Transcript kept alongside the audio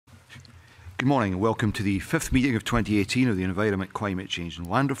Good morning and welcome to the fifth meeting of 2018 of the Environment, Climate Change and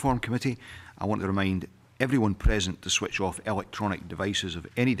Land Reform Committee. I want to remind everyone present to switch off electronic devices of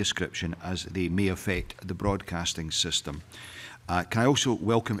any description as they may affect the broadcasting system. Can I also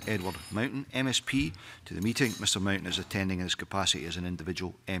welcome Edward Mountain, MSP, to the meeting. Mr Mountain is attending in his capacity as an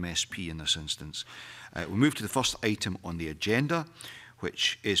individual MSP in this instance. We'll move to the first item on the agenda,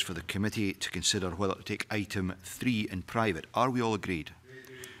 which is for the committee to consider whether to take item 3 in private. Are we all agreed?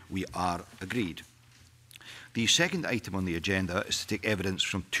 We are agreed. The second item on the agenda is to take evidence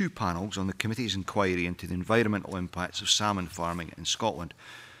from two panels on the committee's inquiry into the environmental impacts of salmon farming in Scotland.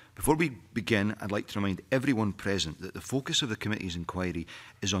 Before we begin, I'd like to remind everyone present that the focus of the committee's inquiry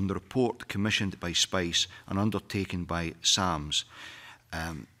is on the report commissioned by SPICE and undertaken by SAMS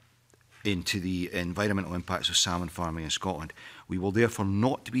into the environmental impacts of salmon farming in Scotland. We will therefore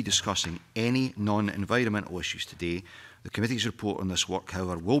not be discussing any non-environmental issues today. The committee's report on this work,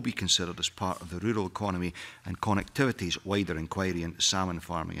 however, will be considered as part of the rural economy and connectivity's wider inquiry into salmon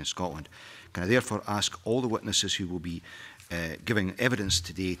farming in Scotland. Can I therefore ask all the witnesses who will be giving evidence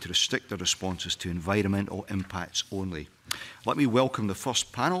today to restrict their responses to environmental impacts only? Let me welcome the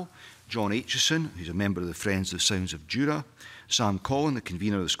first panel, John Aitchison, who's a member of the Friends of the Sounds of Jura, Sam Collin, the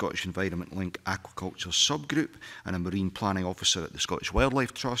convener of the Scottish Environment Link Aquaculture subgroup and a Marine Planning Officer at the Scottish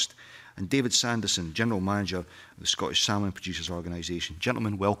Wildlife Trust, and David Sandison, General Manager of the Scottish Salmon Producers Organisation.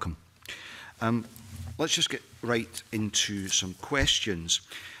 Gentlemen, welcome. Let's just get right into some questions.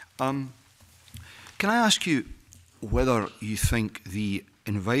 Can I ask you whether you think the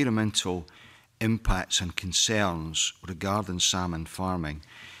environmental impacts and concerns regarding salmon farming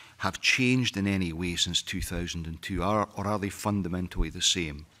have changed in any way since 2002, or are they fundamentally the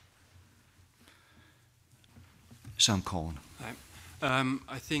same? Sam Collin.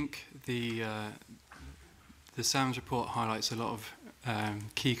 I think the SAMS report highlights a lot of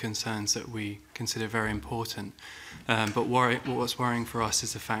key concerns that we consider very important. But what's worrying for us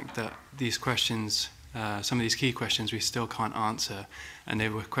is the fact that these questions, some of these key questions we still can't answer, and they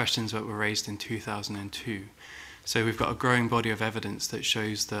were questions that were raised in 2002. So we've got a growing body of evidence that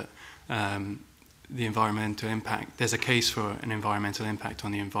shows that the environmental impact, there's a case for an environmental impact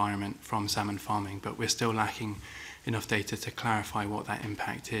on the environment from salmon farming, but we're still lacking enough data to clarify what that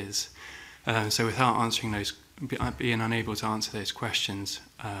impact is. So without answering those, being unable to answer those questions,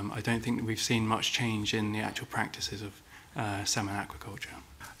 I don't think that we've seen much change in the actual practices of salmon aquaculture.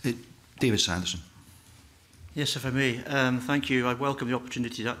 David Sandison. Yes, if I may. Thank you. I welcome the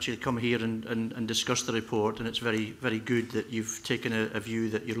opportunity to actually come here and discuss the report, and it's very, very good that you've taken a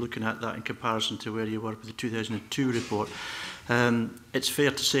view that you're looking at that in comparison to where you were with the 2002 report. It's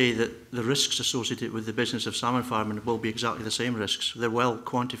fair to say that the risks associated with the business of salmon farming will be exactly the same risks. They're well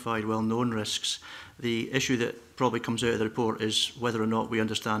quantified, well-known risks. The issue that probably comes out of the report is whether or not we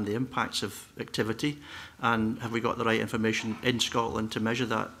understand the impacts of activity, and have we got the right information in Scotland to measure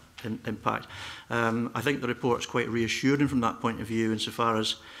that impact. I think the report is quite reassuring from that point of view, insofar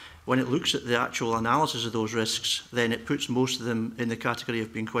as when it looks at the actual analysis of those risks, then it puts most of them in the category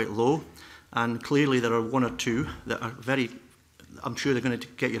of being quite low, and clearly there are one or two that are very, I'm sure they're going to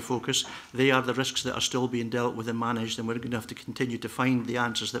get your focus. They are the risks that are still being dealt with and managed, and we're going to have to continue to find the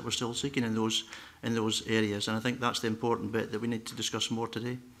answers that we're still seeking in those areas, and I think that's the important bit that we need to discuss more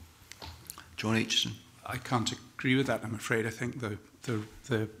today. John Aitchison. I can't agree with that, I'm afraid. I think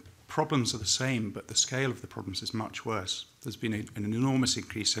the problems are the same, but the scale of the problems is much worse. There's been an enormous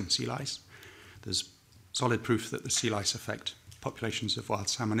increase in sea lice. There's solid proof that the sea lice affect populations of wild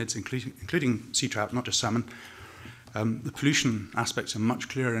salmonids, including sea trout, not just salmon. The pollution aspects are much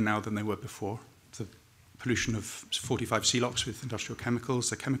clearer now than they were before. The pollution of 45 sea locks with industrial chemicals,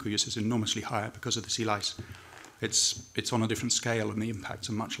 the chemical use is enormously higher because of the sea lice. It's on a different scale, and the impacts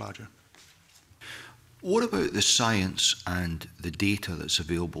are much larger. What about the science and the data that's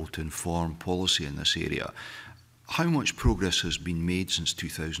available to inform policy in this area? How much progress has been made since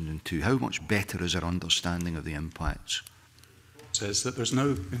 2002? How much better is our understanding of the impacts? It says that there's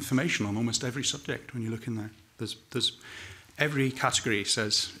no information on almost every subject when you look in there. There's every category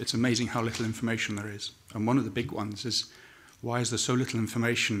says it's amazing how little information there is. And one of the big ones is, why is there so little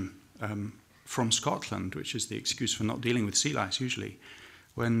information from Scotland, which is the excuse for not dealing with sea lice usually,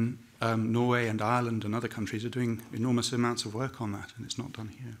 when Norway and Ireland and other countries are doing enormous amounts of work on that, and it's not done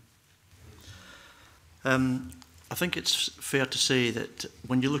here. I think it's fair to say that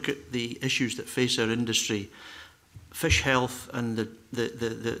when you look at the issues that face our industry, fish health and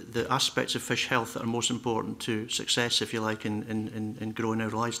the aspects of fish health that are most important to success, if you like, in growing our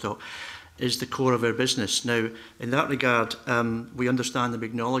livestock, is the core of our business. Now, in that regard, we understand and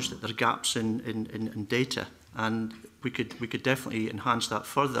acknowledge that there are gaps in data, and we could definitely enhance that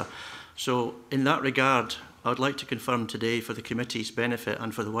further. So in that regard, I would like to confirm today, for the committee's benefit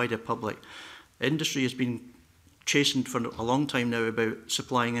and for the wider public, industry has been chastened for a long time now about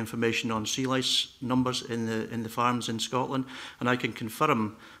supplying information on sea lice numbers in the farms in Scotland, and I can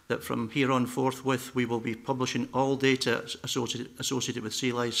confirm that from here on forthwith we will be publishing all data associated with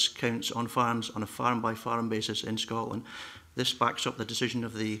sea lice counts on farms on a farm-by-farm basis in Scotland. This backs up the decision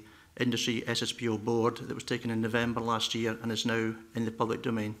of the Industry SSPO board that was taken in November last year and is now in the public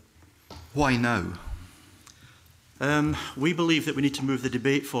domain. Why now? We believe that we need to move the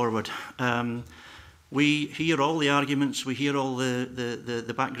debate forward. We hear all the arguments, we hear all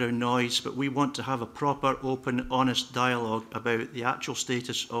the background noise, but we want to have a proper, open, honest dialogue about the actual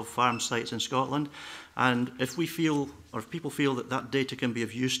status of farm sites in Scotland. And if we feel, or if people feel that that data can be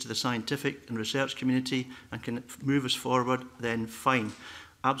of use to the scientific and research community and can move us forward, then fine.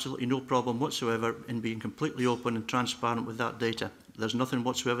 Absolutely no problem whatsoever in being completely open and transparent with that data. There's nothing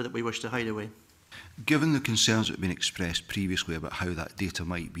whatsoever that we wish to hide away. Given the concerns that have been expressed previously about how that data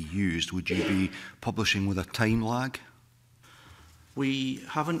might be used, would you be publishing with a time lag? We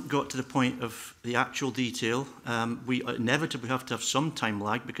haven't got to the point of the actual detail. We inevitably have to have some time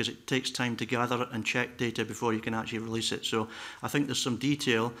lag because it takes time to gather and check data before you can actually release it. So I think there's some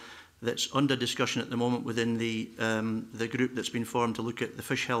detail that's under discussion at the moment within the group that's been formed to look at the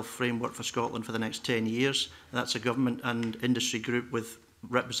fish health framework for Scotland for the next 10 years. And that's a government and industry group with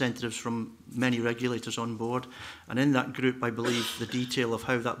representatives from many regulators on board. And in that group, I believe the detail of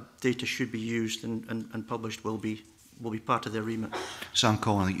how that data should be used and published will be part of their remit. Sam,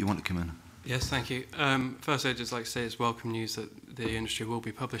 Collin, I think you want to come in. Yes, thank you. First, I'd just like to say it's welcome news that the industry will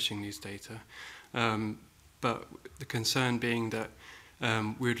be publishing these data. But the concern being that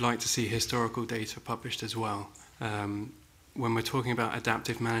we would like to see historical data published as well. When we're talking about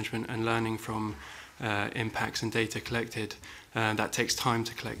adaptive management and learning from impacts and data collected, that takes time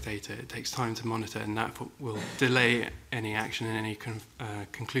to collect data, it takes time to monitor, and that will delay any action and any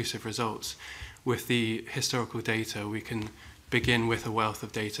conclusive results. With the historical data, we can begin with a wealth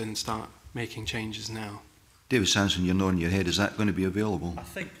of data and start making changes now. David Sandison, you're nodding your head. Is that going to be available?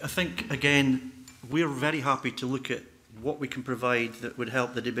 I think again, we're very happy to look at what we can provide that would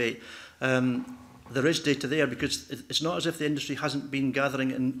help the debate. There is data there because it's not as if the industry hasn't been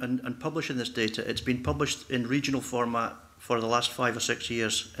gathering and publishing this data. It's been published in regional format for the last 5 or 6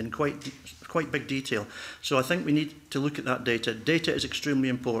 years in quite big detail. So I think we need to look at that data. Data is extremely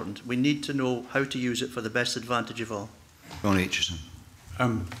important. We need to know how to use it for the best advantage of all. Ron Aitchison.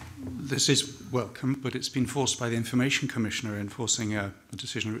 This is welcome, but it's been forced by the Information Commissioner enforcing a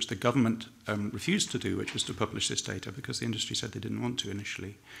decision which the government refused to do, which was to publish this data because the industry said they didn't want to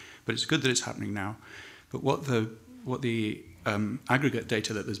initially. But it's good that it's happening now. But what the aggregate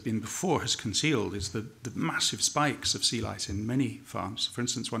data that there's been before has concealed is the massive spikes of sea lice in many farms. For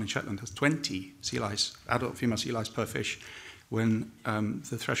instance, one in Shetland has 20 sea lice, adult female sea lice per fish, when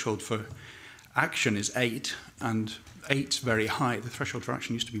the threshold for action is 8, and 8's very high. The threshold for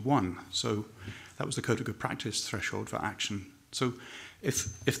action used to be 1, so that was the Code of Good Practice threshold for action. So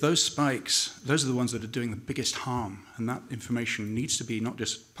if those spikes, those are the ones that are doing the biggest harm, and that information needs to be not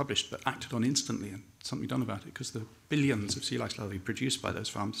just published but acted on instantly and something done about it, because the billions of sea lice larvae produced by those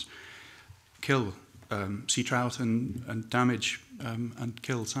farms kill sea trout and damage and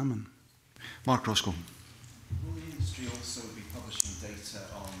kill salmon. Mark Roscoe. Will the industry also be publishing data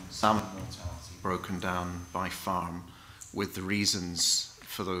on salmon mortality broken down by farm with the reasons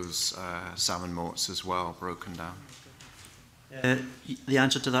for those salmon morts as well broken down? The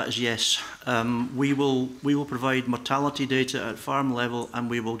answer to that is yes. We will provide mortality data at farm level, and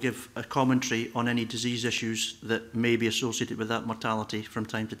we will give a commentary on any disease issues that may be associated with that mortality from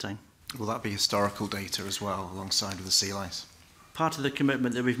time to time. Will that be historical data as well, alongside with the sea lice? Part of the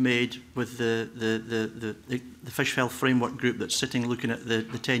commitment that we've made with the Fish Health Framework Group that's sitting looking at the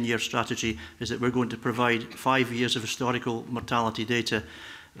 10-year strategy is that we're going to provide 5 years of historical mortality data.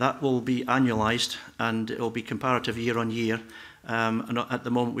 That will be annualised and it will be comparative year on year. And at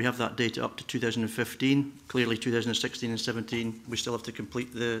the moment we have that data up to 2015. Clearly 2016 and 17 we still have to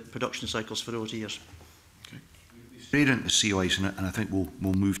complete the production cycles for those years. Straight into sea lice, and I think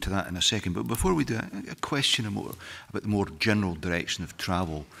we'll move to that in a second. But before we do that, a question about the more general direction of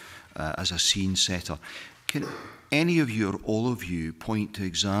travel as a scene setter. Can any of you or all of you point to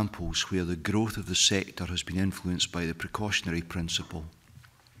examples where the growth of the sector has been influenced by the precautionary principle?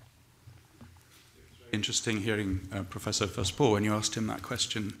 Interesting hearing Professor Vespo when you asked him that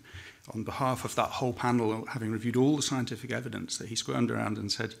question on behalf of that whole panel, having reviewed all the scientific evidence, that he squirmed around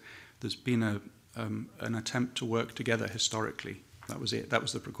and said there's been an attempt to work together historically. That was it. That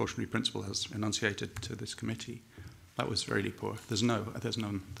was the precautionary principle as enunciated to this committee. That was really poor. There's none.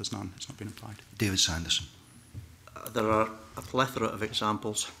 It's not been applied. David Sandison. There are a plethora of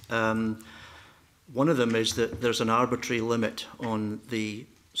examples. One of them is that there's an arbitrary limit on the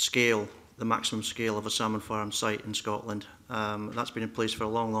scale, the maximum scale of a salmon farm site in Scotland. That's been in place for a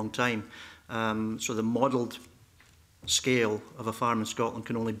long, long time. So the modelled scale of a farm in Scotland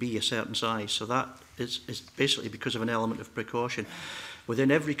can only be a certain size. So that is basically because of an element of precaution.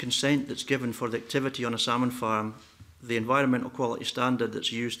 Within every consent that's given for the activity on a salmon farm, the environmental quality standard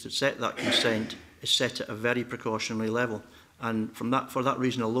that's used to set that consent is set at a very precautionary level. And for that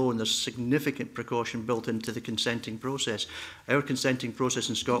reason alone, there's significant precaution built into the consenting process. Our consenting process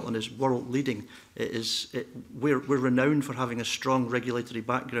in Scotland is world leading. We're renowned for having a strong regulatory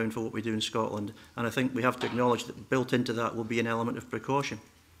background for what we do in Scotland. And I think we have to acknowledge that built into that will be an element of precaution.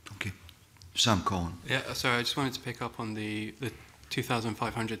 Okay. Sam, Collin. Yeah, sorry, I just wanted to pick up on the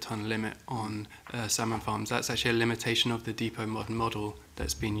 2,500 tonne limit on salmon farms. That's actually a limitation of the depot model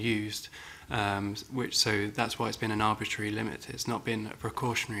that's been used. So that's why it's been an arbitrary limit. It's not been a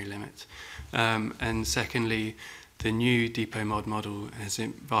precautionary limit. And secondly, the new depot model has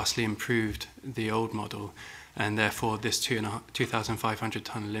vastly improved the old model, and therefore this 2,500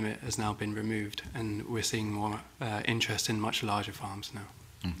 tonne limit has now been removed, and we're seeing more interest in much larger farms now.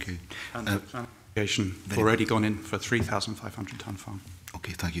 Okay. And application already gone in for 3,500 tonne farm.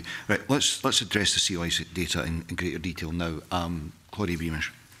 Okay, thank you. Right, let's address the sea lice data in greater detail now. Claudia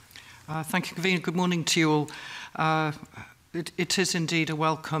Beamish. Thank you, Convener. Good morning to you all. It is indeed a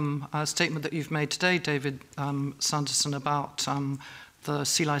welcome statement that you've made today, David Sandison, about the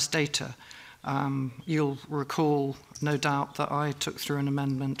sea lice data. You'll recall, no doubt, that I took through an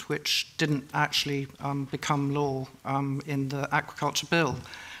amendment which didn't actually become law in the Aquaculture Bill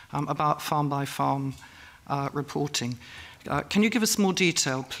about farm-by-farm reporting. Can you give us more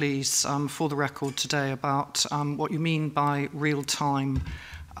detail, please, for the record today about what you mean by real-time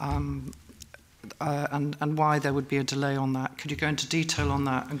and why there would be a delay on that? Could you go into detail on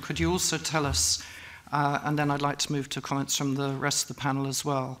that? And could you also tell us, and then I'd like to move to comments from the rest of the panel as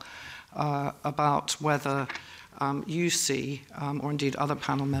well, about whether you see, or indeed other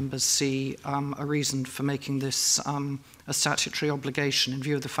panel members see, a reason for making this a statutory obligation in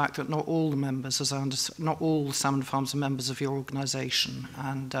view of the fact that not all the members, as I understand, not all salmon farms are members of your organisation,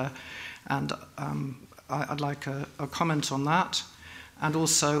 and I'd like a comment on that, and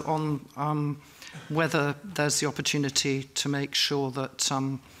also on whether there's the opportunity to make sure that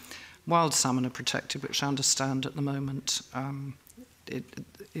wild salmon are protected, which I understand at the moment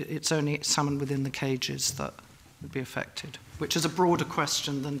it's only salmon within the cages that would be affected, which is a broader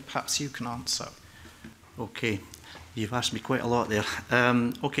question than perhaps you can answer. Okay, you've asked me quite a lot there.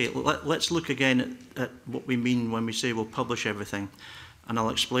 Okay, let's look again at what we mean when we say we'll publish everything, and I'll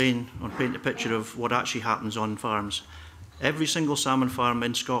explain or paint a picture of what actually happens on farms. Every single salmon farm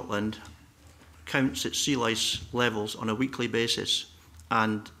in Scotland counts its sea lice levels on a weekly basis,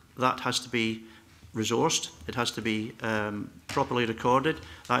 and that has to be resourced, it has to be properly recorded,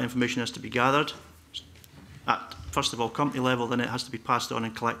 that information has to be gathered at, first of all, company level, then it has to be passed on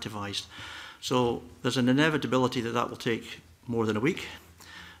and collectivised. So there's an inevitability that that will take more than a week,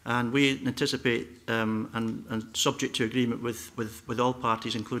 and we anticipate, and subject to agreement with all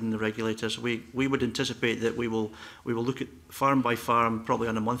parties, including the regulators, we would anticipate that we will look at farm by farm, probably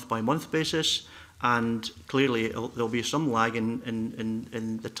on a month by month basis, and clearly there'll be some lag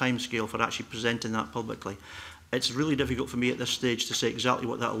in the time scale for actually presenting that publicly. It's really difficult for me at this stage to say exactly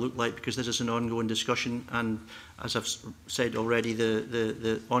what that will look like, because this is an ongoing discussion, and as I've said already,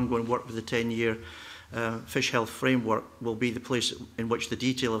 the ongoing work with the 10-year fish health framework will be the place in which the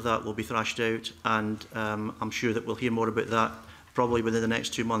detail of that will be thrashed out, and I'm sure that we'll hear more about that probably within the next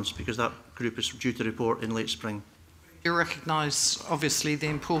 2 months, because that group is due to report in late spring. You recognise, obviously, the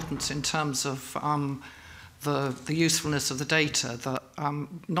importance in terms of the usefulness of the data, that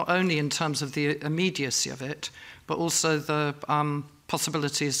not only in terms of the immediacy of it, but also the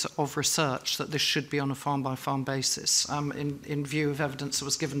possibilities of research, that this should be on a farm-by-farm basis, in view of evidence that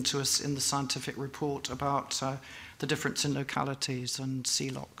was given to us in the scientific report about the difference in localities and sea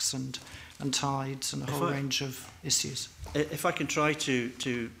locks and tides and a whole range of issues. If I can try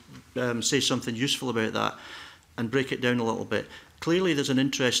to say something useful about that and break it down a little bit. Clearly there's an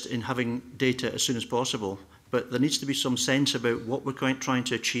interest in having data as soon as possible, but there needs to be some sense about what we're trying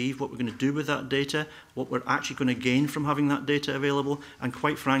to achieve, what we're going to do with that data, what we're actually going to gain from having that data available, and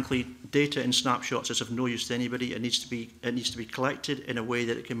quite frankly, data in snapshots is of no use to anybody. It needs to be collected in a way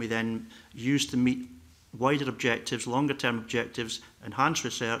that it can be then used to meet wider objectives, longer term objectives, enhance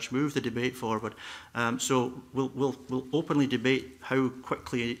research, move the debate forward. So we'll openly debate how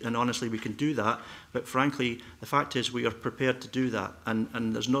quickly and honestly we can do that, but frankly the fact is we are prepared to do that,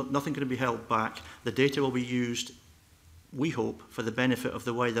 and there's nothing going to be held back. The data will be used, we hope, for the benefit of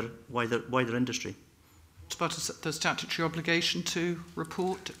the wider industry. What about the statutory obligation to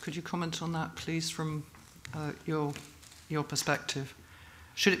report? Could you comment on that, please, from your perspective?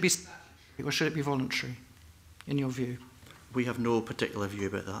 Should it be statutory or should it be voluntary, in your view? We have no particular view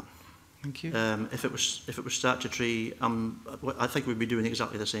about that. Thank you. If it was statutory, I think we'd be doing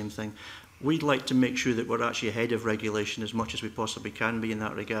exactly the same thing. We'd like to make sure that we're actually ahead of regulation as much as we possibly can be in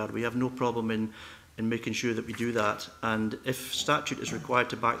that regard. We have no problem in making sure that we do that. And if statute is required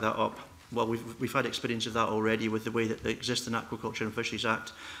to back that up, well, we've had experience of that already with the way that the existing Aquaculture and Fisheries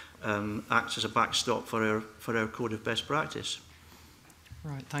Act acts as a backstop for our code of best practice.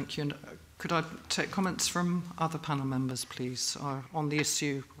 Right, thank you. And could I take comments from other panel members, please, on the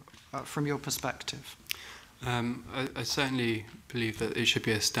issue from your perspective? I certainly believe that it should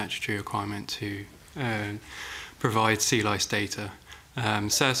be a statutory requirement to provide sea lice data.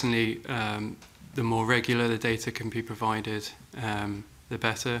 Certainly, the more regular the data can be provided, the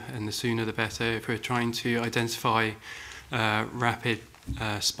better, and the sooner the better. If we're trying to identify rapid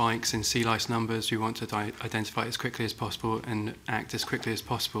spikes in sea lice numbers, we want to identify it as quickly as possible and act as quickly as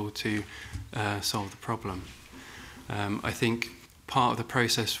possible to solve the problem. I think part of the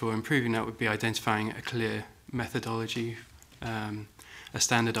process for improving that would be identifying a clear methodology, a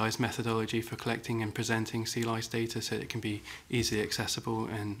standardized methodology for collecting and presenting sea lice data so that it can be easily accessible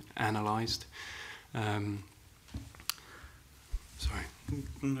and analyzed. Sorry.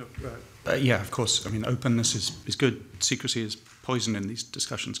 No, yeah, of course. I mean, openness is good. Secrecy is poison in these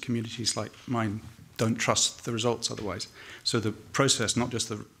discussions. Communities like mine don't trust the results otherwise. So the process, not just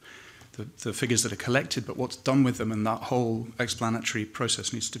the figures that are collected, but what's done with them, and that whole explanatory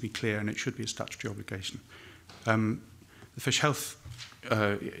process needs to be clear, and it should be a statutory obligation. The Fish Health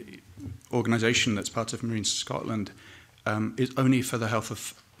organisation that's part of Marine Scotland is only for the health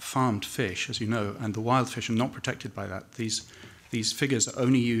of farmed fish, as you know, and the wild fish are not protected by that. These figures are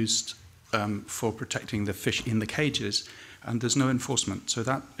only used for protecting the fish in the cages, and there's no enforcement. So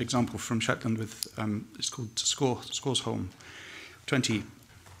that example from Shetland with, it's called Scoresholm, 20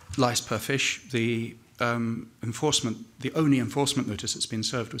 lice per fish. The enforcement, the only enforcement notice that's been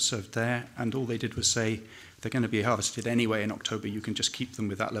served was served there, and all they did was say they're going to be harvested anyway in October. You can just keep them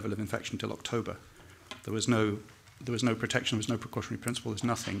with that level of infection till October. There was no protection, there was no precautionary principle, there's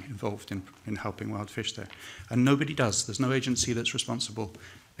nothing involved in helping wild fish there. And nobody does. There's no agency that's responsible,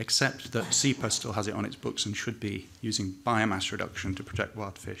 except that SEPA still has it on its books and should be using biomass reduction to protect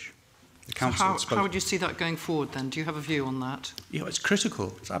wild fish. The council so how would you see that going forward then? Do you have a view on that? Yeah, it's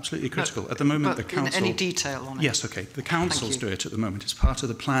critical. It's absolutely critical. At the moment, the council... Any detail on it? Yes, okay. The councils do it at the moment. It's part of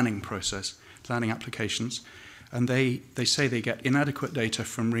the planning process, planning applications. And they say they get inadequate data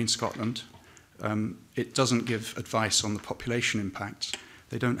from Marine Scotland. It doesn't give advice on the population impacts.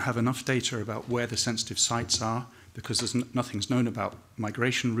 They don't have enough data about where the sensitive sites are, because nothing's known about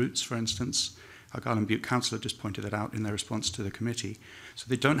migration routes, for instance. Argyll and Bute Council have just pointed that out in their response to the committee. So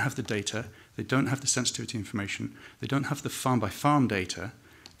they don't have the data, they don't have the sensitivity information, they don't have the farm-by-farm data.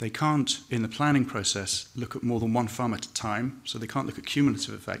 They can't, in the planning process, look at more than one farm at a time, so they can't look at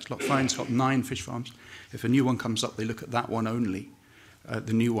cumulative effects. Loch Fyne's got 9 fish farms. If a new one comes up, they look at that one only,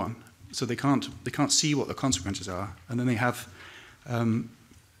 the new one. So they can't see what the consequences are. And then they have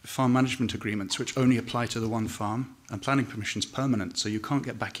farm management agreements which only apply to the one farm, and planning permission's permanent, so you can't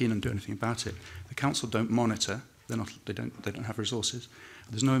get back in and do anything about it. The council don't monitor, they don't have resources.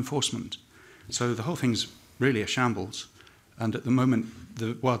 There's no enforcement. So the whole thing's really a shambles. And at the moment,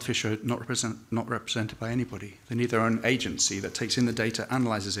 the wild fish are not represented by anybody. They need their own agency that takes in the data,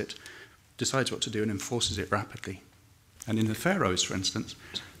 analyses it, decides what to do, and enforces it rapidly. And in the Faroes, for instance,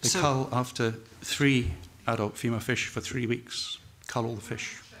 they cull after 3 adult female fish for 3 weeks. Cull all the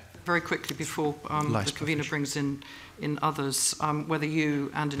fish. Very quickly before the convener brings in others, whether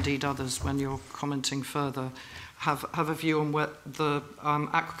you and indeed others, when you're commenting further, have a view on what the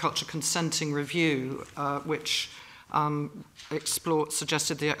aquaculture consenting review, which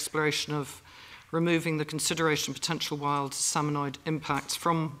suggested the exploration of removing the consideration of potential wild salmonoid impacts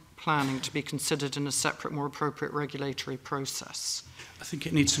from planning to be considered in a separate, more appropriate regulatory process? I think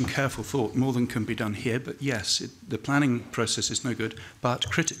it needs some careful thought. More than can be done here, but yes, the planning process is no good. But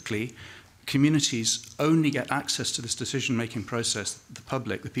critically, communities only get access to this decision-making process, the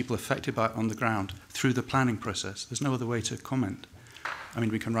public, the people affected by it on the ground, through the planning process. There's no other way to comment. I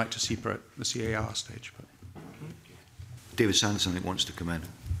mean, we can write to SEPA at the CAR stage. But. David Sandison wants to come in,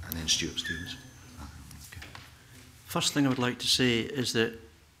 and then Stuart Stevens. First thing I would like to say is that,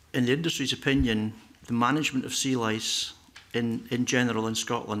 in the industry's opinion, the management of sea lice in general in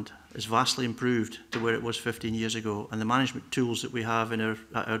Scotland is vastly improved to where it was 15 years ago, and the management tools that we have at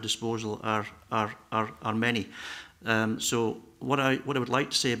our disposal are many. So what I would like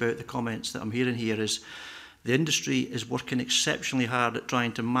to say about the comments that I'm hearing here is the industry is working exceptionally hard at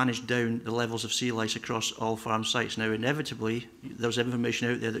trying to manage down the levels of sea lice across all farm sites. Now, inevitably, there's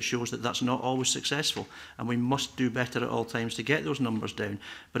information out there that shows that that's not always successful, and we must do better at all times to get those numbers down.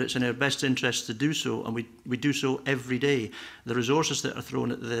 But it's in our best interest to do so, and we do so every day. The resources that are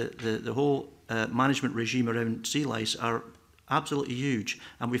thrown at the whole management regime around sea lice are absolutely huge,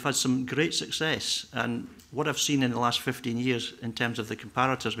 and we've had some great success. And what I've seen in the last 15 years in terms of the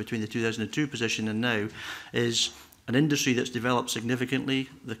comparators between the 2002 position and now is an industry that's developed significantly.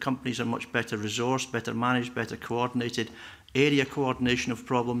 The companies are much better resourced, better managed, better coordinated. Area coordination of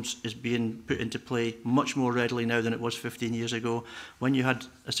problems is being put into play much more readily now than it was 15 years ago. When you had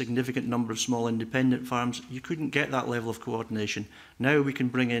a significant number of small independent farms, you couldn't get that level of coordination. Now we can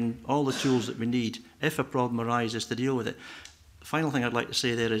bring in all the tools that we need if a problem arises to deal with it. The final thing I'd like to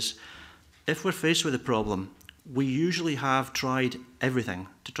say there is, if we're faced with a problem, we usually have tried everything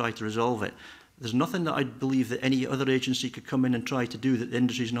to try to resolve it. There's nothing that I believe that any other agency could come in and try to do that the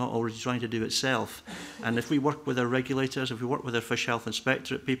industry's not already trying to do itself. And if we work with our regulators, if we work with our Fish Health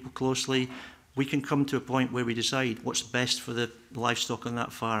Inspectorate people closely, we can come to a point where we decide what's best for the livestock on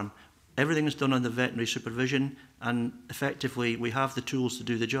that farm. Everything is done under veterinary supervision, and effectively we have the tools to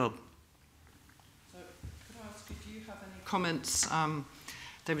do the job. Comments,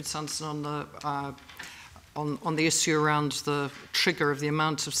 David Sandison, on the issue around the trigger of the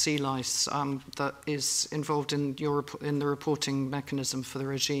amount of sea lice that is involved in the reporting mechanism for the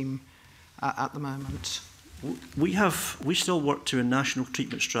regime at the moment. We still work to a national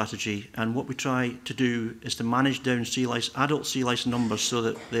treatment strategy, and what we try to do is to manage down adult sea lice numbers so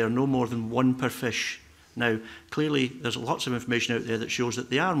that they are no more than 1 per fish. Now, clearly, there's lots of information out there that shows that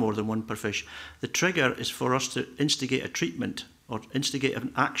they are more than 1 per fish. The trigger is for us to instigate a treatment or instigate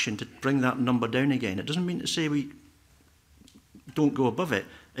an action to bring that number down again. It doesn't mean to say we don't go above it.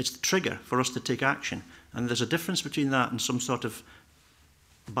 It's the trigger for us to take action. And there's a difference between that and some sort of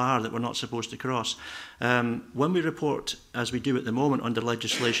bar that we're not supposed to cross. When we report, as we do at the moment under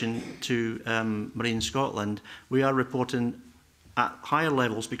legislation, to Marine Scotland, we are reporting at higher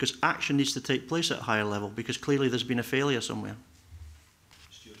levels because action needs to take place at a higher level, because clearly there's been a failure somewhere.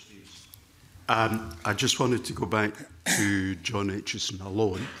 I just wanted to go back to John Aitchison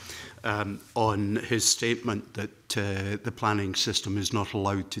alone on his statement that the planning system is not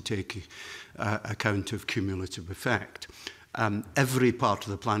allowed to take account of cumulative effect. Every part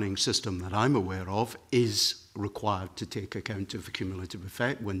of the planning system that I'm aware of is required to take account of cumulative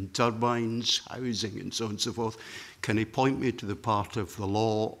effect, wind turbines, housing and so on and so forth. Can he point me to the part of the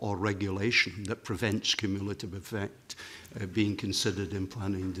law or regulation that prevents cumulative effect being considered in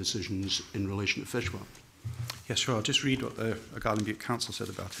planning decisions in relation to fish farms? Yes, sure. I'll just read what the Garland Butte Council said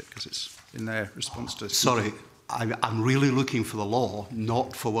about it, because it's in their response to... Sorry, I'm really looking for the law,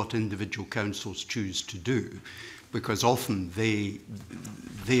 not for what individual councils choose to do, because often they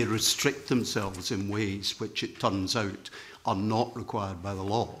restrict themselves in ways which, it turns out, are not required by the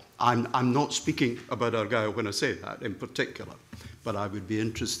law. I'm not speaking about Argyll when I say that in particular, but I would be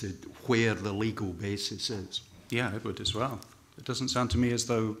interested where the legal basis is. Yeah, it would as well. It doesn't sound to me as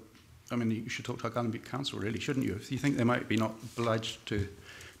though, I mean, you should talk to Garland Butte Council, really, shouldn't you? If you think they might be not obliged to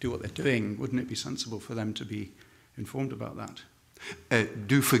do what they're doing, wouldn't it be sensible for them to be informed about that?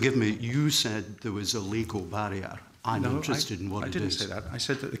 Do forgive me, you said there was a legal barrier. I'm interested in what it is. I didn't say that. I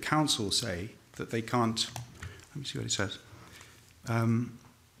said that the council say that they can't, let me see what it says.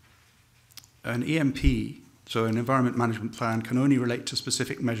 An EMP, so an environment management plan, can only relate to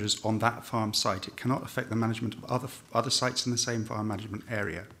specific measures on that farm site. It cannot affect the management of other sites in the same farm management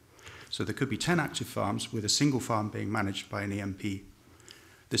area. So there could be 10 active farms with a single farm being managed by an EMP.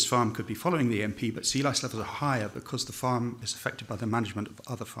 This farm could be following the EMP, but sea lice levels are higher because the farm is affected by the management of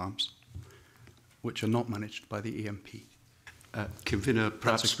other farms, which are not managed by the EMP. Convener,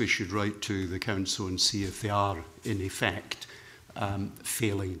 perhaps we should write to the council and see if they are, in effect,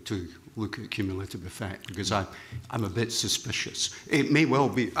 failing to look at cumulative effect, because I'm a bit suspicious. It may well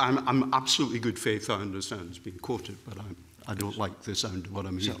be, I'm absolutely good faith, I understand it's been quoted, but I don't like the sound of what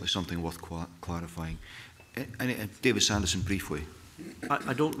I'm hearing. Certainly something worth clarifying. David Sandison, briefly.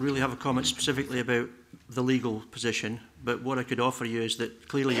 I don't really have a comment specifically about the legal position, but what I could offer you is that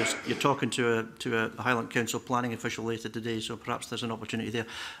clearly you're talking to a Highland Council planning official later today, so perhaps there's an opportunity there.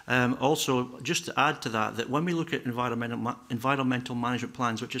 Also, just to add to that, that when we look at environmental management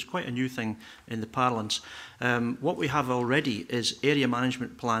plans, which is quite a new thing in the parlance, what we have already is area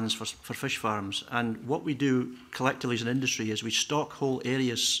management plans for fish farms, and what we do collectively as an industry is we stock whole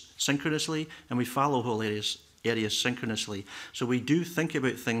areas synchronously and we fallow whole areas synchronously. So we do think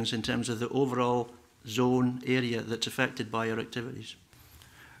about things in terms of the overall zone area that's affected by our activities.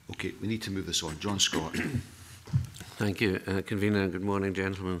 Okay, we need to move this on. John Scott. Thank you, Convener. Good morning,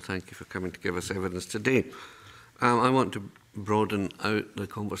 gentlemen. Thank you for coming to give us evidence today. I want to broaden out the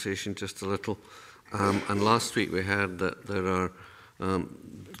conversation just a little. And last week we heard that there are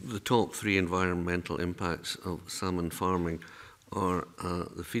the top 3 environmental impacts of salmon farming are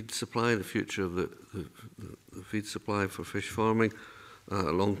the feed supply, the future of the feed supply for fish farming,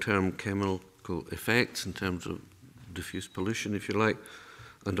 long-term chemical effects in terms of diffuse pollution, if you like,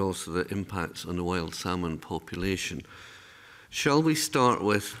 and also the impacts on the wild salmon population. Shall we start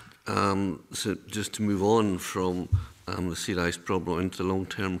with, so just to move on from the sea lice problem into the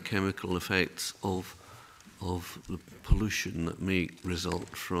long-term chemical effects of the pollution that may result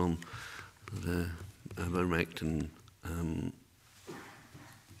from the ivermectin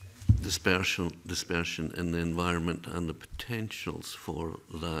dispersion in the environment and the potentials for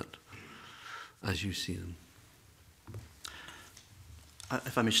that as you see them?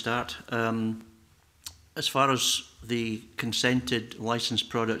 If I may start, as far as the consented licensed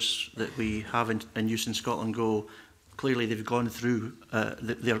products that we have in use in Scotland go, clearly they've gone through,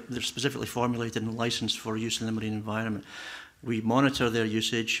 they're specifically formulated and licensed for use in the marine environment. We monitor their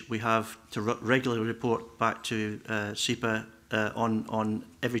usage. We have to regularly report back to SEPA on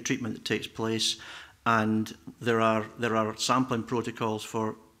every treatment that takes place, and there are sampling protocols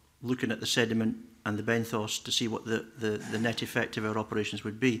for looking at the sediment and the benthos to see what the net effect of our operations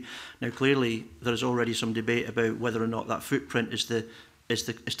would be. Now, clearly, there's already some debate about whether or not that footprint is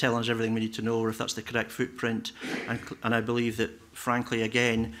telling us everything we need to know, or if that's the correct footprint. And I believe that, frankly,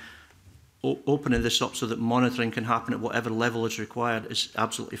 again, opening this up so that monitoring can happen at whatever level is required is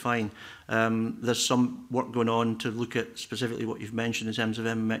absolutely fine. There's some work going on to look at specifically what you've mentioned in terms of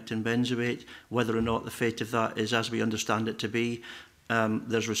ivermectin benzoate, whether or not the fate of that is as we understand it to be.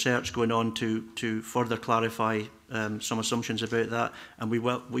 There's research going on to further clarify some assumptions about that, and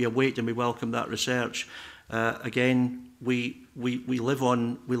we await and we welcome that research. Again, we live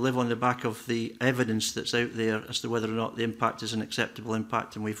on the back of the evidence that's out there as to whether or not the impact is an acceptable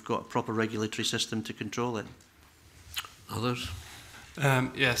impact, and we've got a proper regulatory system to control it. Others?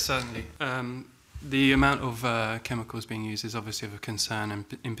 Yes, certainly. The amount of chemicals being used is obviously of a concern, and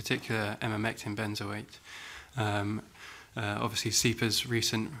in particular ivermectin benzoate. Obviously, SEPA's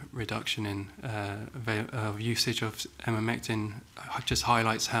recent reduction in usage of ivermectin just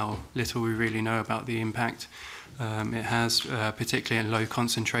highlights how little we really know about the impact it has, particularly in low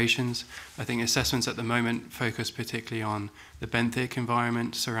concentrations. I think assessments at the moment focus particularly on the benthic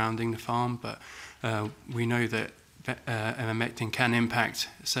environment surrounding the farm, but we know that ivermectin can impact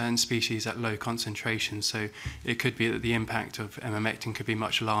certain species at low concentrations, so it could be that the impact of ivermectin could be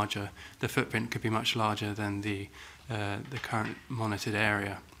much larger, the footprint could be much larger than the current monitored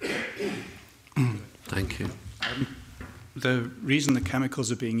area. Thank you. The reason the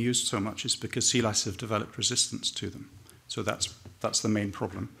chemicals are being used so much is because sea lice have developed resistance to them. So that's the main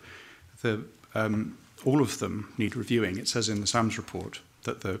problem. All of them need reviewing. It says in the SAMS report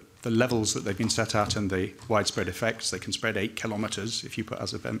that the levels that they've been set at and the widespread effects, they can spread 8 kilometres. If you put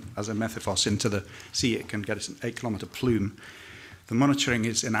azamethyphos into the sea, it can get an 8-kilometre plume. The monitoring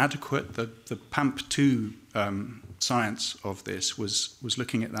is inadequate. The PAMP2 science of this was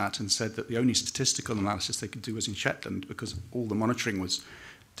looking at that and said that the only statistical analysis they could do was in Shetland because all the monitoring was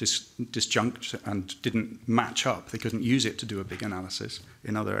disjunct and didn't match up. They couldn't use it to do a big analysis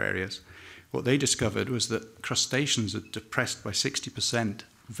in other areas. What they discovered was that crustaceans are depressed by 60%,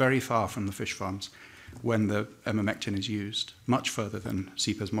 very far from the fish farms, when the ivermectin is used, much further than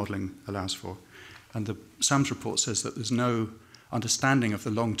SEPA's modelling allows for. And the SAMS report says that there's no understanding of the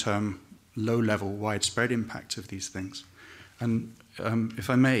long-term, low-level, widespread impact of these things. And if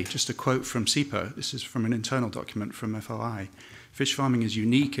I may, just a quote from SEPA, this is from an internal document from FOI. Fish farming is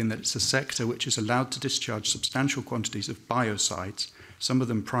unique in that it's a sector which is allowed to discharge substantial quantities of biocides, some of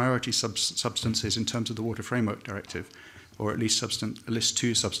them priority substances in terms of the Water Framework Directive, or at least list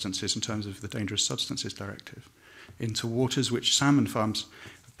 2 substances in terms of the Dangerous Substances Directive, into waters which salmon farms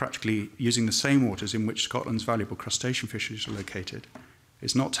practically using the same waters in which Scotland's valuable crustacean fisheries are located.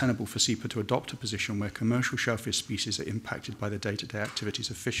 It's not tenable for SEPA to adopt a position where commercial shellfish species are impacted by the day-to-day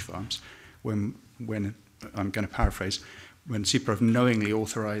activities of fish farms, when I'm going to paraphrase, when SEPA have knowingly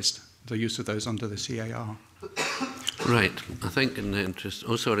authorised the use of those under the CAR. Right. I think in the interest...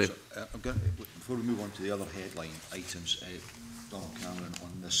 Oh, sorry. So, before we move on to the other headline items, Donald Cameron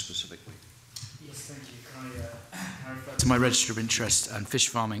on this specifically. Yes, thank you. Can I refer to my register of interest and fish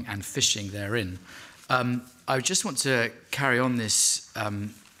farming and fishing therein? I just want to carry on this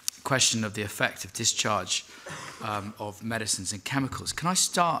question of the effect of discharge of medicines and chemicals. Can I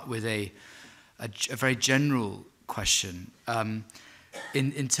start with a very general question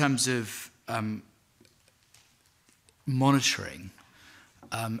in terms of monitoring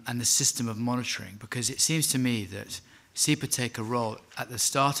and the system of monitoring? Because it seems to me that SEPA take a role at the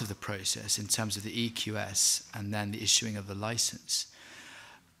start of the process in terms of the EQS and then the issuing of the license.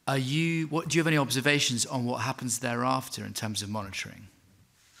 Do you have any observations on what happens thereafter in terms of monitoring?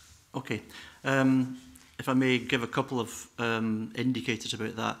 Okay. If I may give a couple of indicators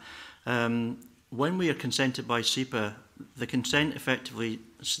about that. When we are consented by SEPA, the consent effectively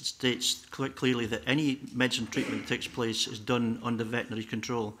states clearly that any medicine treatment that takes place is done under veterinary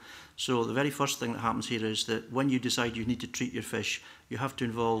control. So the very first thing that happens here is that when you decide you need to treat your fish, you have to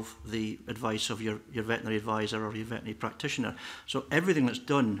involve the advice of your veterinary advisor or your veterinary practitioner. So everything that's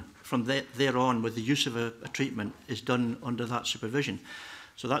done from there on with the use of a treatment is done under that supervision.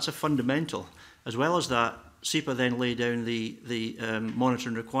 So that's a fundamental. As well as that, SEPA then lay down the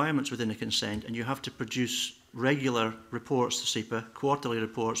monitoring requirements within the consent, and you have to produce regular reports to SEPA, quarterly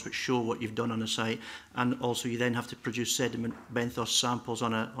reports which show what you've done on the site, and also you then have to produce sediment benthos samples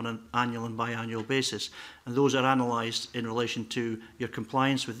on an annual and biannual basis. And those are analysed in relation to your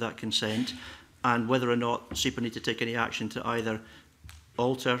compliance with that consent and whether or not SEPA need to take any action to either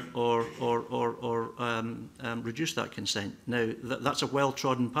alter or reduce that consent. Now, that's a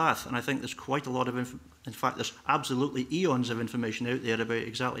well-trodden path, and I think there's quite a lot of in fact, there's absolutely eons of information out there about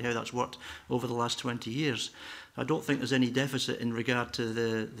exactly how that's worked over the last 20 years. I don't think there's any deficit in regard to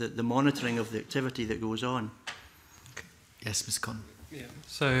the monitoring of the activity that goes on. Okay. Yes, Ms. Collin. Yeah.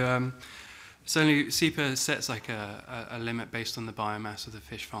 So certainly SEPA sets like a limit based on the biomass of the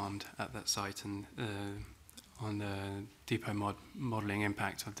fish farmed at that site and on the depot modelling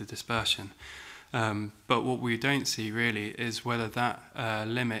impact of the dispersion. But what we don't see really is whether that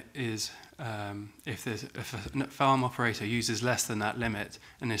limit is, if a farm operator uses less than that limit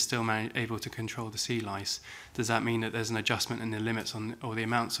and is still able to control the sea lice, does that mean that there's an adjustment in the limits on or the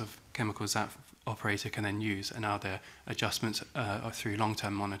amounts of chemicals that operator can then use, and are there adjustments through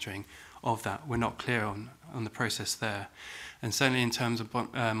long-term monitoring of that? We're not clear on the process there. And certainly in terms of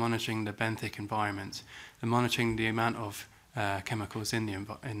monitoring the benthic environment, and monitoring the amount of chemicals in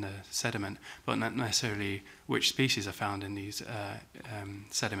the sediment, but not necessarily which species are found in these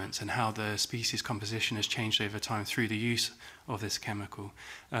sediments and how the species composition has changed over time through the use of this chemical,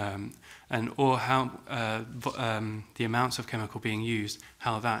 or how the amounts of chemical being used,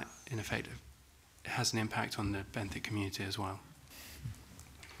 how that in effect has an impact on the benthic community as well.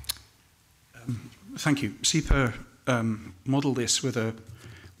 Thank you. SEPA modelled this with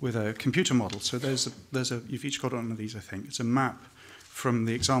a computer model. So you've each got one of these, I think. It's a map from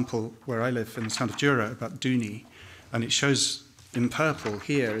the example where I live in the town of Jura about Dooney, and it shows in purple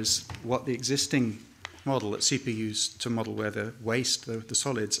here is what the existing model that SEPA used to model where the waste, the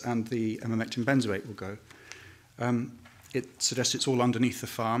solids, and the amomectin benzoate will go. It suggests it's all underneath the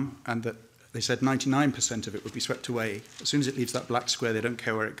farm, and that they said 99% of it would be swept away. As soon as it leaves that black square, they don't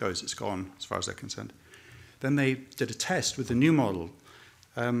care where it goes. It's gone, as far as they're concerned. Then they did a test with the new model,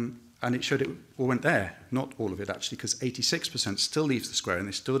 and it showed it all went there. Not all of it, actually, because 86% still leaves the square, and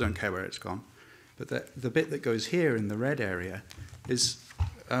they still don't care where it's gone. But the bit that goes here in the red area is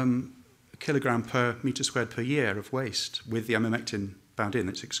a kilogram per metre squared per year of waste with the amomectin bound in.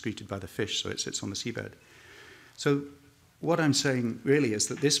 It's excreted by the fish, so it sits on the seabed. So what I'm saying really is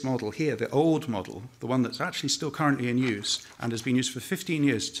that this model here, the old model, the one that's actually still currently in use and has been used for 15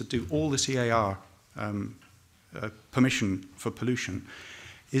 years to do all the CAR permission for pollution,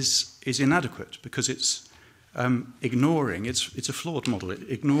 is inadequate because it's ignoring, it's a flawed model.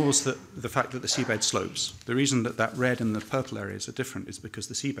 It ignores the fact that the seabed slopes. The reason that that red and the purple areas are different is because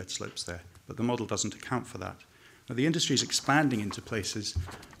the seabed slopes there, but the model doesn't account for that. Now, the industry is expanding into places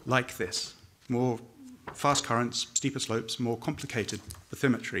like this, more fast currents, steeper slopes, more complicated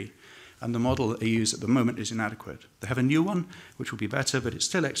bathymetry, and the model that they use at the moment is inadequate. They have a new one, which will be better, but it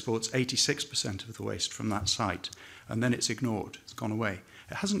still exports 86% of the waste from that site, and then it's ignored. It's gone away.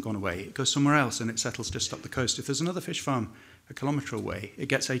 It hasn't gone away. It goes somewhere else, and it settles just up the coast. If there's another fish farm a kilometre away, it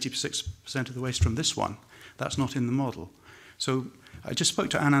gets 86% of the waste from this one. That's not in the model. So I just spoke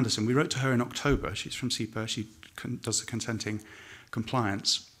to Anne Anderson. We wrote to her in October. She's from SEPA. She does the consenting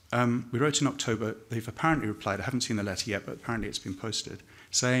compliance. We wrote in October. They've apparently replied. I haven't seen the letter yet, but apparently it's been posted,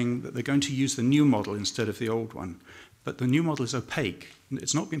 saying that they're going to use the new model instead of the old one. But the new model is opaque.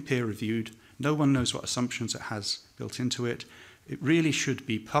 It's not been peer-reviewed. No one knows what assumptions it has built into it. It really should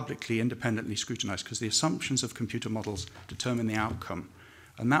be publicly, independently scrutinized, because the assumptions of computer models determine the outcome.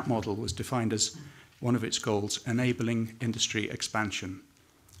 And that model was defined as one of its goals, enabling industry expansion.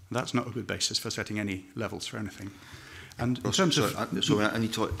 That's not a good basis for setting any levels for anything. And in terms of... So I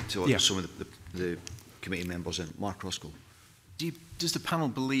need to yeah. some of the committee members in. Mark Roscoe. Does the panel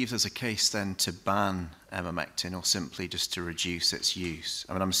believe there's a case then to ban emamectin or simply just to reduce its use?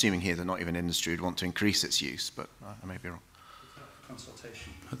 I mean, I'm assuming here that not even industry would want to increase its use, but I may be wrong.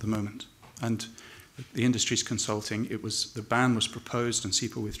 Consultation at the moment. And the industry's consulting. The ban was proposed and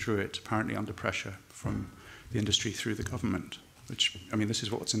SEPA withdrew it, apparently under pressure from the industry through the government, which, I mean, this is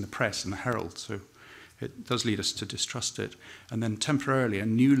what's in the press and the Herald, so it does lead us to distrust it. And then temporarily a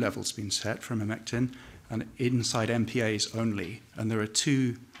new level's been set for emamectin, and inside MPAs only. And there are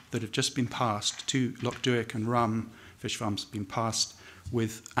two that have just been passed, two Lochduick and Rum fish farms have been passed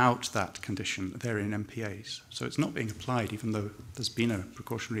without that condition. They're in MPAs. So it's not being applied, even though there's been a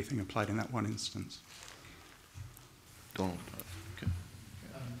precautionary thing applied in that one instance. Donald.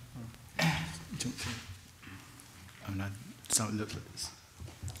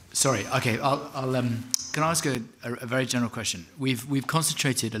 Sorry. Okay. Can I ask a very general question? We've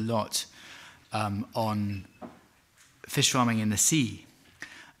concentrated a lot on fish farming in the sea,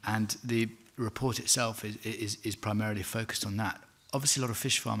 and the report itself is primarily focused on that. Obviously, a lot of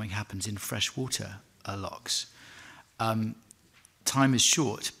fish farming happens in freshwater lochs. Time is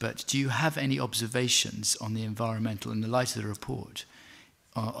short, but do you have any observations on the environmental, in the light of the report,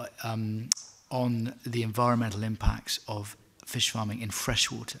 on the environmental impacts of fish farming in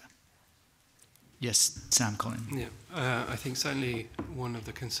freshwater? Yes, Sam, Collin. Yeah, I think certainly one of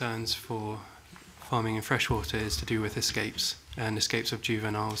the concerns for farming in freshwater is to do with escapes and escapes of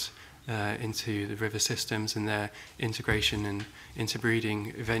juveniles into the river systems and their integration and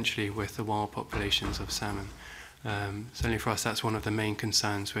interbreeding eventually with the wild populations of salmon. Certainly for us, that's one of the main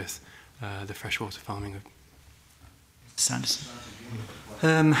concerns with the freshwater farming. Sandison.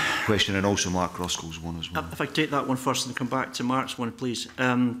 Question, and also Mark Roscoe's one as well. If I take that one first and come back to Mark's one, please.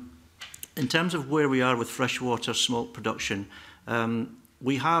 In terms of where we are with freshwater smolt production,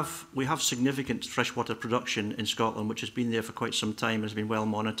 we have significant freshwater production in Scotland, which has been there for quite some time, has been well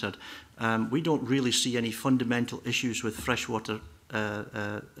monitored. We don't really see any fundamental issues with freshwater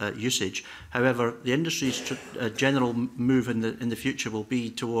usage. However, the industry's general move in the future will be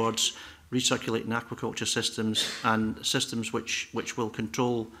towards recirculating aquaculture systems and systems which will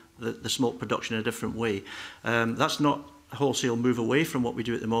control the smolt production in a different way. That's not a wholesale move away from what we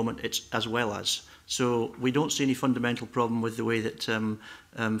do at the moment, it's as well as. So we don't see any fundamental problem with the way that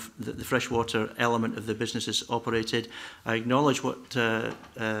the freshwater element of the business is operated. I acknowledge what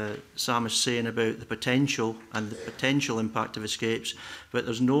Sam is saying about the potential and the potential impact of escapes, but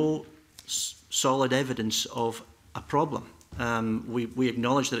there's no solid evidence of a problem. We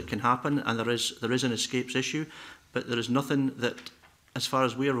acknowledge that it can happen, and there is an escapes issue, but there is nothing that, as far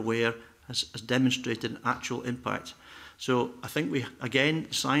as we are aware, has demonstrated an actual impact. So I think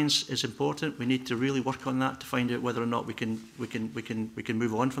again, science is important. We need to really work on that to find out whether or not we can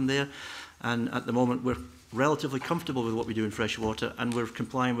move on from there. And at the moment, we're relatively comfortable with what we do in freshwater, and we're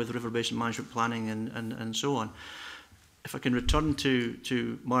complying with river basin management planning and so on. If I can return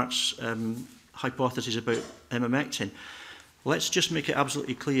to Mark's hypothesis about emamectin, let's just make it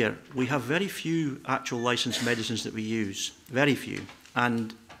absolutely clear. We have very few actual licensed medicines that we use, very few,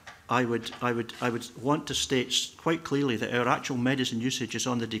 and I would want to state quite clearly that our actual medicine usage is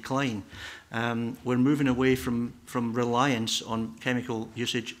on the decline. We're moving away from reliance on chemical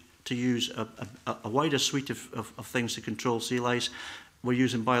usage to use a wider suite of things to control sea lice. We're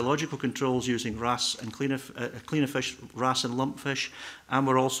using biological controls using wrasse and cleaner fish, wrasse and lumpfish, and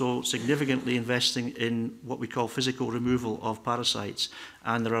we're also significantly investing in what we call physical removal of parasites.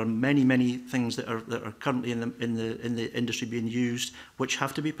 And there are many things that are currently in the industry being used, which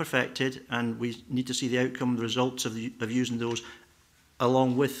have to be perfected, and we need to see the outcome, the results of using those,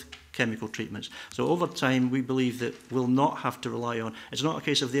 along with chemical treatments. So over time, we believe that we'll not have to rely on, it's not a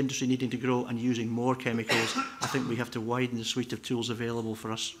case of the industry needing to grow and using more chemicals. I think we have to widen the suite of tools available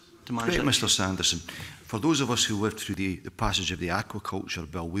for us to manage that. Mr. Sandison, for those of us who lived through the passage of the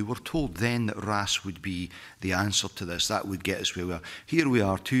Aquaculture Bill, we were told then that wrasse would be the answer to this. That would get us where we are. Here we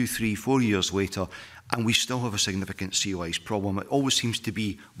are 2, 3, 4 years later, and we still have a significant sea lice problem. It always seems to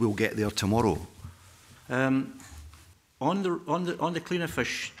be, we'll get there tomorrow. On the cleaner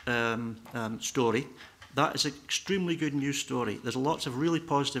fish story, that is an extremely good news story. There's lots of really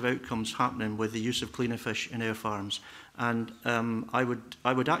positive outcomes happening with the use of cleaner fish in our farms. And I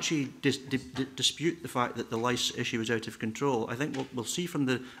would actually dispute the fact that the lice issue is out of control. I think we'll see from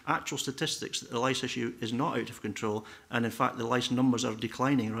the actual statistics that the lice issue is not out of control, and in fact the lice numbers are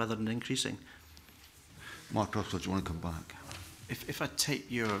declining rather than increasing. Mark Russell, do you want to come back? If I take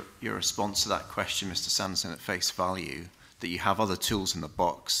your response to that question, Mr. Sandison, at face value, that you have other tools in the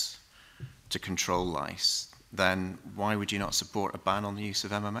box to control lice, then why would you not support a ban on the use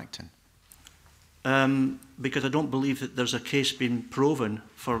of emamectin? Because I don't believe that there's a case being proven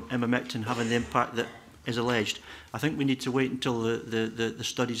for emamectin having the impact that is alleged. I think we need to wait until the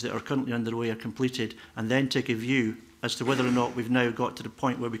studies that are currently underway are completed and then take a view as to whether or not we've now got to the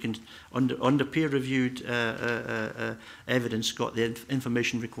point where we can, under peer-reviewed evidence, got the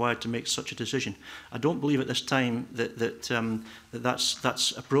information required to make such a decision. I don't believe at this time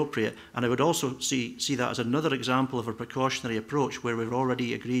that's appropriate, and I would also see that as another example of a precautionary approach where we've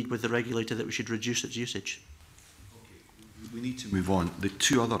already agreed with the regulator that we should reduce its usage. Okay. We need to move on. The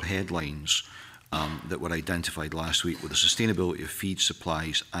two other headlines that were identified last week were the sustainability of feed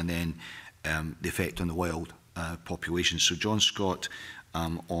supplies and then the effect on the wild population. So John Scott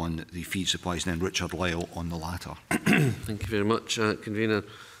on the feed supplies and then Richard Lyle on the latter. Thank you very much, Convener.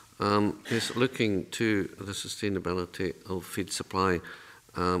 Is looking to the sustainability of feed supply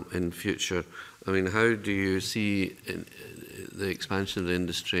in future. I mean, how do you see the expansion of the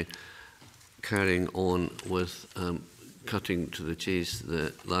industry carrying on with cutting to the chase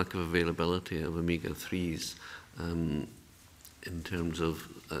the lack of availability of omega-3s in terms of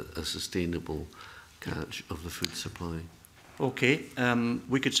a sustainable catch of the food supply? Okay,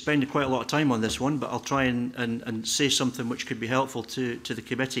 we could spend quite a lot of time on this one, but I'll try and say something which could be helpful to the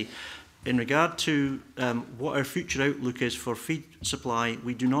committee. In regard to what our future outlook is for feed supply,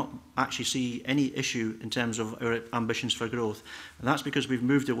 we do not actually see any issue in terms of our ambitions for growth. And that's because we've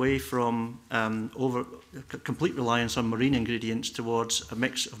moved away from complete reliance on marine ingredients towards a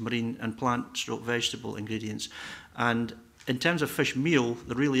mix of marine and plant/vegetable ingredients. And in terms of fish meal,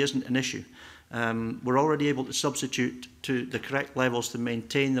 there really isn't an issue. We're already able to substitute to the correct levels to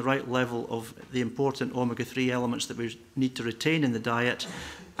maintain the right level of the important omega-3 elements that we need to retain in the diet,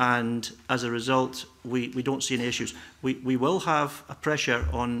 and as a result we don't see any issues. We will have a pressure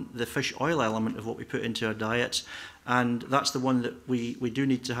on the fish oil element of what we put into our diets, and that's the one that we do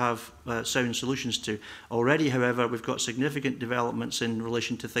need to have sound solutions to. Already, however, we've got significant developments in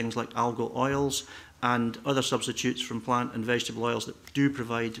relation to things like algal oils and other substitutes from plant and vegetable oils that do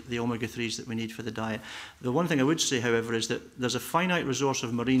provide the omega-3s that we need for the diet. The one thing I would say, however, is that there's a finite resource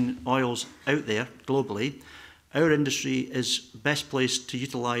of marine oils out there globally. Our industry is best placed to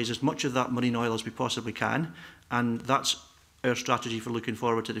utilise as much of that marine oil as we possibly can, and that's our strategy for looking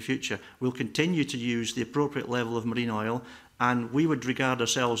forward to the future. We'll continue to use the appropriate level of marine oil, and we would regard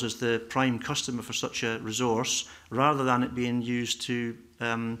ourselves as the prime customer for such a resource, rather than it being used to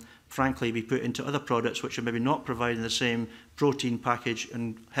frankly be put into other products which are maybe not providing the same protein package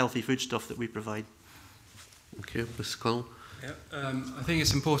and healthy foodstuff that we provide. Okay, Mr. Collin. Yeah, I think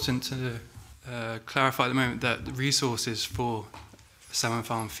it's important to clarify at the moment that the resources for salmon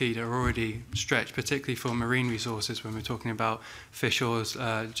farm feed are already stretched, particularly for marine resources when we're talking about fish oils.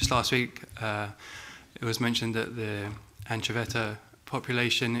 Just last week it was mentioned that the anchoveta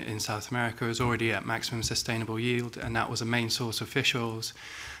population in South America is already at maximum sustainable yield, and that was a main source of fish oils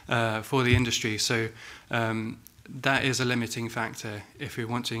for the industry. So that is a limiting factor if we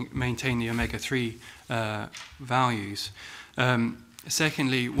want to maintain the omega-3 values.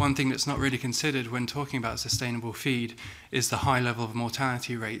 Secondly, one thing that's not really considered when talking about sustainable feed is the high level of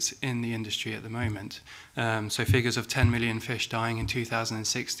mortality rates in the industry at the moment. So figures of 10 million fish dying in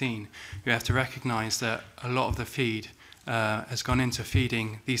 2016. You have to recognise that a lot of the feed has gone into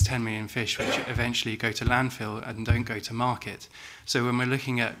feeding these 10 million fish, which eventually go to landfill and don't go to market. So when we're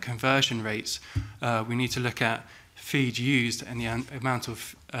looking at conversion rates, we need to look at feed used and the amount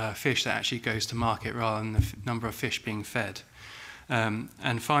of fish that actually goes to market rather than the number of fish being fed.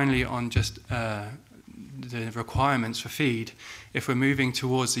 And finally, on just the requirements for feed, if we're moving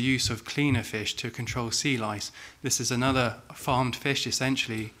towards the use of cleaner fish to control sea lice, this is another farmed fish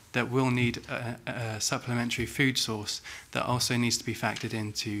essentially that will need a supplementary food source that also needs to be factored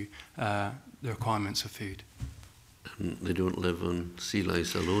into the requirements of food. They don't live on sea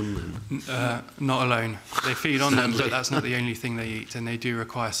lice alone then? Not alone. They feed on them, but that's not the only thing they eat, and they do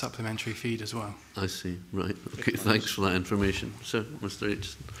require supplementary feed as well. I see, right. Okay, thanks for that information. So, Mr.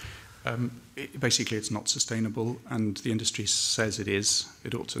 Aitchison. Basically, it's not sustainable, and the industry says it is.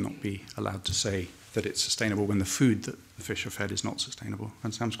 It ought to not be allowed to say that it's sustainable when the food that the fish are fed is not sustainable.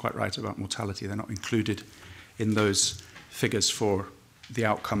 And Sam's quite right about mortality. They're not included in those figures for the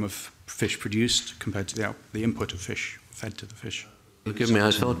outcome of fish produced compared to the input of fish fed to the fish. Forgive me,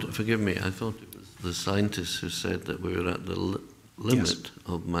 I thought it was the scientists who said that we were at the limit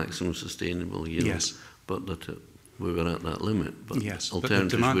of maximum sustainable yield, yes, but that we were at that limit. But yes,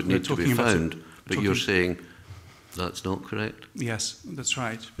 alternatives would need to be found. But you're saying that's not correct? Yes, that's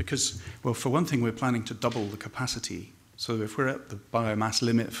right. Because, well, for one thing, we're planning to double the capacity. So if we're at the biomass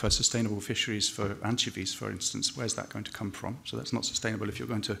limit for sustainable fisheries for anchovies, for instance, where's that going to come from? So that's not sustainable if you're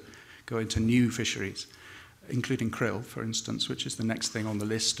going to go into new fisheries, including krill, for instance, which is the next thing on the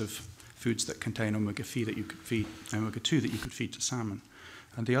list of foods that contain omega-3 that you could feed, omega-2 that you could feed to salmon.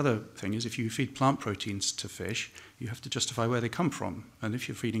 And the other thing is, if you feed plant proteins to fish, you have to justify where they come from. And if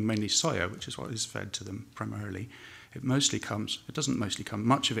you're feeding mainly soya, which is what is fed to them primarily, it doesn't mostly come,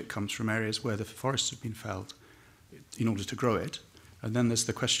 much of it comes from areas where the forests have been felled in order to grow it. And then there's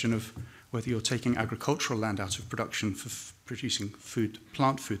the question of whether you're taking agricultural land out of production for producing food,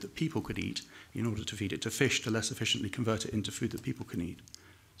 plant food that people could eat, in order to feed it to fish, to less efficiently convert it into food that people can eat.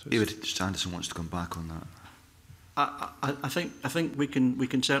 So David Sandison wants to come back on that. I think we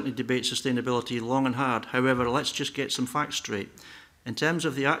can certainly debate sustainability long and hard. However, let's just get some facts straight. In terms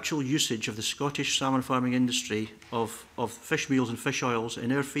of the actual usage of the Scottish salmon farming industry of fish meals and fish oils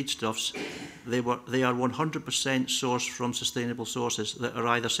in our feedstuffs, they are 100% sourced from sustainable sources that are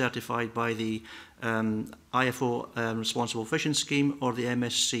either certified by the IFO Responsible Fishing Scheme or the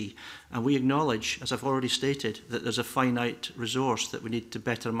MSC. And we acknowledge, as I've already stated, that there's a finite resource that we need to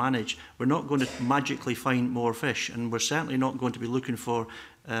better manage. We're not going to magically find more fish, and we're certainly not going to be looking for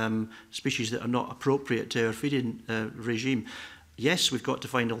species that are not appropriate to our feeding regime. Yes, we've got to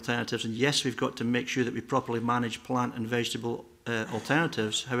find alternatives, and yes, we've got to make sure that we properly manage plant and vegetable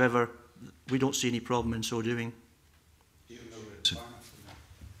alternatives. However, we don't see any problem in so doing.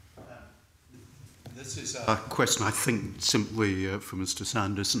 This is a question, I think, simply for Mr.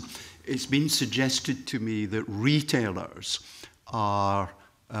 Sandison. It's been suggested to me that retailers are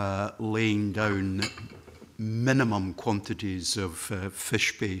laying down minimum quantities of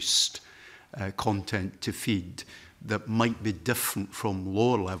fish-based content to feed that might be different from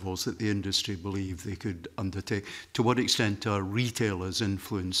lower levels that the industry believe they could undertake. To what extent are retailers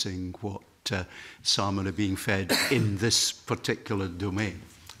influencing what salmon are being fed in this particular domain?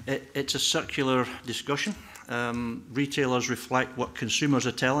 It's a circular discussion. Retailers reflect what consumers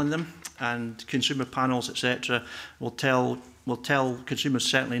are telling them, and consumer panels, etc., will tell consumers,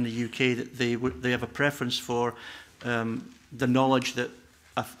 certainly in the UK, that they have a preference for the knowledge that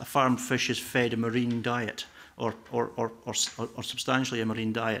a farmed fish is fed a marine diet, or substantially a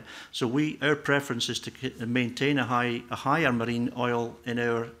marine diet. So our preference is to maintain a higher marine oil in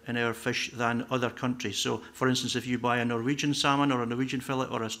our fish than other countries. So, for instance, if you buy a Norwegian salmon or a Norwegian fillet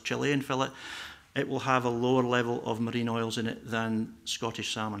or a Chilean fillet, it will have a lower level of marine oils in it than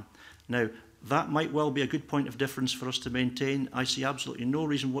Scottish salmon. Now, that might well be a good point of difference for us to maintain. I see absolutely no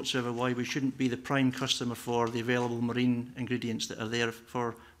reason whatsoever why we shouldn't be the prime customer for the available marine ingredients that are there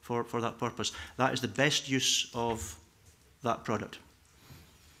for that purpose. That is the best use of that product.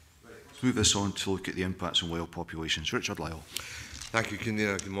 Let's move this on to look at the impacts on whale populations. Richard Lyle. Thank you,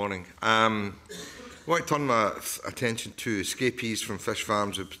 Convener. Good morning. I want to turn my attention to escapees from fish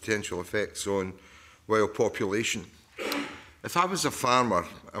farms with potential effects on whale population. If I was a farmer,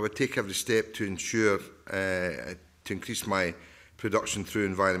 I would take every step to ensure to increase my production through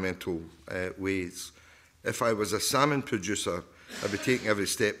environmental ways. If I was a salmon producer, I'd be taking every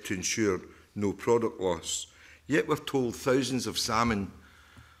step to ensure no product loss. Yet we're told thousands of salmon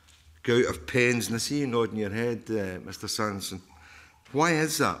go out of pens, and I see you nodding your head, Mr. Sandison. Why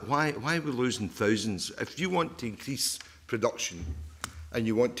is that? Why are we losing thousands? If you want to increase production and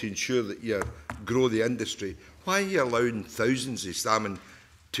you want to ensure that you grow the industry, why are you allowing thousands of salmon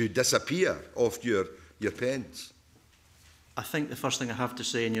to disappear off your pens? I think the first thing I have to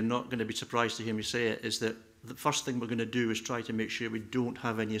say, and you're not going to be surprised to hear me say it, is that the first thing we're going to do is try to make sure we don't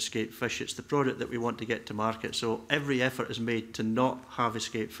have any escaped fish. It's the product that we want to get to market. So every effort is made to not have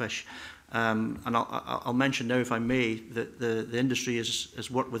escaped fish. And I'll mention now, if I may, that the industry has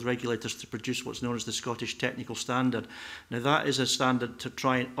worked with regulators to produce what's known as the Scottish Technical Standard. Now, that is a standard to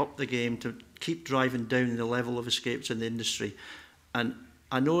try and up the game, to keep driving down the level of escapes in the industry. And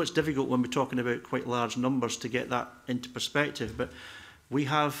I know it's difficult when we're talking about quite large numbers to get that into perspective, but we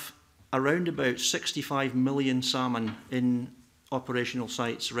have around about 65 million salmon in operational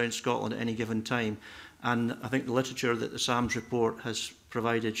sites around Scotland at any given time. And I think the literature that the SAMS report has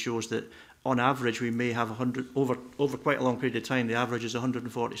provided shows that on average, we may have 100, over quite a long period of time, the average is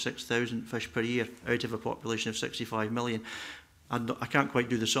 146,000 fish per year out of a population of 65 million. I can't quite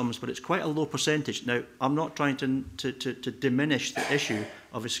do the sums, but it's quite a low percentage. Now, I'm not trying to diminish the issue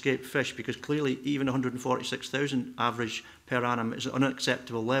of escaped fish, because clearly even 146,000 average per annum is an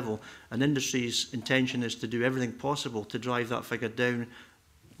unacceptable level, and industry's intention is to do everything possible to drive that figure down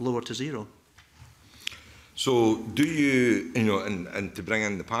lower to zero. So do you, and to bring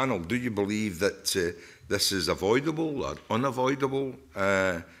in the panel, do you believe that this is avoidable or unavoidable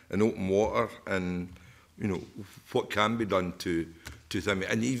in open water, and what can be done to them?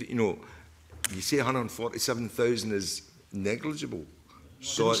 And even, you say 147,000 is negligible.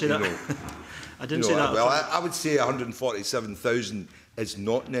 So, I didn't say that. Well, I would say 147,000 is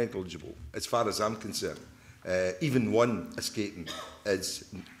not negligible, as far as I'm concerned. Even one escaping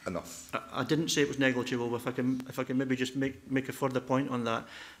is enough. I didn't say it was negligible. If I can maybe just make a further point on that.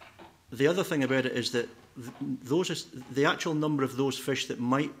 The other thing about it is that the actual number of those fish that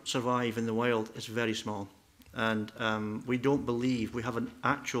might survive in the wild is very small, and we don't believe we have an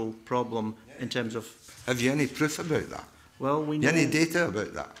actual problem in terms of. Have you any proof about that? Well, we know. Any data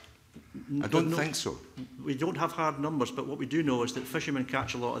about that? I don't think so. We don't have hard numbers, but what we do know is that fishermen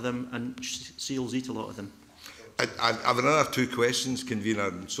catch a lot of them and seals eat a lot of them. I have another two questions, Convener.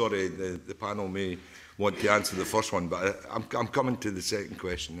 I'm sorry, the panel may want to answer the first one, but I'm coming to the second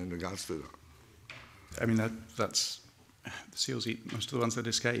question in regards to that. I mean, that's the seals eat most of the ones that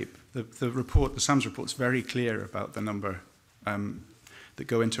escape. The report, the SAMS report, is very clear about the number that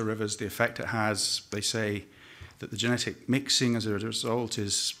go into rivers, the effect it has. They say that the genetic mixing as a result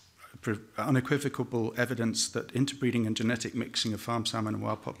is unequivocal evidence that interbreeding and genetic mixing of farm salmon and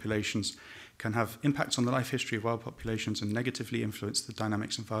wild populations can have impacts on the life history of wild populations and negatively influence the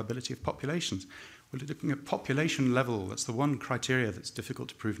dynamics and viability of populations. We're looking at population level. That's the one criteria that's difficult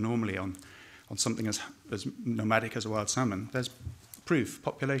to prove normally on something as nomadic as a wild salmon. There's proof,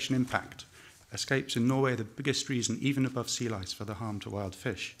 population impact. Escapes in Norway, the biggest reason, even above sea lice, for the harm to wild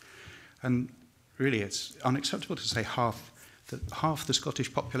fish. And really, it's unacceptable to say half the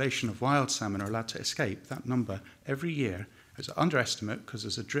Scottish population of wild salmon are allowed to escape. That number every year is an underestimate because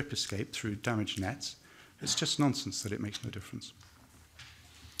there's a drip escape through damaged nets. It's just nonsense that it makes no difference.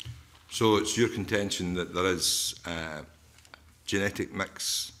 So it's your contention that there is genetic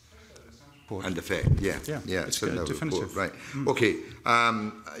mix and effect? Yeah, it's in the report. Right. Okay.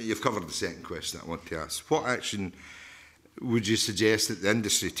 You've covered the second question I want to ask. What action would you suggest that the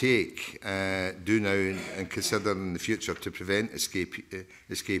industry take, do now and consider in the future to prevent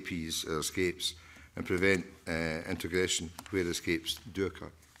escapees or escapes and prevent integration where escapes do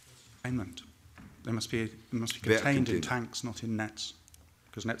occur? Containment. They must be contained in tanks, not in nets,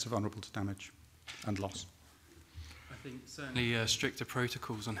 because nets are vulnerable to damage and loss. I think certainly stricter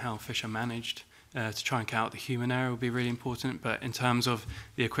protocols on how fish are managed to try and cut out the human error would be really important. But in terms of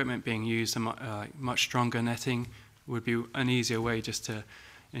the equipment being used, much stronger netting would be an easier way just to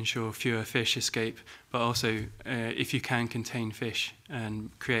ensure fewer fish escape. But also, if you can contain fish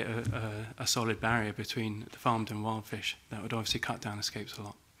and create a solid barrier between the farmed and wild fish, that would obviously cut down escapes a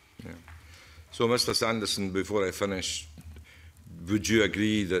lot. Yeah. So, Mr. Sandison, before I finish, would you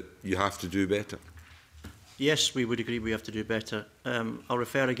agree that you have to do better? Yes, we would agree we have to do better. I'll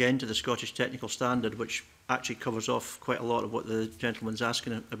refer again to the Scottish Technical Standard, which actually covers off quite a lot of what the gentleman's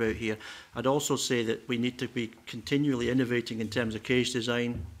asking about here. I'd also say that we need to be continually innovating in terms of cage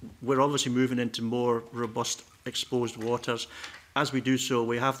design. We're obviously moving into more robust exposed waters. As we do so,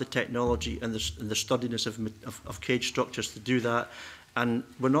 we have the technology and the sturdiness of cage structures to do that. And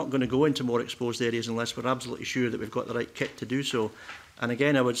we're not going to go into more exposed areas unless we're absolutely sure that we've got the right kit to do so. And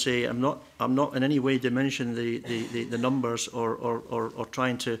again, I would say I'm not in any way diminishing the numbers or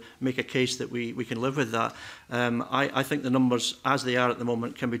trying to make a case that we can live with that. I think the numbers, as they are at the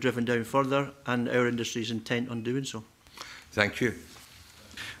moment, can be driven down further, and our industry is intent on doing so. Thank you.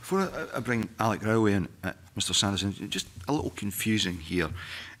 Before I bring Alec Rowley in, Mr. Sandison, just a little confusing here.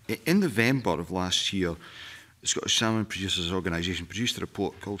 In November of last year, the Scottish Salmon Producers Organisation produced a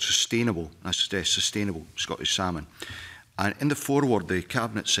report called Sustainable, I stress Sustainable Scottish Salmon. And in the foreword, the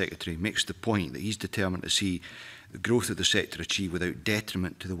Cabinet Secretary makes the point that he's determined to see the growth of the sector achieved without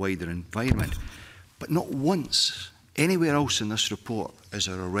detriment to the wider environment. But not once, anywhere else in this report, is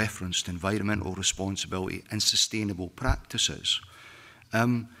there a reference to environmental responsibility and sustainable practices.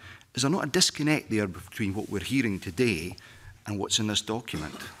 Is there not a disconnect there between what we're hearing today and what's in this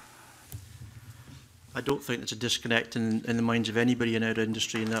document? I don't think there's a disconnect in the minds of anybody in our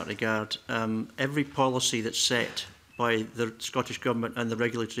industry in that regard. Every policy that's set by the Scottish Government and the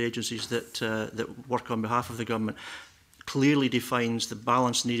regulatory agencies that work on behalf of the Government clearly defines the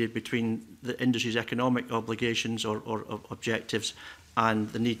balance needed between the industry's economic obligations or objectives and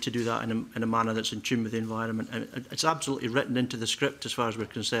the need to do that in a manner that's in tune with the environment. And it's absolutely written into the script as far as we're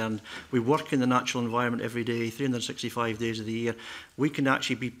concerned. We work in the natural environment every day, 365 days of the year. We can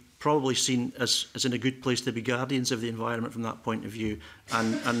actually be probably seen as in a good place to be guardians of the environment from that point of view.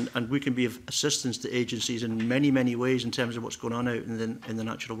 And we can be of assistance to agencies in many, many ways in terms of what's going on out in the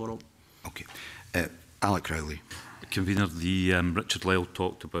natural world. Okay. Alec Crowley. Convener, Richard Lyle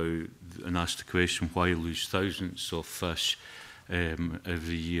talked about and asked the question, why lose thousands of fish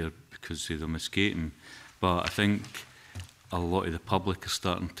every year because of the mosquitoing? But I think a lot of the public are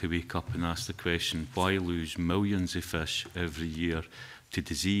starting to wake up and ask the question, why lose millions of fish every year to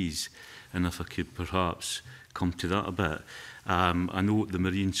disease? And if I could perhaps come to that a bit. I know the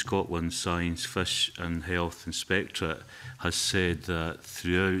Marine Scotland Science, Fish and Health Inspectorate has said that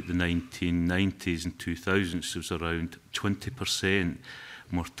throughout the 1990s and 2000s there was around 20%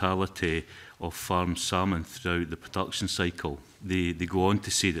 mortality of farmed salmon throughout the production cycle. They go on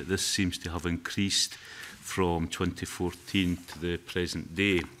to say that this seems to have increased from 2014 to the present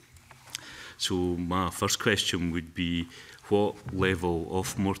day. So my first question would be, what level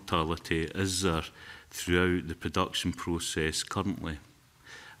of mortality is there throughout the production process currently?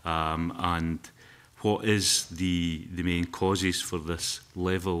 And what is the main causes for this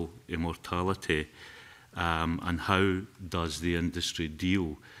level of mortality? And how does the industry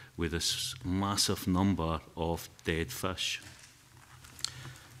deal with this massive number of dead fish?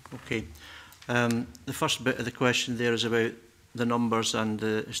 Okay. The first bit of the question there is about the numbers and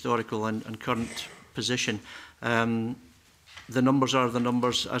the historical and current position. The numbers are the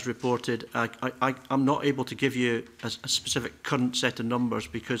numbers as reported. I'm not able to give you a specific current set of numbers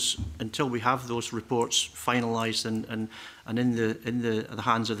because until we have those reports finalised and in the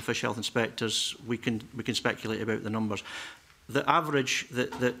hands of the fish health inspectors, we can speculate about the numbers. The average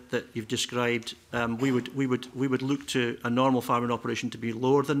that you've described, we would look to a normal farming operation to be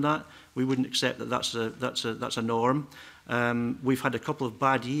lower than that. We wouldn't accept that that's a norm. We've had a couple of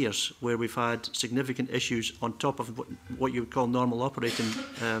bad years where we've had significant issues on top of what you would call normal operating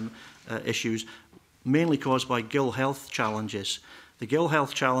issues, mainly caused by gill health challenges. The gill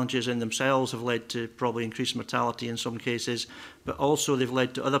health challenges in themselves have led to probably increased mortality in some cases, but also they've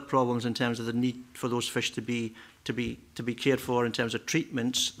led to other problems in terms of the need for those fish to be cared for in terms of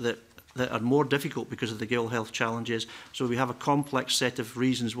treatments that are more difficult because of the gill health challenges. So we have a complex set of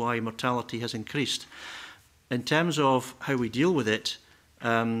reasons why mortality has increased. In terms of how we deal with it,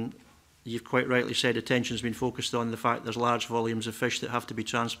 you've quite rightly said attention has been focused on the fact there's large volumes of fish that have to be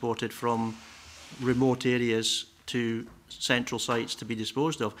transported from remote areas to central sites to be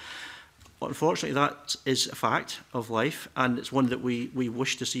disposed of. Unfortunately, that is a fact of life, and it's one that we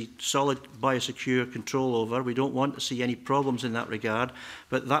wish to see solid biosecure control over. We don't want to see any problems in that regard,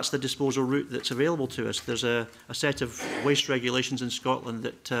 but that's the disposal route that's available to us. There's a set of waste regulations in Scotland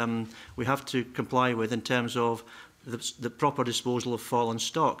that we have to comply with in terms of the proper disposal of fallen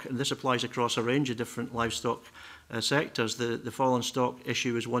stock, and this applies across a range of different livestock sectors. The fallen stock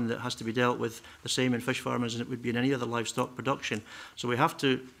issue is one that has to be dealt with the same in fish farming as it would be in any other livestock production. So we have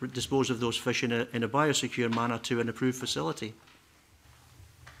to dispose of those fish in a biosecure manner to an approved facility.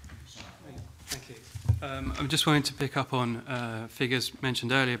 Thank you. I just wanted to pick up on figures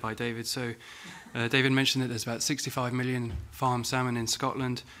mentioned earlier by David. So David mentioned that there's about 65 million farmed salmon in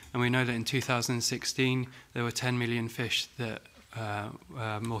Scotland, and we know that in 2016 there were 10 million fish that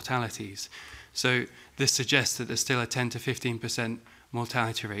mortalities. So this suggests that there's still a 10 to 15%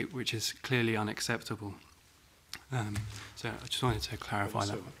 mortality rate, which is clearly unacceptable. So I just wanted to clarify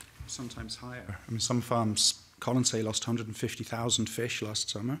that. Sometimes higher. I mean, some farms, Collin say, lost 150,000 fish last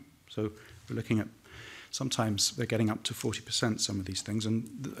summer. So we're looking at, sometimes they're getting up to 40%, some of these things.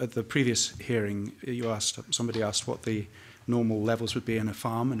 And at the previous hearing, somebody asked what the normal levels would be in a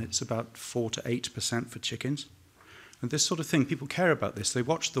farm, and it's about 4 to 8% for chickens. And this sort of thing, people care about this. They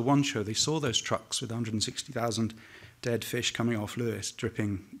watched the One Show, they saw those trucks with 160,000 dead fish coming off Lewis,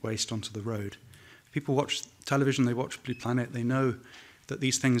 dripping waste onto the road. People watch television, they watch Blue Planet, they know that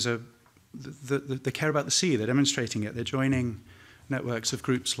these things are, they care about the sea, they're demonstrating it, they're joining networks of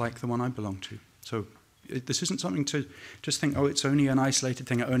groups like the one I belong to. So this isn't something to just think, oh, it's only an isolated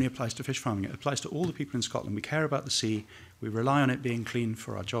thing, it only applies to fish farming. It applies to all the people in Scotland. We care about the sea, we rely on it being clean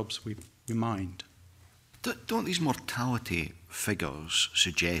for our jobs, we mind. Don't these mortality figures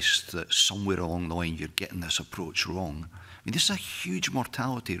suggest that somewhere along the line you're getting this approach wrong? I mean, this is a huge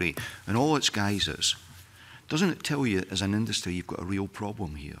mortality rate in all its guises. Doesn't it tell you, as an industry, you've got a real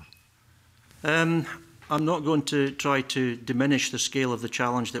problem here? I'm not going to try to diminish the scale of the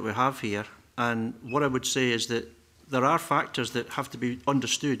challenge that we have here. And what I would say is that there are factors that have to be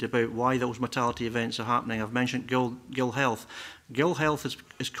understood about why those mortality events are happening. I've mentioned gill health. Gill health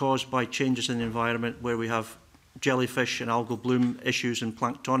is caused by changes in the environment where we have jellyfish and algal bloom issues and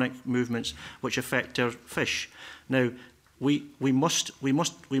planktonic movements which affect our fish. Now, we must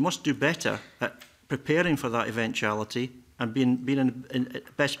do better at preparing for that eventuality and being in the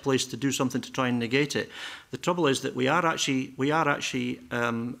best place to do something to try and negate it. The trouble is that we are actually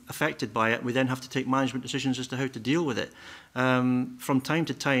affected by it. We then have to take management decisions as to how to deal with it. From time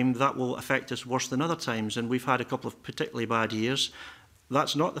to time, that will affect us worse than other times, and we've had a couple of particularly bad years.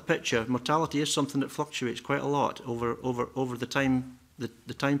 That's not the picture. Mortality is something that fluctuates quite a lot over the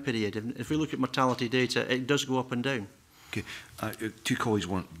time period. If we look at mortality data, it does go up and down. Okay. Two colleagues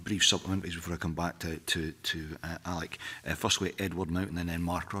want brief supplementaries before I come back to Alec. Firstly, Edward Mountain and then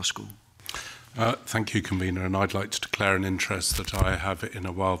Mark Roscoe. Thank you, Convener, and I'd like to declare an interest that I have in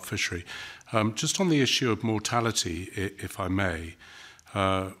a wild fishery. Just on the issue of mortality, if I may,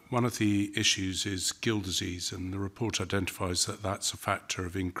 one of the issues is gill disease, and the report identifies that that's a factor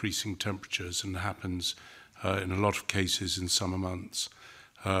of increasing temperatures and happens in a lot of cases in summer months,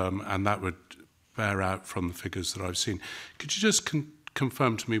 and that would bear out from the figures that I've seen. Could you just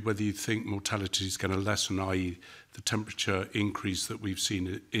confirm to me whether you think mortality is going to lessen, i.e. the temperature increase that we've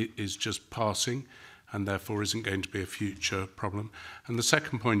seen is just passing and therefore isn't going to be a future problem? And the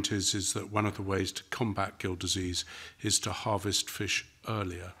second point is that one of the ways to combat gill disease is to harvest fish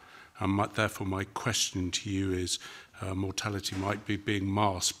earlier. And therefore my question to you is, mortality might be being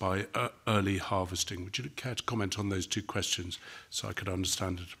masked by early harvesting. Would you care to comment on those two questions so I could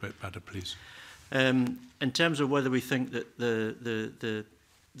understand it a bit better, please? In terms of whether we think that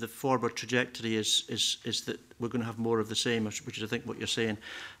the forward trajectory is that we're going to have more of the same, which is I think what you're saying,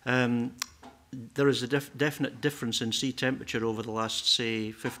 there is a definite difference in sea temperature over the last,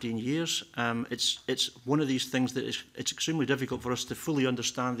 say, 15 years. It's one of these things that it's extremely difficult for us to fully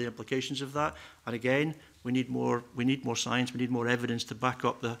understand the implications of that. And again, we need more science, we need more evidence to back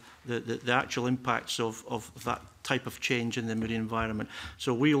up the actual impacts of that type of change in the marine environment.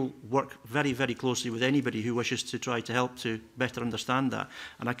 So we'll work very, very closely with anybody who wishes to try to help to better understand that.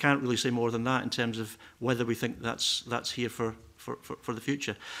 And I can't really say more than that in terms of whether we think that's here for the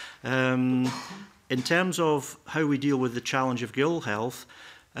future. In terms of how we deal with the challenge of gill health,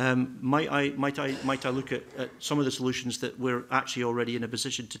 might I look at some of the solutions that we're actually already in a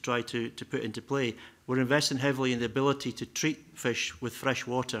position to try to put into play? We're investing heavily in the ability to treat fish with fresh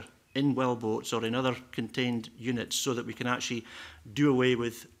water in wellboats or in other contained units so that we can actually do away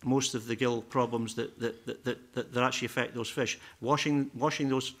with most of the gill problems that actually affect those fish. Washing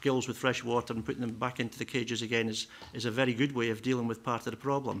those gills with fresh water and putting them back into the cages again is a very good way of dealing with part of the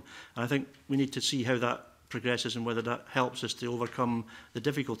problem. And I think we need to see how that progresses and whether that helps us to overcome the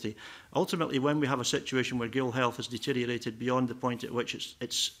difficulty. Ultimately, when we have a situation where gill health has deteriorated beyond the point at which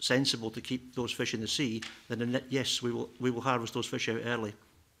it's sensible to keep those fish in the sea, then yes, we will harvest those fish out early.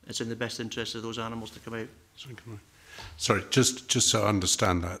 It's in the best interest of those animals to come out. Sorry, just so I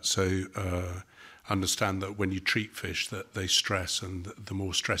understand that. So understand that when you treat fish that they stress, and the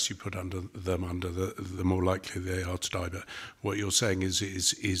more stress you put under them, the more likely they are to die. But what you're saying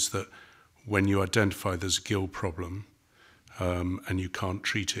is that when you identify there's a gill problem and you can't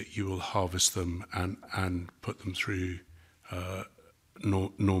treat it, you will harvest them and put them through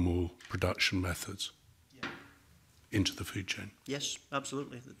normal production methods into the food chain. Yes,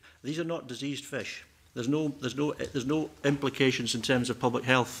 absolutely. These are not diseased fish. There's no implications in terms of public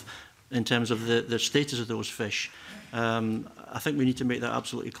health, in terms of the status of those fish. I think we need to make that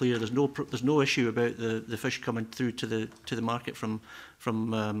absolutely clear. There's no issue about the fish coming through to the market from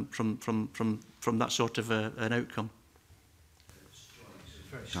that sort of an outcome.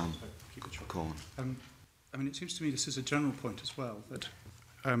 Collin. I mean, it seems to me this is a general point as well, that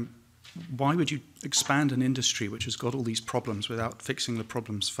why would you expand an industry which has got all these problems without fixing the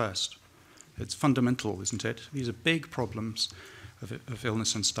problems first? It's fundamental, isn't it? These are big problems of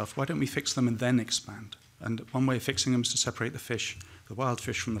illness and stuff. Why don't we fix them and then expand? And one way of fixing them is to separate the fish, the wild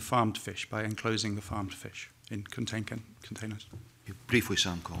fish, from the farmed fish by enclosing the farmed fish in containers. Briefly,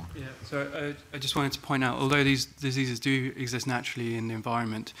 Sam, Collin. Yeah, so I just wanted to point out, although these diseases do exist naturally in the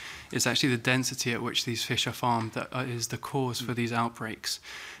environment, it's actually the density at which these fish are farmed that is the cause for these outbreaks.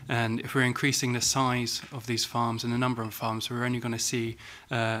 And if we're increasing the size of these farms and the number of farms, we're only going to see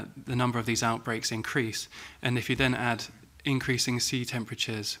the number of these outbreaks increase. And if you then add increasing sea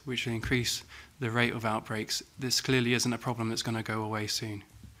temperatures, which will increase the rate of outbreaks, this clearly isn't a problem that's going to go away soon.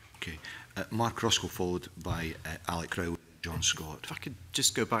 Okay. Mark Roscoe, followed by Alec Rowley. John Scott. If I could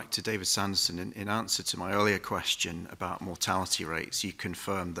just go back to David Sandison, in answer to my earlier question about mortality rates, you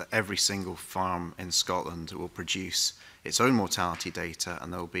confirmed that every single farm in Scotland will produce its own mortality data,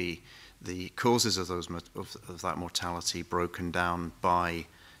 and there will be the causes of of that mortality broken down by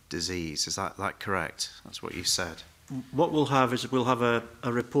disease. Is that correct? That's what you said. What we'll have is we'll have a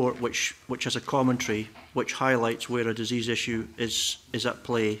report which has a commentary which highlights where a disease issue is at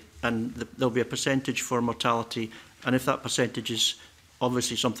play, and there'll be a percentage for mortality. And if that percentage is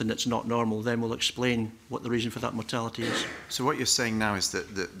obviously something that's not normal, then we'll explain what the reason for that mortality is. So what you're saying now is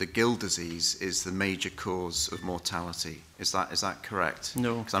that the gill disease is the major cause of mortality. Is that correct?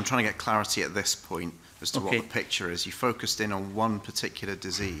 No. Because I'm trying to get clarity at this point as to what the picture is. You focused in on one particular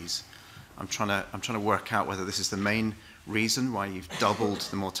disease. I'm trying to work out whether this is the main reason why you've doubled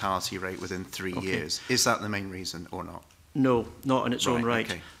the mortality rate within 3 years. Is that the main reason or not? No, not in its own right.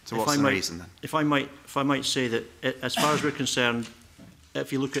 Okay. So what's the reason then? If I might say that, as far as we're concerned,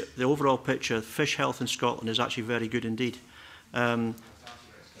 if you look at the overall picture, fish health in Scotland is actually very good indeed. But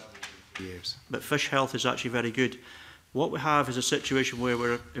fish health is actually very good. What we have is a situation where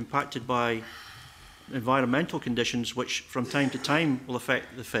we're impacted by environmental conditions which from time to time will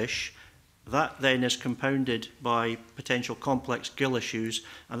affect the fish. That then is compounded by potential complex gill issues,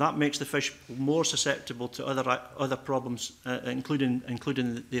 and that makes the fish more susceptible to other problems, including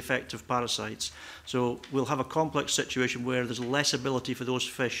the effect of parasites. So we'll have a complex situation where there's less ability for those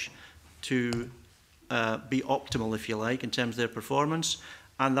fish to be optimal, if you like, in terms of their performance,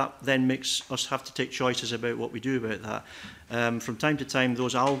 and that then makes us have to take choices about what we do about that. From time to time,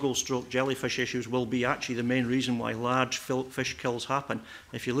 those algal stroke jellyfish issues will be actually the main reason why large fish kills happen.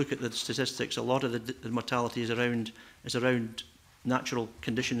 If you look at the statistics, a lot of the mortality is around natural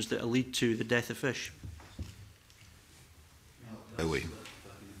conditions that lead to the death of fish.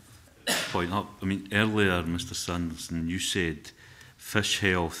 Point up. I mean, earlier, Mr. Sandison, you said fish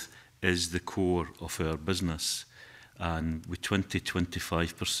health is the core of our business. And with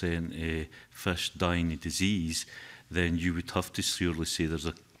 20-25% fish dying of disease, then you would have to surely say there's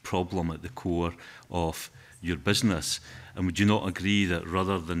a problem at the core of your business. And would you not agree that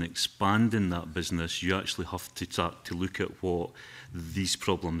rather than expanding that business, you actually have to start to look at what these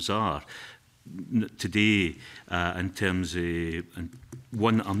problems are? Today, in terms of,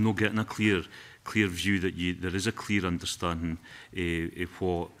 one, I'm not getting a clear view that there is a clear understanding of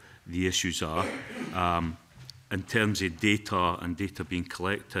what the issues are. In terms of data and data being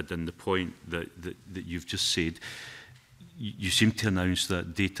collected, and the point that you've just said, you seem to announce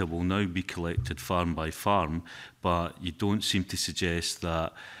that data will now be collected farm by farm, but you don't seem to suggest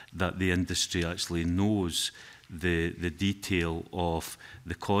that the industry actually knows the detail of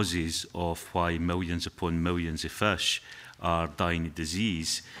the causes of why millions upon millions of fish are dying of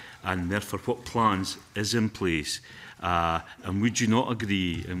disease, and therefore what plans is in place. And would you not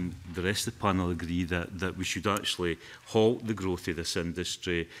agree, and the rest of the panel agree, that we should actually halt the growth of this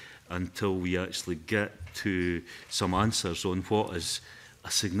industry until we actually get to some answers on what is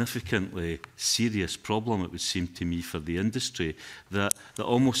a significantly serious problem, it would seem to me, for the industry that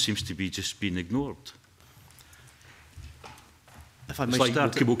almost seems to be just being ignored? If I may it's like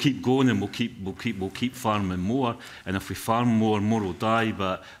start, we'll keep going and we'll keep farming more, and if we farm more will die,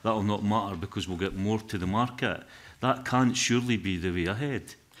 but that will not matter because we'll get more to the market. That can't surely be the way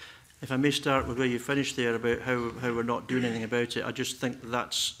ahead. If I may start with where you finished there about how we're not doing anything about it, I just think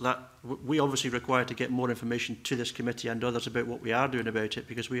that we obviously require to get more information to this committee and others about what we are doing about it,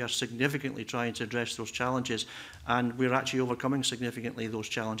 because we are significantly trying to address those challenges, and we're actually overcoming significantly those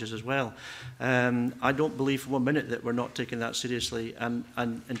challenges as well. I don't believe for 1 minute that we're not taking that seriously, and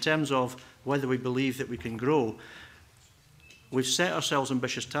in terms of whether we believe that we can grow, we've set ourselves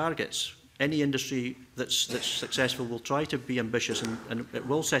ambitious targets. Any industry that's successful will try to be ambitious, and it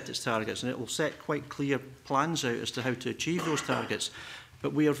will set its targets, and it will set quite clear plans out as to how to achieve those targets.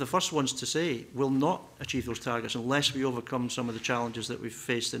 But we are the first ones to say we'll not achieve those targets unless we overcome some of the challenges that we've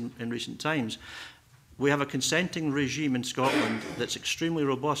faced in recent times. We have a consenting regime in Scotland that's extremely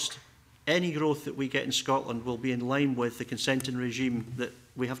robust. Any growth that we get in Scotland will be in line with the consenting regime that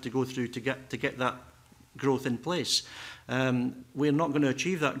we have to go through to get that growth in place. We're not going to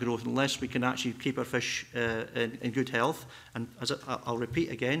achieve that growth unless we can actually keep our fish in good health. And as I'll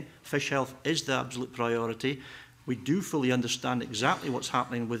repeat again, fish health is the absolute priority. We do fully understand exactly what's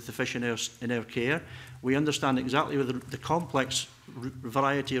happening with the fish in our care. We understand exactly the complex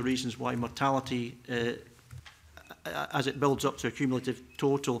variety of reasons why mortality, as it builds up to a cumulative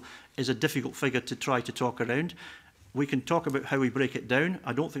total, is a difficult figure to try to talk around. We can talk about how we break it down.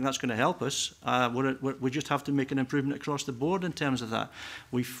 I don't think that's going to help us. We just have to make an improvement across the board in terms of that.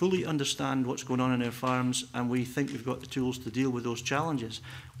 We fully understand what's going on in our farms, and we think we've got the tools to deal with those challenges.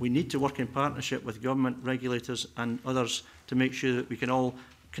 We need to work in partnership with government, regulators and others to make sure that we can all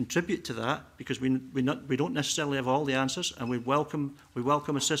contribute to that, because we don't necessarily have all the answers, and we welcome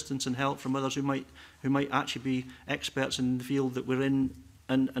assistance and help from others who might actually be experts in the field that we're in,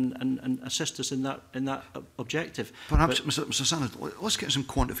 and assist us in that objective. Perhaps, Mr. Sanders, let's get some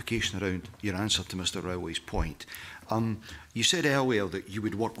quantification around your answer to Mr. Rowley's point. You said earlier that you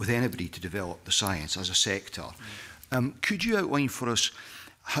would work with anybody to develop the science as a sector. Could you outline for us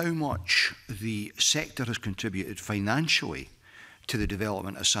how much the sector has contributed financially to the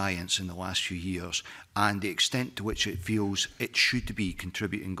development of science in the last few years, and the extent to which it feels it should be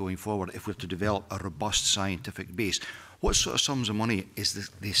contributing going forward if we're to develop a robust scientific base? What sort of sums of money is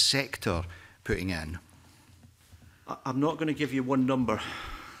the sector putting in? I'm not going to give you one number,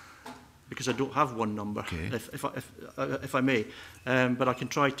 because I don't have one number, okay, if I may. But I can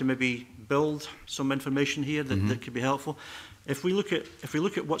try to maybe build some information here that could be helpful. If we look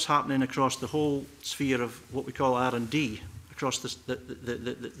at what's happening across the whole sphere of what we call R&D, across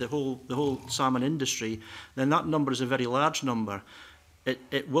the whole salmon industry, then that number is a very large number.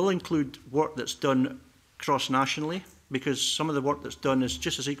 It will include work that's done cross-nationally, because some of the work that's done is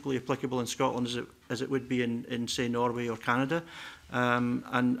just as equally applicable in Scotland as it would be in say, Norway or Canada.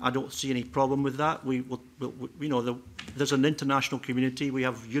 And I don't see any problem with that. There's an international community. We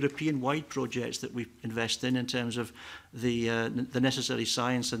have European-wide projects that we invest in terms of the necessary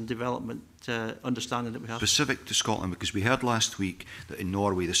science and development understanding that we have. Specific to Scotland, because we heard last week that in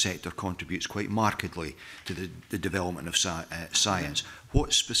Norway the sector contributes quite markedly to the development of science.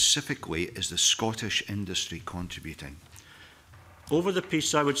 What specifically is the Scottish industry contributing? Over the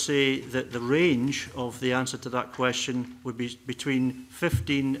piece, I would say that the range of the answer to that question would be between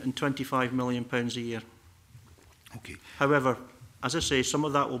 15 and 25 million pounds a year. Okay. However, as I say, some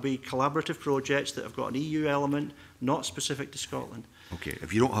of that will be collaborative projects that have got an EU element, not specific to Scotland. Okay,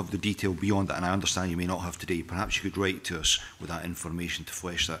 if you don't have the detail beyond that, and I understand you may not have today, perhaps you could write to us with that information to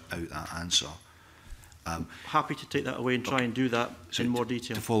flesh that answer. Happy to take that away and try and do that in more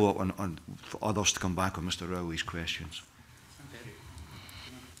detail. To follow up on for others to come back on Mr. Rowley's questions.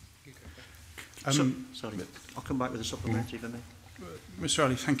 Sorry, I'll come back with a supplementary if I may. Mr.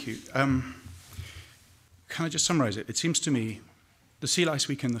 Rowley, thank you. Can I just summarise it? It seems to me the sea lice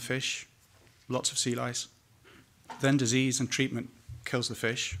weaken the fish, lots of sea lice. Then disease and treatment kills the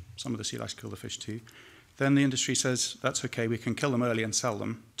fish. Some of the sea lice kill the fish too. Then the industry says, that's okay, we can kill them early and sell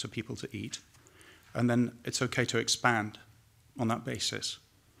them to people to eat. And then it's okay to expand on that basis.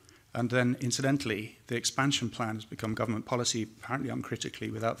 And then, incidentally, the expansion plan has become government policy, apparently uncritically,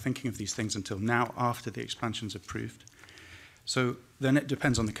 without thinking of these things until now, after the expansion's approved. So then it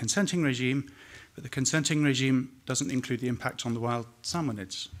depends on the consenting regime, but the consenting regime doesn't include the impact on the wild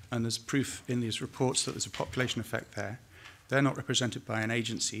salmonids. And there's proof in these reports that there's a population effect there. They're not represented by an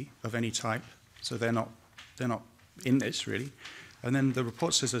agency of any type, so they're not in this, really. And then the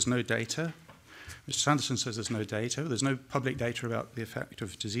report says there's no data. Mr. Sandison says there's no data. There's no public data about the effect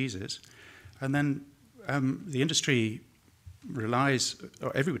of diseases. And then the industry relies,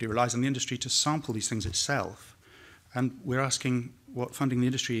 or everybody relies on the industry to sample these things itself. And we're asking what funding the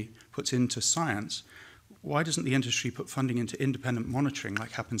industry puts into science. Why doesn't the industry put funding into independent monitoring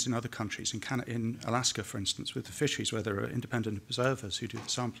like happens in other countries, in Alaska, for instance, with the fisheries, where there are independent observers who do the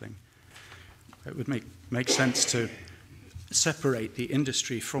sampling? It would make sense to separate the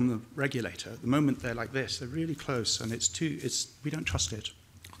industry from the regulator. At the moment they're like this, they're really close, and we don't trust it.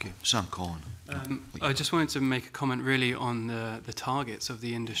 Okay, Sam, Collin. I just wanted to make a comment really on the targets of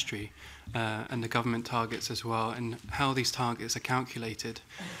the industry and the government targets as well, and how these targets are calculated.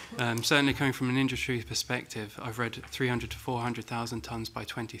 Certainly coming from an industry perspective, I've read 300 to 400,000 tonnes by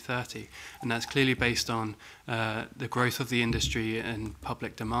 2030, and that's clearly based on the growth of the industry and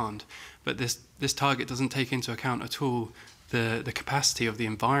public demand. But this target doesn't take into account at all the capacity of the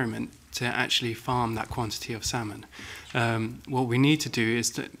environment to actually farm that quantity of salmon. What we need to do is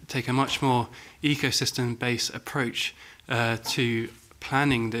to take a much more ecosystem-based approach to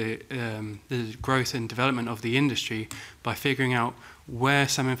planning the growth and development of the industry by figuring out where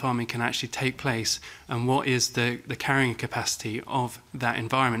salmon farming can actually take place and what is the carrying capacity of that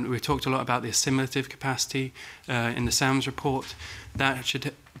environment. We talked a lot about the assimilative capacity in the SAMS report. That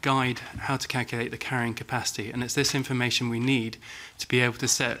should guide how to calculate the carrying capacity, and it's this information we need to be able to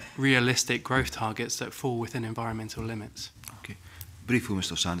set realistic growth targets that fall within environmental limits. Okay. Briefly,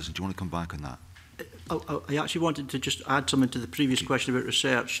 Mr. Sandison, do you want to come back on that? I actually wanted to just add something to the previous question about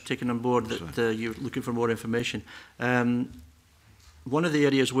research, taking on board that you're looking for more information. One of the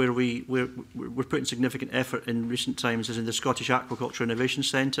areas where we're putting significant effort in recent times is in the Scottish Aquaculture Innovation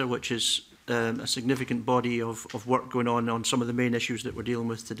Centre, which is a significant body of work going on some of the main issues that we're dealing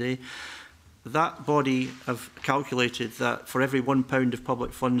with today. That body have calculated that for every £1 of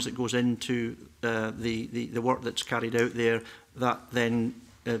public funds that goes into the work that's carried out there, that then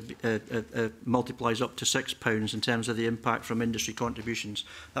multiplies up to £6 in terms of the impact from industry contributions.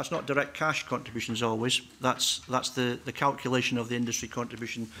 That's not direct cash contributions always. That's the calculation of the industry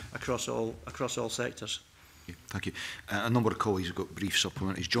contribution across all sectors. Thank you. A number of colleagues have got brief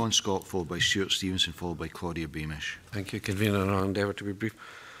supplementaries. John Scott, followed by Stuart Stevenson, followed by Claudia Beamish. Thank you, Convener. I'll endeavour to be brief.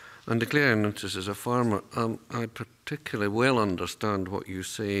 And declaring interest as a farmer, I particularly well understand what you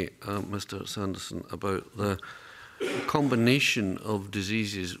say, Mr. Sandison, about the combination of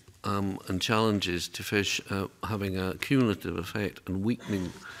diseases and challenges to fish having a cumulative effect and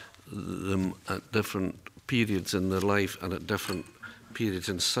weakening them at different periods in their life and at different periods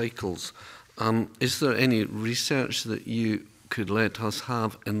in cycles. Is there any research that you could let us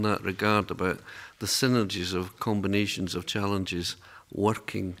have in that regard about the synergies of combinations of challenges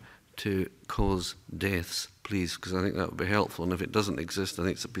working to cause deaths, please? Because I think that would be helpful. And if it doesn't exist, I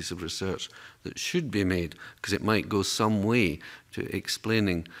think it's a piece of research that should be made, because it might go some way to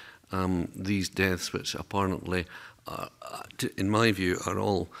explaining these deaths, which apparently, in my view, are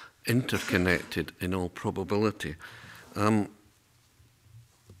all interconnected in all probability. I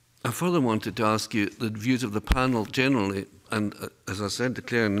further wanted to ask you the views of the panel generally, and as I said,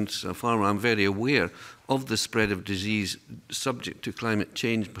 declaring interest as a farmer, I'm very aware of the spread of disease subject to climate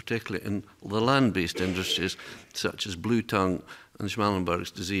change, particularly in the land-based industries, such as blue tongue and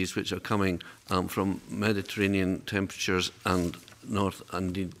Schmallenberg's disease, which are coming from Mediterranean temperatures and North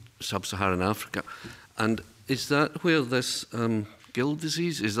and indeed Sub-Saharan Africa. And is that where this gill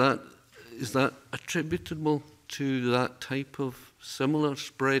disease, is that attributable to that type of similar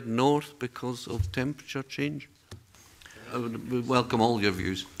spread north because of temperature change? I would welcome all your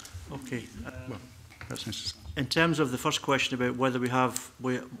views. Okay. In terms of the first question about whether we have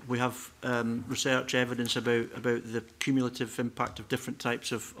research evidence about the cumulative impact of different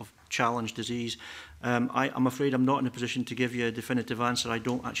types of challenge disease, I'm afraid I'm not in a position to give you a definitive answer. I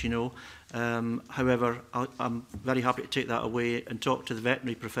don't actually know. However, I'm very happy to take that away and talk to the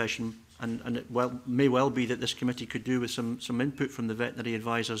veterinary profession, and it may well be that this committee could do with some input from the veterinary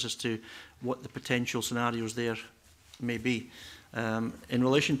advisors as to what the potential scenarios there may be. In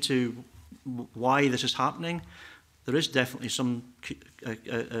relation to why this is happening, there is definitely some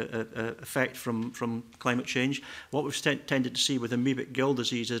effect from climate change. What we've tended to see with amoebic gill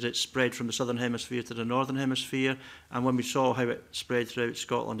disease is it's spread from the southern hemisphere to the northern hemisphere, and when we saw how it spread throughout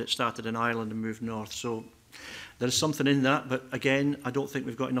Scotland, it started in Ireland and moved north. So there is something in that, but again, I don't think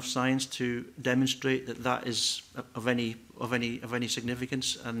we've got enough science to demonstrate that that is of any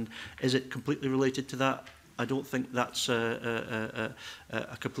significance. And is it completely related to that? I don't think that's a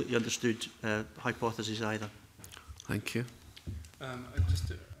completely understood hypothesis either. Thank you.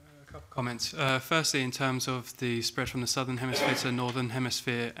 Just a couple of comments. Firstly, in terms of the spread from the southern hemisphere to the northern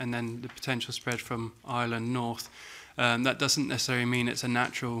hemisphere and then the potential spread from Ireland north, that doesn't necessarily mean it's a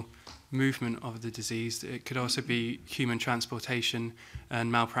natural movement of the disease. It could also be human transportation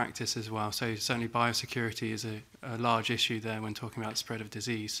and malpractice as well. So certainly biosecurity is a large issue there when talking about the spread of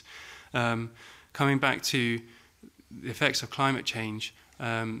disease. Coming back to the effects of climate change,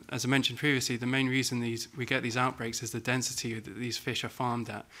 as I mentioned previously, the main reason we get these outbreaks is the density that these fish are farmed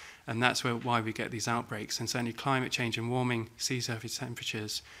at, and that's why we get these outbreaks. And certainly climate change and warming sea surface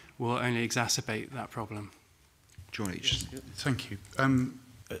temperatures will only exacerbate that problem. John H. Thank you.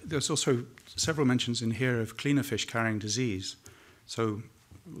 There's also several mentions in here of cleaner fish carrying disease. So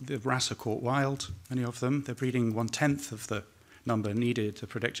the wrasse are caught wild, many of them. They're breeding 1/10 of the number needed, the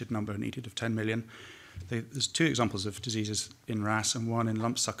predicted number needed of 10 million. There's two examples of diseases in wrasse and one in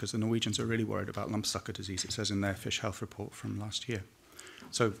lumpsuckers. The Norwegians are really worried about lumpsucker disease, it says in their fish health report from last year.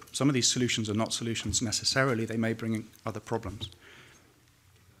 So some of these solutions are not solutions necessarily. They may bring in other problems.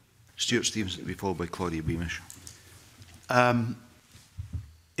 Stuart Stevenson to be followed by Claudia Beamish.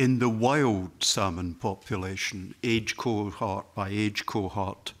 In the wild salmon population, age cohort by age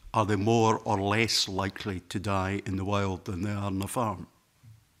cohort, are they more or less likely to die in the wild than they are on the farm?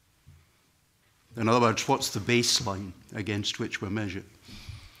 In other words, what's the baseline against which we're measured?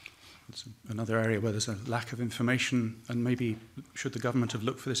 It's another area where there's a lack of information, and maybe should the government have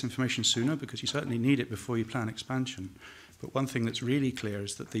looked for this information sooner, because you certainly need it before you plan expansion. But one thing that's really clear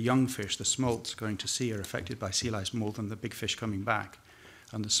is that the young fish, the smolts going to sea, are affected by sea lice more than the big fish coming back.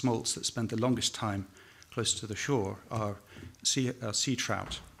 And the smolts that spend the longest time close to the shore are sea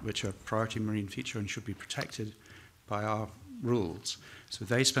trout, which are a priority marine feature and should be protected by our rules. So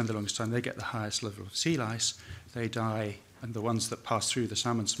they spend the longest time, they get the highest level of sea lice, they die, and the ones that pass through the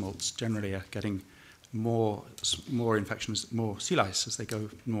salmon smolts generally are getting more infections, more sea lice as they go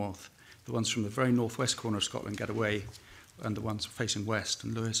north. The ones from the very northwest corner of Scotland get away, and the ones facing west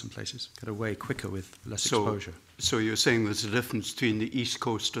and Lewis and places get away quicker with less exposure. So you're saying there's a difference between the east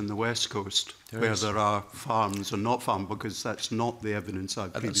coast and the west coast, where there are farms and not farms, because that's not the evidence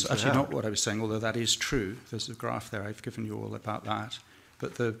I've previously That's actually heard. not what I was saying, although that is true. There's a graph there I've given you all about that.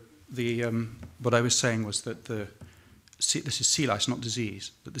 But what I was saying was that this is sea lice, not disease,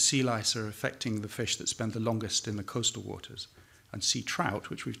 but the sea lice are affecting the fish that spend the longest in the coastal waters. And sea trout,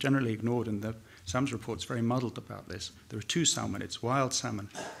 which we've generally ignored, and the SAMS report's very muddled about this. There are two salmonids, wild salmon,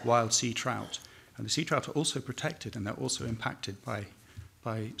 wild sea trout. And the sea trout are also protected, and they're also impacted by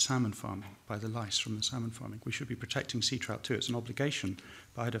salmon farming, by the lice from the salmon farming. We should be protecting sea trout too. It's an obligation,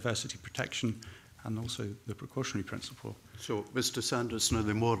 biodiversity protection, and also the precautionary principle. So, Mr. Sandison, are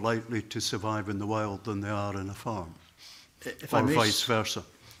they more likely to survive in the wild than they are in a farm? Or vice versa?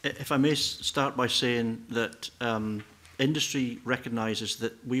 If I may start by saying that industry recognises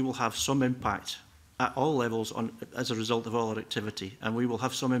that we will have some impact at all levels as a result of all our activity, and we will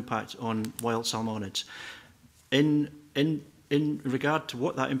have some impact on wild salmonids. In regard to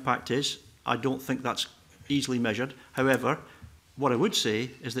what that impact is, I don't think that's easily measured. However, what I would say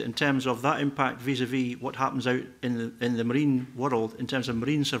is that in terms of that impact vis-à-vis what happens out in the marine world, in terms of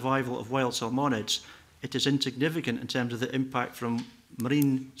marine survival of wild salmonids, it is insignificant in terms of the impact from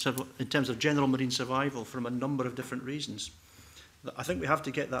in terms of general marine survival from a number of different reasons. I think we have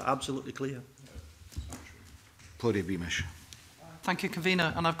to get that absolutely clear. Claudia Beamish. Thank you,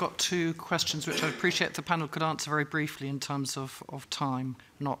 Convener. And I've got two questions which I appreciate the panel could answer very briefly in terms of time.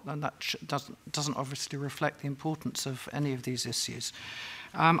 And that doesn't obviously reflect the importance of any of these issues.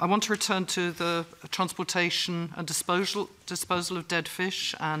 I want to return to the transportation and disposal of dead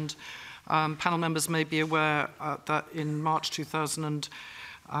fish. And panel members may be aware that in March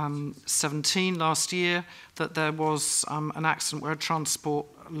 2017, last year, that there was an accident where a transport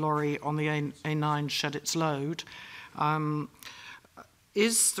lorry on the A9 shed its load.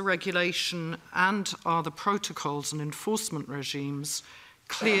 Is the regulation and are the protocols and enforcement regimes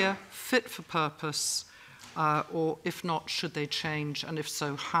clear, fit for purpose, or if not, should they change, and if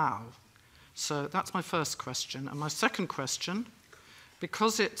so, how? So that's my first question. And my second question,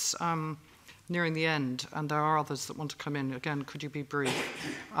 because it's nearing the end, and there are others that want to come in, again, could you be brief?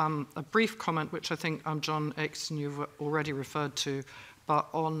 A brief comment, which I think, John Aitchison, you've already referred to, but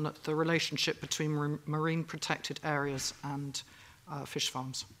on the relationship between marine protected areas and fish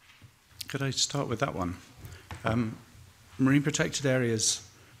farms. Could I start with that one? Marine protected areas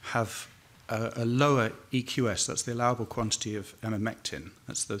have a lower EQS, that's the allowable quantity of emamectin,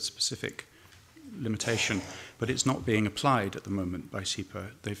 that's the specific limitation, but it's not being applied at the moment by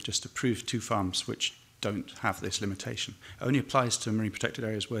SEPA. They've just approved 2 farms which don't have this limitation. It only applies to marine protected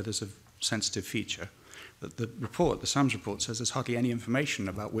areas where there's a sensitive feature. The report, the SAMS report, says there's hardly any information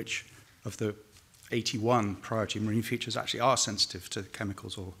about which of the 81 priority marine features actually are sensitive to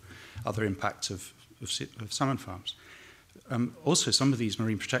chemicals or other impacts of salmon farms. Also, some of these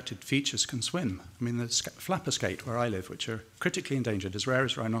marine protected features can swim. I mean, the flapper skate, where I live, which are critically endangered, as rare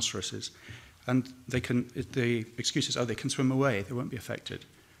as rhinoceroses, and the excuse is, oh, they can swim away, they won't be affected.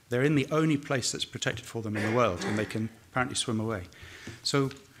 They're in the only place that's protected for them in the world, and they can apparently swim away.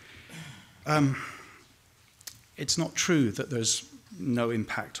 So, it's not true that there's no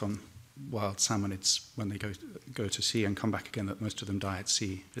impact on wild salmonids when they go to sea and come back again, that most of them die at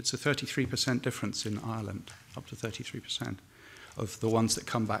sea. It's a 33% difference in Ireland, up to 33% of the ones that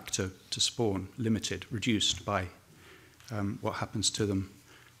come back to spawn, limited, reduced by what happens to them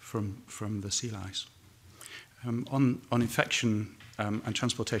from the sea lice. On infection and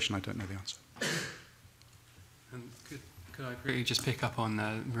transportation, I don't know the answer. Could I really just pick up on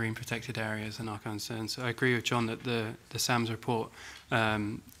marine protected areas and our concerns? So I agree with John that the SAMS report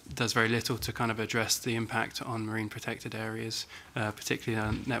does very little to kind of address the impact on marine protected areas, particularly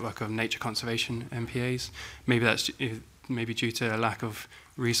a network of nature conservation MPAs. Maybe that's due to a lack of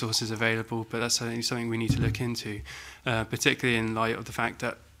resources available, but that's certainly something we need to look into, particularly in light of the fact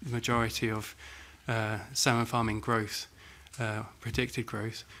that the majority of salmon farming growth, predicted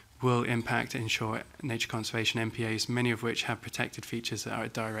growth, will impact inshore nature conservation MPAs, many of which have protected features that are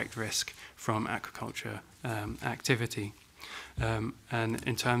at direct risk from aquaculture activity. And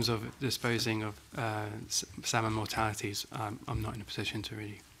in terms of disposing of salmon mortalities, I'm not in a position to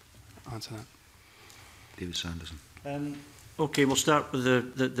really answer that. David Sandison. Okay, we'll start with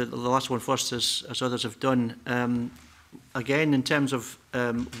the last one first, as others have done. Again, in terms of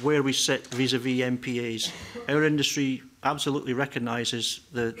where we sit vis-à-vis MPAs, our industry absolutely recognises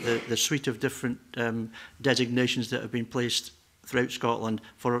the suite of different designations that have been placed throughout Scotland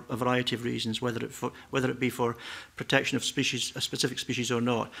for a variety of reasons, whether it be for protection of species, a specific species or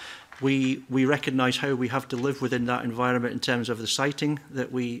not. We recognise how we have to live within that environment in terms of the siting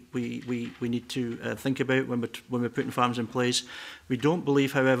that we need to think about when we're putting farms in place. We don't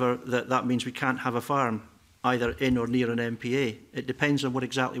believe, however, that means we can't have a farm either in or near an MPA. It depends on what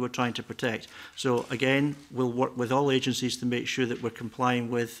exactly we're trying to protect. So again, we'll work with all agencies to make sure that we're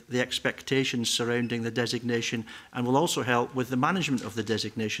complying with the expectations surrounding the designation, and will also help with the management of the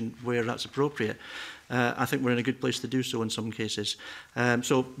designation where that's appropriate. I think we're in a good place to do so in some cases.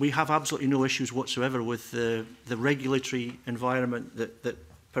 So we have absolutely no issues whatsoever with the regulatory environment that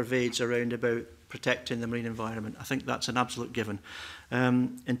pervades around about protecting the marine environment. I think that's an absolute given.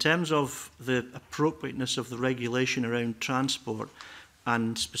 In terms of the appropriateness of the regulation around transport,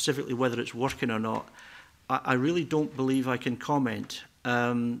 and specifically whether it's working or not, I really don't believe I can comment.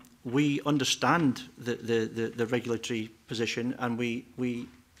 We understand the regulatory position, and we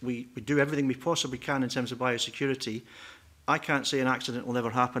do everything we possibly can in terms of biosecurity. I can't say an accident will never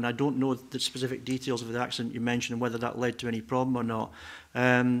happen. I don't know the specific details of the accident you mentioned and whether that led to any problem or not.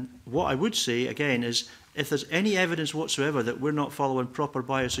 What I would say, again, is if there's any evidence whatsoever that we're not following proper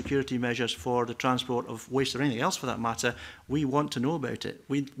biosecurity measures for the transport of waste or anything else for that matter, we want to know about it.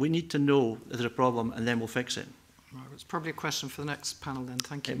 We need to know there's a problem, and then we'll fix it. Right, it's probably a question for the next panel then.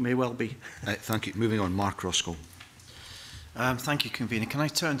 Thank you. It may well be. Thank you. Moving on, Mark Roscoe. Thank you, Convener. Can I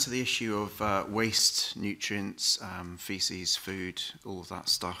turn to the issue of waste, nutrients, faeces, food, all of that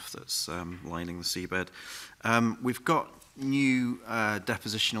stuff that's lining the seabed? We've got new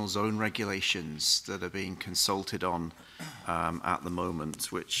depositional zone regulations that are being consulted on at the moment,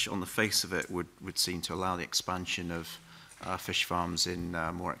 which on the face of it would seem to allow the expansion of fish farms in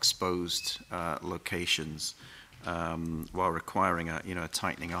more exposed locations, while requiring a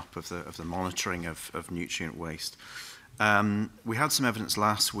tightening up of the monitoring of nutrient waste. We had some evidence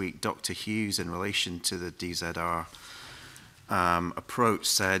last week. Dr. Hughes, in relation to the DZR approach,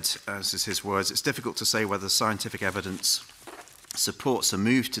 said, as is his words, it's difficult to say whether scientific evidence supports a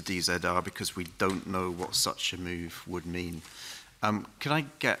move to DZR because we don't know what such a move would mean. Could I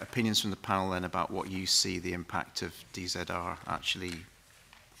get opinions from the panel then about what you see the impact of DZR actually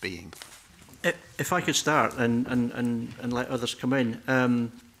being? If I could start and let others come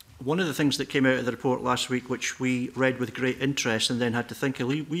in. One of the things that came out of the report last week, which we read with great interest and then had to think a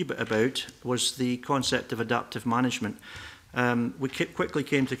wee bit about, was the concept of adaptive management. We quickly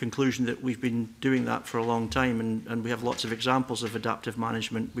came to the conclusion that we've been doing that for a long time, and we have lots of examples of adaptive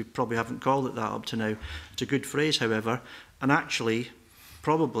management. We probably haven't called it that up to now. It's a good phrase, however, and actually,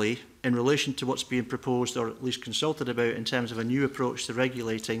 probably, in relation to what's being proposed, or at least consulted about in terms of a new approach to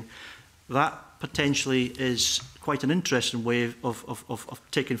regulating, that potentially is quite an interesting way of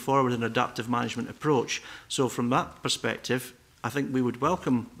taking forward an adaptive management approach. So from that perspective, I think we would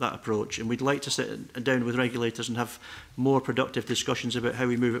welcome that approach, and we'd like to sit down with regulators and have more productive discussions about how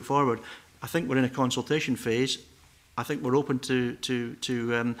we move it forward. I think we're in a consultation phase. I think we're open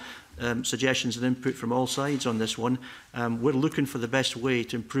to suggestions and input from all sides on this one. We're looking for the best way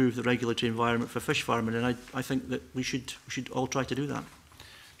to improve the regulatory environment for fish farming, and I think that we should all try to do that.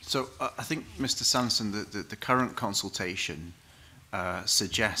 So I think, Mr. Sandison, the current consultation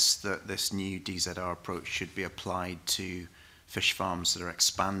suggests that this new DZR approach should be applied to fish farms that are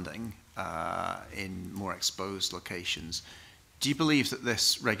expanding in more exposed locations. Do you believe that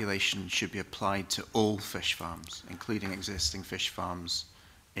this regulation should be applied to all fish farms, including existing fish farms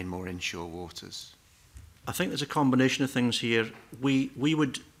in more inshore waters? I think there's a combination of things here. We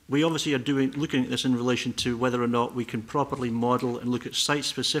obviously are looking at this in relation to whether or not we can properly model and look at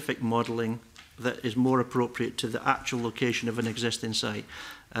site-specific modelling that is more appropriate to the actual location of an existing site.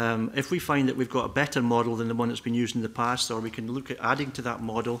 If we find that we've got a better model than the one that's been used in the past, or we can look at adding to that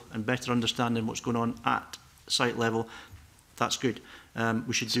model and better understanding what's going on at site level, that's good.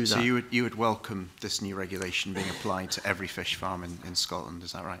 We should do that. So you would welcome this new regulation being applied to every fish farm in Scotland,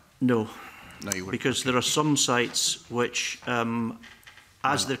 is that right? No. No, you wouldn't. Because there are some sites which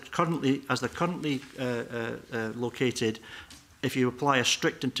as they're currently located, if you apply a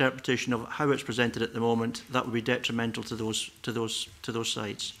strict interpretation of how it's presented at the moment, that would be detrimental to those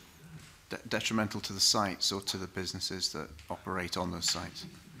sites. Detrimental to the sites or to the businesses that operate on those sites?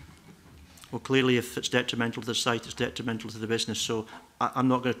 Well, clearly, if it's detrimental to the site, it's detrimental to the business. So I'm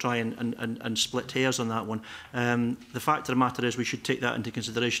not going to try and split hairs on that one. The fact of the matter is we should take that into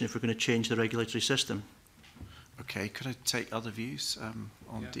consideration if we're going to change the regulatory system. Okay, could I take other views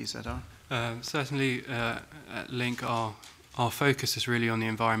on DZR? Certainly, at Link, our focus is really on the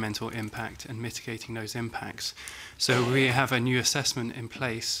environmental impact and mitigating those impacts. So we have a new assessment in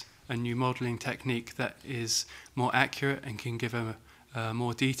place, a new modelling technique that is more accurate and can give a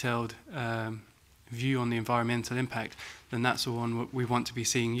more detailed view on the environmental impact, then that's the one we want to be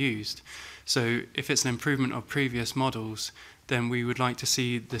seeing used. So if it's an improvement of previous models, then we would like to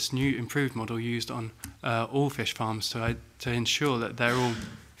see this new improved model used on all fish farms to ensure that they're all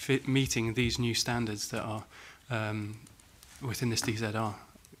meeting these new standards that are within this DZR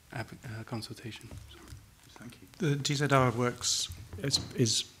consultation. Thank you. The DZR works,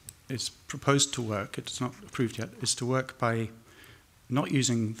 is proposed to work, it's not approved yet, is to work by not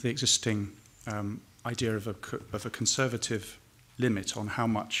using the existing idea of a conservative limit on how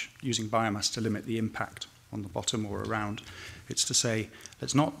much using biomass to limit the impact on the bottom or around. It's to say,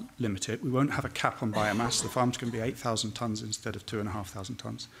 let's not limit it. We won't have a cap on biomass. The farm's going to be 8,000 tonnes instead of 2,500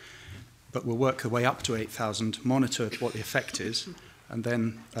 tonnes. But we'll work the way up to 8,000, monitor what the effect is, and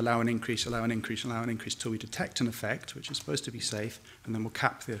then allow an increase, allow an increase, allow an increase till we detect an effect, which is supposed to be safe, and then we'll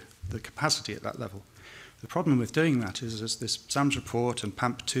cap the capacity at that level. The problem with doing that is, as this SAMS report and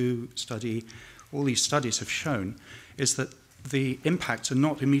PAMP2 study, all these studies have shown, is that the impacts are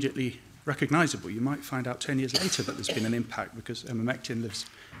not immediately recognisable. You might find out 10 years later that there's been an impact because emamectin lives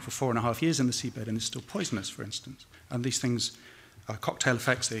for 4.5 years in the seabed and is still poisonous, for instance. And these things are cocktail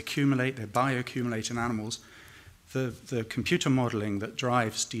effects. They accumulate, they bioaccumulate in animals. The computer modelling that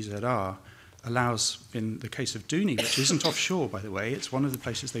drives DZR allows, in the case of Dooney, which isn't offshore, by the way, it's one of the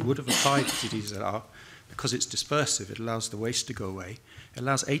places they would have applied to DZR because it's dispersive. It allows the waste to go away. It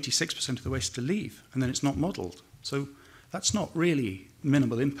allows 86% of the waste to leave, and then it's not modelled. So that's not really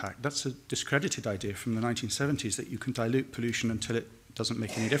minimal impact. That's a discredited idea from the 1970s that you can dilute pollution until it doesn't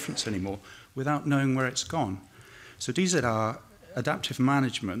make any difference anymore without knowing where it's gone. So DZR adaptive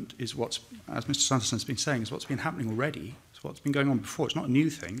management is what's, as Mr. Sandison has been saying, is what's been happening already. It's what's been going on before. It's not a new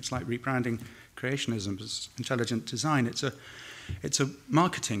thing. It's like rebranding creationism as intelligent design. It's a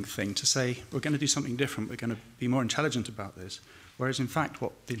marketing thing to say we're going to do something different. We're going to be more intelligent about this. Whereas in fact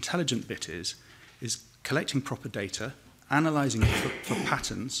what the intelligent bit is collecting proper data, analysing it for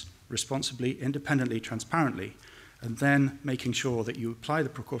patterns responsibly, independently, transparently, and then making sure that you apply the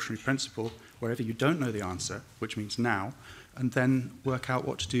precautionary principle wherever you don't know the answer, which means now, and then work out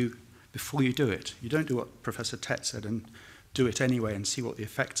what to do before you do it. You don't do what Professor Tett said and do it anyway and see what the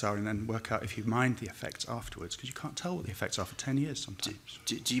effects are and then work out if you mind the effects afterwards, because you can't tell what the effects are for 10 years sometimes.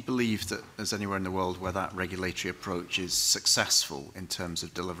 Do you believe that there's anywhere in the world where that regulatory approach is successful in terms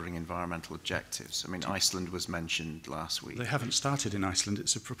of delivering environmental objectives? I mean, Iceland was mentioned last week. They haven't started in Iceland.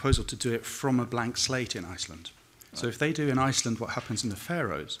 It's a proposal to do it from a blank slate in Iceland. So if they do in Iceland what happens in the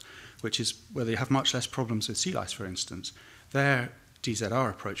Faroes, which is where they have much less problems with sea lice, for instance, their DZR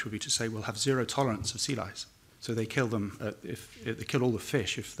approach would be to say we'll have zero tolerance of sea lice. So they kill them, they kill all the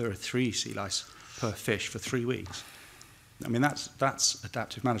fish if there are 3 sea lice per fish for 3 weeks. I mean, that's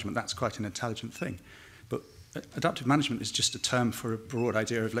adaptive management. That's quite an intelligent thing. But adaptive management is just a term for a broad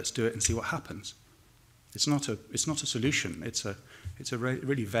idea of let's do it and see what happens. It's not a solution. It's a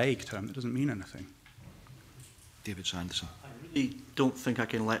really vague term that doesn't mean anything. David Sandison. I really don't think I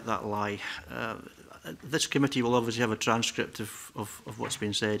can let that lie. This committee will obviously have a transcript of what's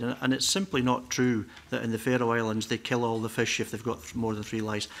been said, and it's simply not true that in the Faroe Islands they kill all the fish if they've got more than 3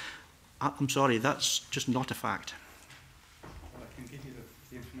 lice. I'm sorry, that's just not a fact. Well, I can give you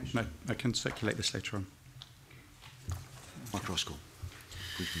the information. I can circulate this later on. Mark Roscoe,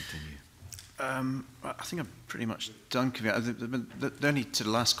 please continue. I think I'm pretty much done. The only to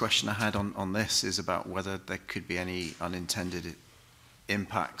the last question I had on this is about whether there could be any unintended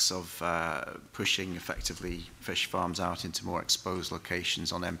impacts of pushing effectively fish farms out into more exposed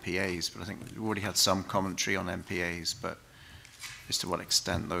locations on MPAs. But I think we've already had some commentary on MPAs, but as to what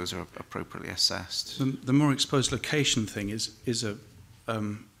extent those are appropriately assessed. The more exposed location thing is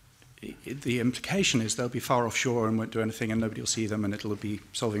the implication is they'll be far offshore and won't do anything and nobody will see them and it'll be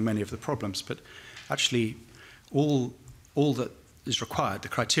solving many of the problems. But actually, all that is required, the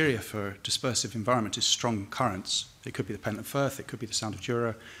criteria for dispersive environment is strong currents. It could be the Pentland Firth, it could be the Sound of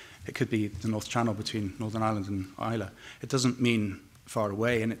Jura, it could be the North Channel between Northern Ireland and Islay. It doesn't mean far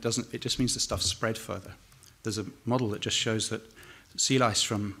away, and it just means the stuff's spread further. There's a model that just shows that sea lice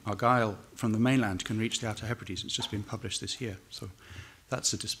from Argyll, from the mainland, can reach the Outer Hebrides. It's just been published this year. So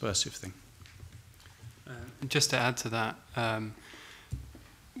that's a dispersive thing. Just to add to that, a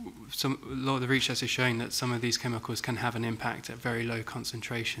lot of the research is showing that some of these chemicals can have an impact at very low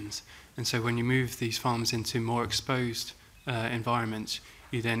concentrations. And so when you move these farms into more exposed environments,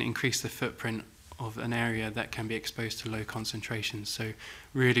 you then increase the footprint of an area that can be exposed to low concentrations. So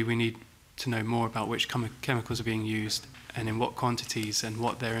really we need to know more about which chemicals are being used and in what quantities and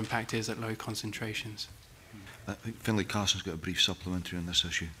what their impact is at low concentrations. I think Finlay Carson's got a brief supplementary on this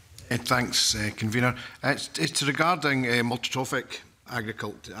issue. Thanks, Convener. It's regarding multitrophic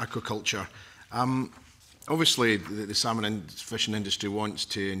aquaculture. Obviously, the salmon and fishing industry wants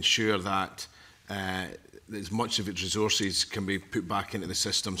to ensure that as much of its resources can be put back into the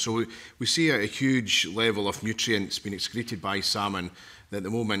system. So we see a huge level of nutrients being excreted by salmon that at the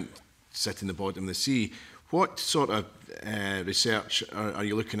moment sit in the bottom of the sea. What sort of research are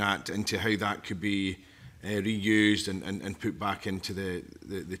you looking at into how that could be reused and put back into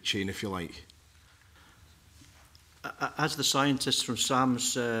the chain, if you like? As the scientists from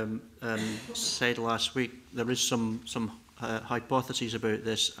SAMS said last week, there is some hypotheses about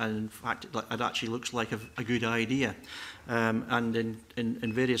this, and in fact it actually looks like a good idea. And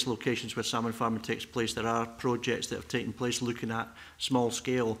in various locations where salmon farming takes place, there are projects that have taken place looking at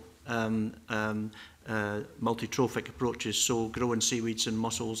small-scale multitrophic approaches, so growing seaweeds and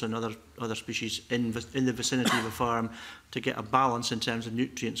mussels and other species in the vicinity of a farm to get a balance in terms of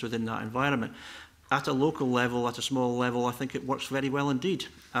nutrients within that environment. At a local level, at a small level, I think it works very well indeed.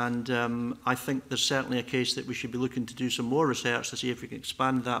 And I think there's certainly a case that we should be looking to do some more research to see if we can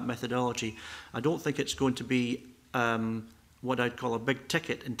expand that methodology. I don't think it's going to be what I'd call a big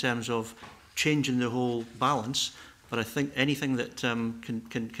ticket in terms of changing the whole balance, but I think anything that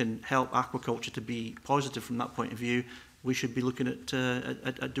can help aquaculture to be positive from that point of view, we should be looking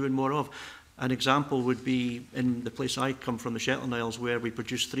at doing more of. An example would be in the place I come from, the Shetland Isles, where we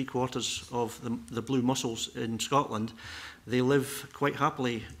produce 3/4 of the blue mussels in Scotland. They live quite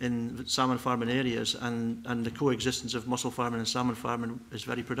happily in salmon farming areas, and the coexistence of mussel farming and salmon farming is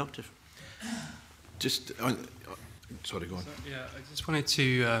very productive. Just, sorry, go on. So, yeah, I just wanted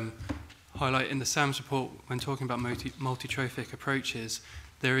to highlight in the SAMS report, when talking about multitrophic approaches,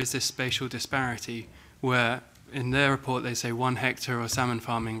 there is this spatial disparity where in their report they say 1 hectare of salmon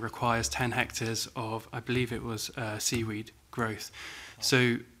farming requires 10 hectares of, I believe it was, seaweed growth.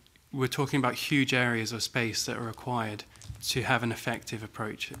 So we're talking about huge areas of space that are required to have an effective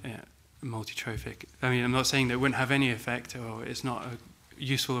approach, multitrophic. I mean, I'm not saying that it wouldn't have any effect or it's not a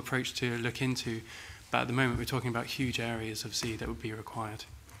useful approach to look into, but at the moment we're talking about huge areas of sea that would be required.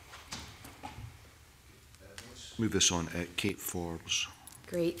 Move this on. Kate Forbes.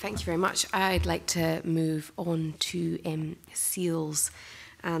 Great, thank you very much. I'd like to move on to seals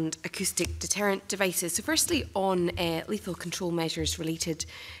and acoustic deterrent devices. So firstly, on lethal control measures related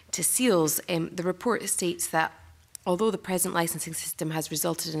to seals, the report states that although the present licensing system has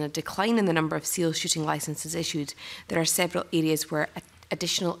resulted in a decline in the number of seal shooting licenses issued, there are several areas where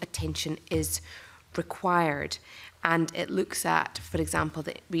additional attention is required. And it looks at, for example,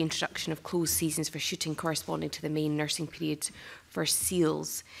 the reintroduction of closed seasons for shooting corresponding to the main nursing periods for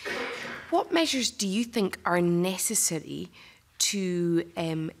seals. What measures do you think are necessary to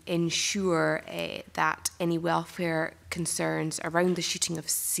ensure that any welfare concerns around the shooting of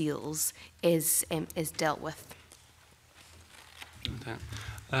seals is dealt with?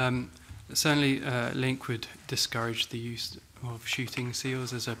 Certainly, Link would discourage the use of shooting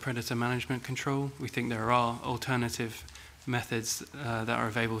seals as a predator management control. We think there are alternative methods that are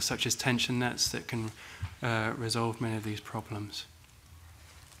available, such as tension nets, that can resolve many of these problems.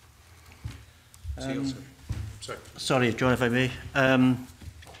 Sorry, John, if I may.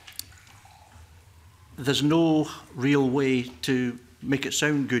 There's no real way to make it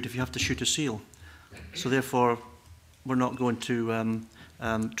sound good if you have to shoot a seal. So therefore, we're not going to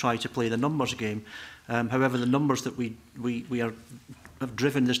try to play the numbers game. However, the numbers that we have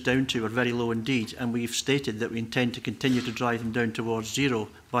driven this down to are very low indeed, and we've stated that we intend to continue to drive them down towards zero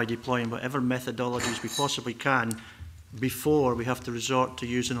by deploying whatever methodologies we possibly can before we have to resort to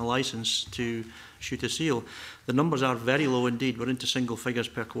using a license to shoot a seal. The numbers are very low indeed. We're into single figures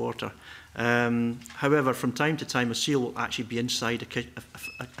per quarter. However, from time to time, a seal will actually be inside a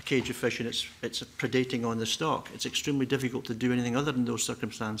cage of fish and it's predating on the stock. It's extremely difficult to do anything other than those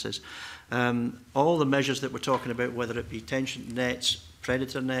circumstances. All the measures that we're talking about, whether it be tension nets,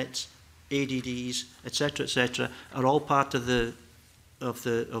 predator nets, ADDs, etc., are all part of the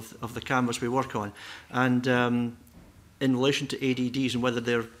canvas we work on. And in relation to ADDs and whether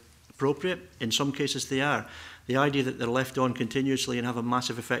they're appropriate, in some cases they are. The idea that they're left on continuously and have a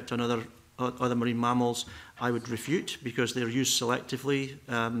massive effect on other marine mammals, I would refute, because they're used selectively.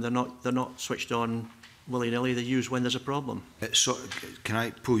 They're not switched on willy-nilly. They're used when there's a problem. So, can I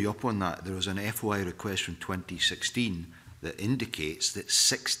pull you up on that? There was an FOI request from 2016 that indicates that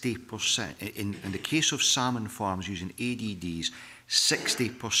 60%, in the case of salmon farms using ADDs,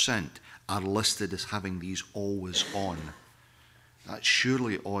 60% are listed as having these always on. That's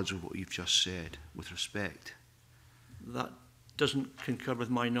surely at odds with what you've just said, with respect. That doesn't concur with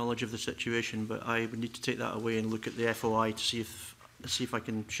my knowledge of the situation, but I would need to take that away and look at the FOI to see if I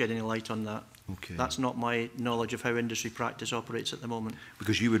can shed any light on that. Okay. That's not my knowledge of how industry practice operates at the moment.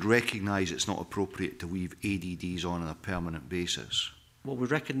 Because you would recognise it's not appropriate to leave ADDs on a permanent basis. Well, we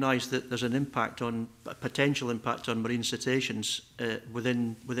recognise that there's an impact on, a potential impact on marine cetaceans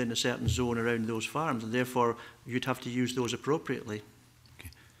within a certain zone around those farms, and therefore you'd have to use those appropriately.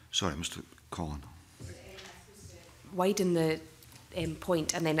 Okay. Sorry, Mr. Collin. Widen the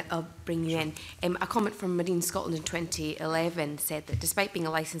point, and then I'll bring you in. A comment from Marine Scotland in 2011 said that despite being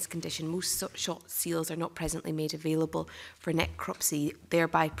a licensed condition, most shot seals are not presently made available for necropsy,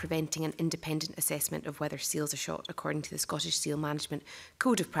 thereby preventing an independent assessment of whether seals are shot according to the Scottish Seal Management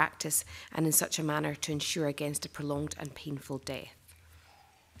Code of Practice, and in such a manner to ensure against a prolonged and painful death.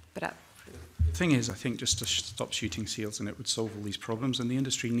 But the thing is, I think just to stop shooting seals and it would solve all these problems, and the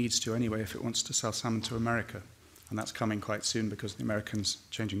industry needs to anyway if it wants to sell salmon to America. And that's coming quite soon because the Americans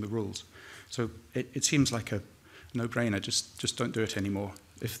are changing the rules. So it seems like a no-brainer. Just don't do it anymore.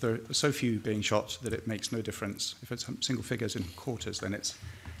 If there are so few being shot that it makes no difference. If it's single figures in quarters, then it's,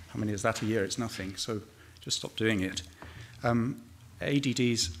 how many is that a year? It's nothing. So just stop doing it.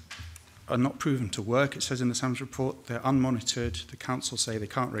 ADDs are not proven to work, it says in the SAMS report. They're unmonitored. The council say they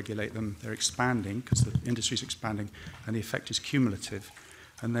can't regulate them. They're expanding because the industry's expanding, and the effect is cumulative.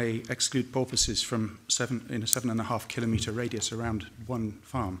 And they exclude porpoises from in a 7.5 kilometre radius around one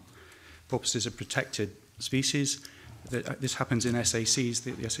farm. Porpoises are protected species. This happens in SACs,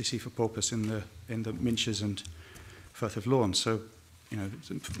 the SAC for porpoise in the Minches and Firth of Lorne. So, you know,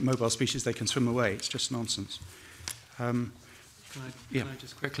 mobile species, they can swim away. It's just nonsense. Can I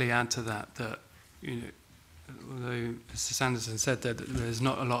just quickly add to that, you know, although Mr. Sandison said that there's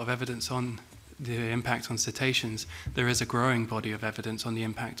not a lot of evidence on the impact on cetaceans, there is a growing body of evidence on the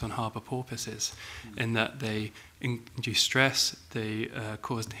impact on harbour porpoises, in that they induce stress, they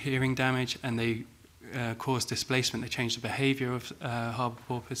cause hearing damage, and they cause displacement. They change the behaviour of harbour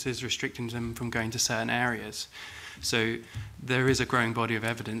porpoises, restricting them from going to certain areas. So there is a growing body of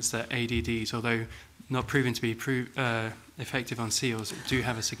evidence that ADDs, although not proven to be effective on seals, do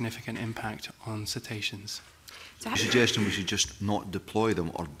have a significant impact on cetaceans. So Are you suggesting we should just not deploy them,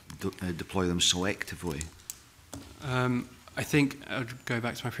 or deploy them selectively? I think I would go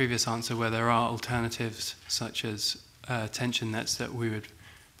back to my previous answer, where there are alternatives such as tension nets that we would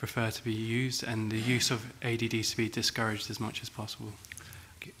prefer to be used, and the use of ADDs to be discouraged as much as possible.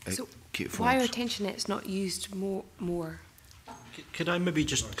 So why are tension nets not used more? Could I maybe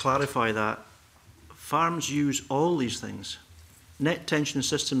just clarify that? Farms use all these things, net tension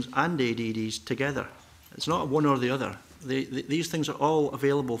systems and ADDs together. It's not one or the other. These things are all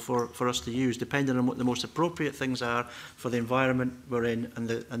available for us to use, depending on what the most appropriate things are for the environment we're in and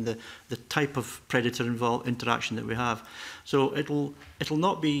the type of predator interaction that we have. So it'll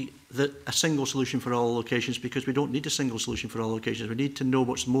not be a single solution for all locations, because we don't need a single solution for all locations. We need to know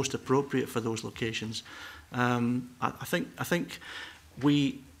what's most appropriate for those locations. I think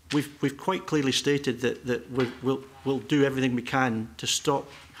we've quite clearly stated that we'll do everything we can to stop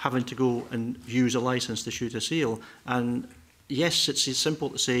having to go and use a licence to shoot a seal. And yes, it's simple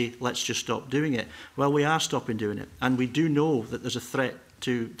to say, let's just stop doing it. Well, we are stopping doing it. And we do know that there's a threat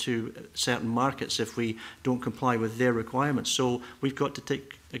to certain markets if we don't comply with their requirements. So we've got to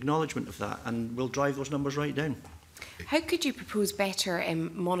take acknowledgement of that, and we'll drive those numbers right down. How could you propose better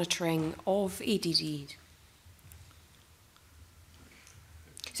monitoring of ADD?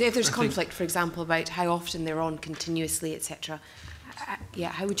 So if there's conflict, for example, about how often they're on continuously, etc.,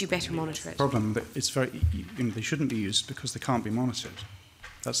 how would you better monitor it? Problem, but it's they shouldn't be used because they can't be monitored.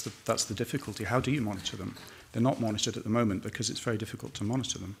 That's the difficulty. How do you monitor them? They're not monitored at the moment because it's very difficult to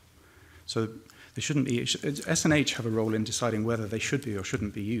monitor them. So they shouldn't be. S&H have a role in deciding whether they should be or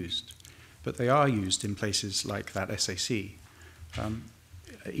shouldn't be used, but they are used in places like that SAC.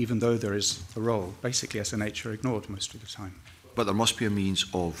 Even though there is a role, basically S&H are ignored most of the time. But there must be a means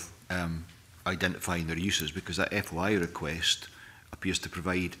of identifying their uses, because that FOI request appears to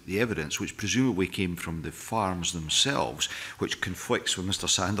provide the evidence, which presumably came from the farms themselves, which conflicts with Mr.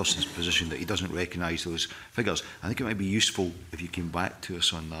 Sanderson's position that he doesn't recognise those figures. I think it might be useful if you came back to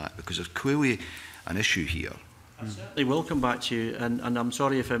us on that, because there's clearly an issue here. I certainly will come back to you, and I'm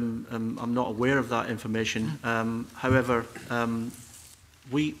sorry if I'm not aware of that information. However,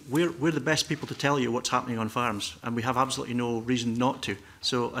 we're the best people to tell you what's happening on farms, and we have absolutely no reason not to.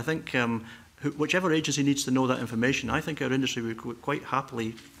 So I think whichever agency needs to know that information, I think our industry would quite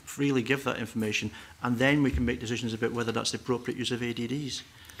happily, freely give that information, and then we can make decisions about whether that's the appropriate use of ADDs.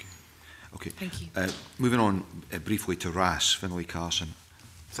 Okay. Thank you. Moving on briefly to RAS, Finlay Carson.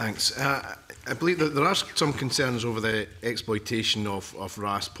 Thanks. I believe that there are some concerns over the exploitation of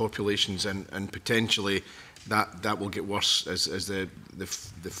RAS populations, and potentially that will get worse as the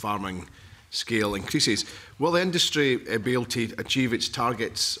farming scale increases. Will the industry be able to achieve its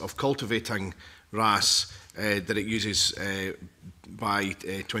targets of cultivating RAS that it uses by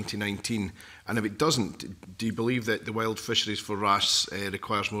 2019? And if it doesn't, do you believe that the wild fisheries for RAS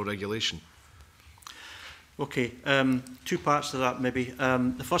requires more regulation? Okay, two parts to that maybe.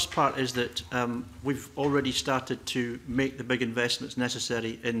 The first part is that we've already started to make the big investments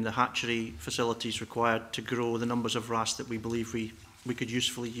necessary in the hatchery facilities required to grow the numbers of RAS that we believe we could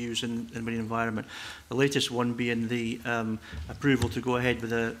usefully use in the marine environment. The latest one being the approval to go ahead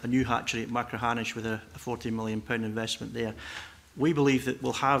with a new hatchery at Macrahanish with a £40 million investment there. We believe that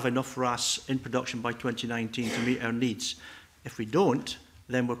we'll have enough RAS in production by 2019 to meet our needs. If we don't,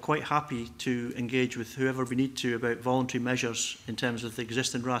 then we're quite happy to engage with whoever we need to about voluntary measures in terms of the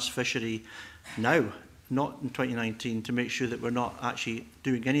existing RAS fishery now, not in 2019, to make sure that we're not actually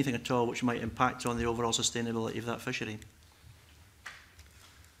doing anything at all which might impact on the overall sustainability of that fishery.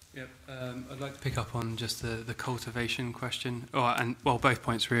 Yep, I'd like to pick up on just the cultivation question, well, both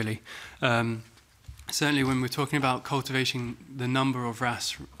points really. Certainly when we're talking about cultivating the number of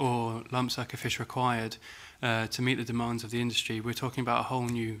RAS or lump sucker fish required to meet the demands of the industry, we're talking about a whole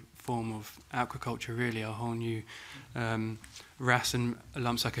new form of aquaculture, really, a whole new RAS and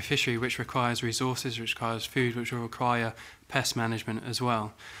lump sucker fishery, which requires resources, which requires food, which will require pest management as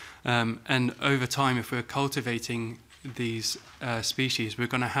well. And over time, if we're cultivating these species, we're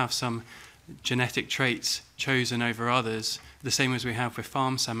going to have some genetic traits chosen over others, the same as we have with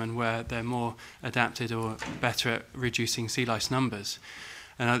farm salmon, where they're more adapted or better at reducing sea lice numbers.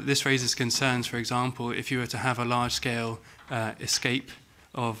 And this raises concerns, for example, if you were to have a large-scale escape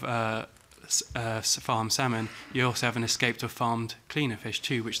of farm salmon, you also have an escape of farmed cleaner fish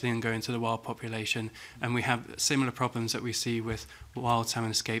too, which then go into the wild population. And we have similar problems that we see with wild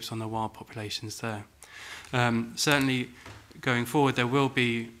salmon escapes on the wild populations there. Certainly, going forward, there will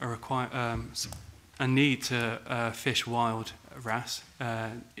be a need to fish wild RAS,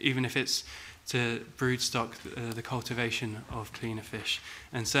 even if it's to brood stock the cultivation of cleaner fish.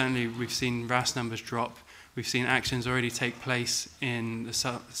 And certainly we've seen RAS numbers drop. We've seen actions already take place in the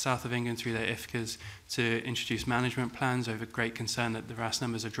south of England through their IFCAs to introduce management plans over great concern that the RAS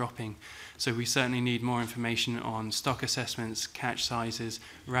numbers are dropping. So we certainly need more information on stock assessments, catch sizes,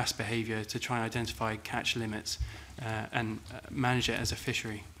 RAS behaviour to try and identify catch limits and manage it as a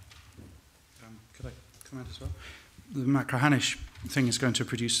fishery. Could I comment as well? The Macrahanish thing is going to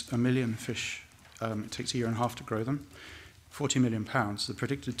produce 1 million fish. It takes a year and a half to grow them. £40 million. The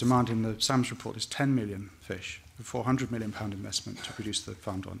predicted demand in the SAMS report is 10 million fish, a £400 million investment to produce the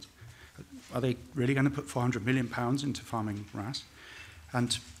farmed ones. Are they really going to put £400 million into farming RAS?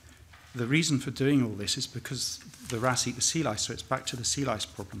 And the reason for doing all this is because the RAS eat the sea lice, so it's back to the sea lice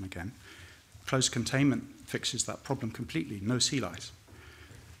problem again. Closed containment fixes that problem completely, no sea lice.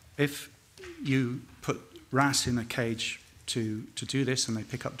 If you put RAS in a cage to do this and they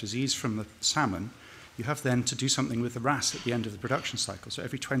pick up disease from the salmon, you have then to do something with the RAS at the end of the production cycle. So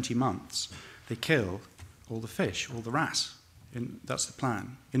every 20 months, they kill all the fish, all the RAS. That's the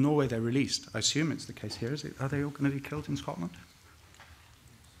plan. In Norway, they're released. I assume it's the case here. Are they all going to be killed in Scotland?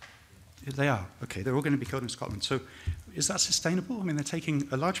 They are. Okay, they're all going to be killed in Scotland. So is that sustainable? I mean, they're taking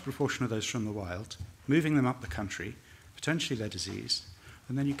a large proportion of those from the wild, moving them up the country, potentially they're diseased,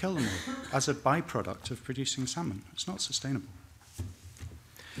 and then you kill them all as a byproduct of producing salmon. It's not sustainable.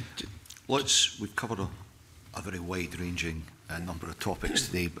 We've covered a very wide-ranging number of topics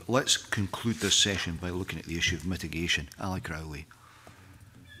today, but let's conclude this session by looking at the issue of mitigation. Ali Crowley.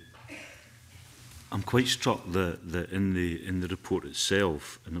 I'm quite struck that in the report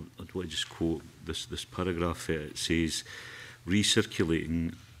itself, and I'd want to just quote this paragraph, it says,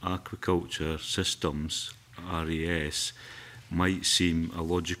 recirculating aquaculture systems, RAS, might seem a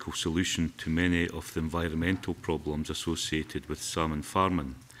logical solution to many of the environmental problems associated with salmon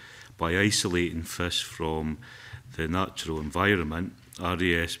farming. By isolating fish from the natural environment,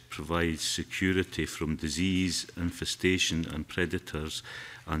 RAS provides security from disease, infestation and predators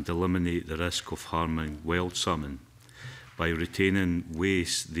and eliminate the risk of harming wild salmon. By retaining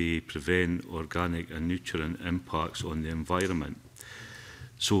waste, they prevent organic and nutrient impacts on the environment.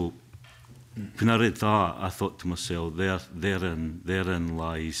 So when I read that, I thought to myself, therein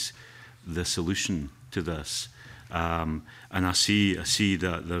lies the solution to this. And I see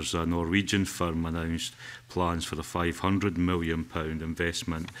that there's a Norwegian firm announced plans for a £500 million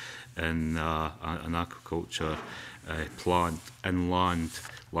investment in an aquaculture plant inland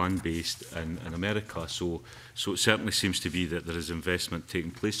land-based in America. So it certainly seems to be that there is investment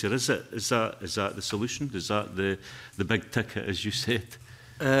taking place here. Is that the solution? Is that the big ticket, as you said?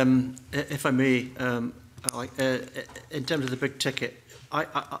 If I may, in terms of the big ticket,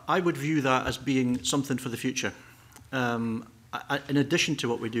 I would view that as being something for the future. In addition to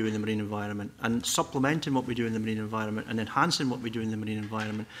what we do in the marine environment, and supplementing what we do in the marine environment, and enhancing what we do in the marine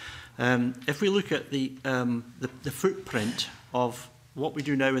environment. If we look at the footprint of what we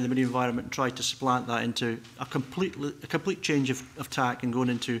do now in the marine environment and try to supplant that into a complete change of tack and going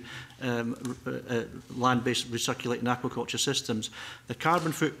into land-based recirculating aquaculture systems, the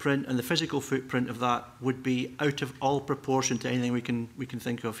carbon footprint and the physical footprint of that would be out of all proportion to anything we can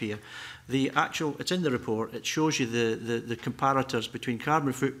think of here. It's in the report, it shows you the comparators between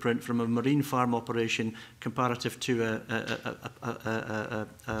carbon footprint from a marine farm operation comparative to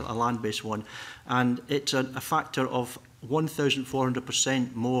a land-based one, and it's a factor of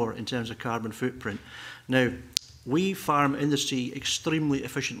 1,400% more in terms of carbon footprint. Now, we farm in the sea extremely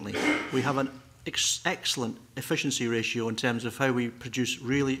efficiently. We have an excellent efficiency ratio in terms of how we produce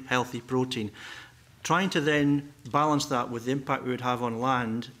really healthy protein. Trying to then balance that with the impact we would have on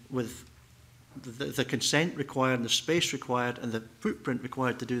land, with the consent required and the space required and the footprint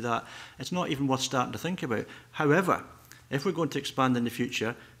required to do that, it's not even worth starting to think about. However, if we're going to expand in the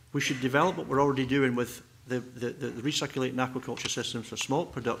future, we should develop what we're already doing with the recirculating aquaculture systems for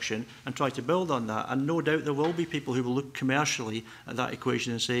smolt production and try to build on that. And no doubt there will be people who will look commercially at that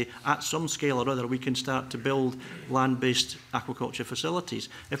equation and say, at some scale or other, we can start to build land-based aquaculture facilities.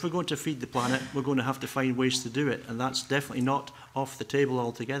 If we're going to feed the planet, we're going to have to find ways to do it. And that's definitely not off the table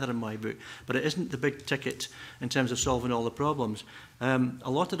altogether in my book. But it isn't the big ticket in terms of solving all the problems. A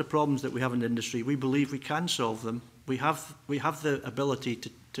lot of the problems that we have in the industry, we believe we can solve them. We have the ability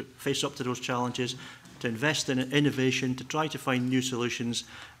to face up to those challenges, to invest in innovation, to try to find new solutions,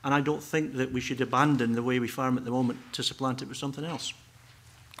 and I don't think that we should abandon the way we farm at the moment to supplant it with something else.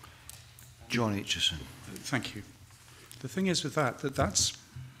 John Aitchison. Thank you. The thing is with that's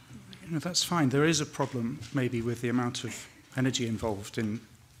fine. There is a problem maybe with the amount of energy involved in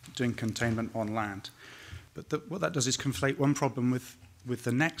doing containment on land, but what that does is conflate one problem with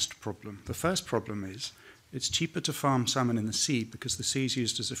the next problem. The first problem is it's cheaper to farm salmon in the sea because the sea is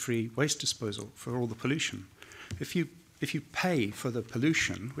used as a free waste disposal for all the pollution. If you pay for the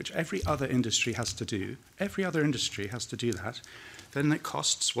pollution, which every other industry has to do, that, then it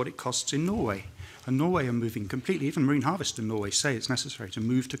costs what it costs in Norway. And Norway are moving completely, even Marine Harvest in Norway say it's necessary to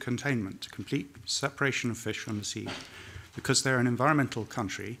move to containment, to complete separation of fish from the sea. Because they're an environmental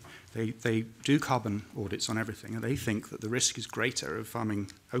country, they do carbon audits on everything, and they think that the risk is greater of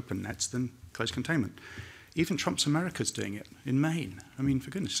farming open nets than closed containment. Even Trump's America's doing it in Maine. I mean, for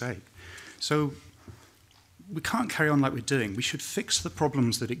goodness sake. So we can't carry on like we're doing. We should fix the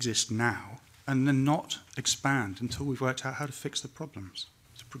problems that exist now and then not expand until we've worked out how to fix the problems.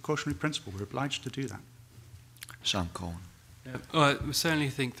 It's a precautionary principle. We're obliged to do that. Sam Collin. Yeah. Well, I certainly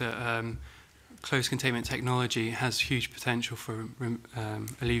think that closed containment technology has huge potential for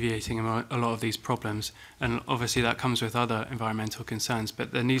alleviating a lot of these problems, and obviously that comes with other environmental concerns,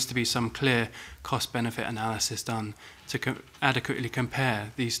 but there needs to be some clear cost-benefit analysis done to adequately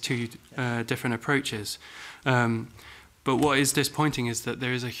compare these two different approaches. But what is disappointing is that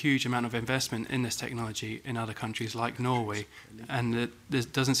there is a huge amount of investment in this technology in other countries like Norway, and that there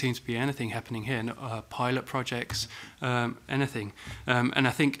doesn't seem to be anything happening here, pilot projects, anything. And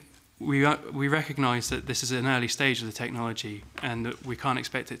I think we recognise that this is an early stage of the technology and that we can't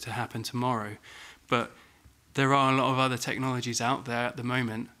expect it to happen tomorrow. But there are a lot of other technologies out there at the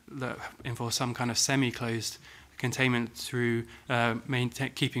moment that involve some kind of semi-closed containment through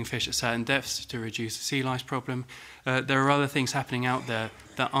keeping fish at certain depths to reduce the sea lice problem. There are other things happening out there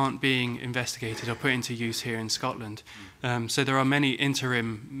that aren't being investigated or put into use here in Scotland. So there are many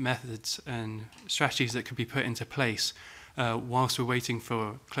interim methods and strategies that could be put into place whilst we're waiting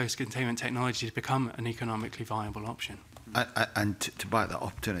for closed containment technology to become an economically viable option. And to back that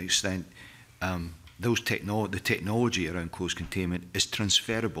up to an extent, the technology around closed containment is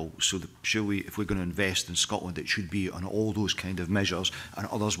transferable. So surely, if we're going to invest in Scotland, it should be on all those kind of measures, and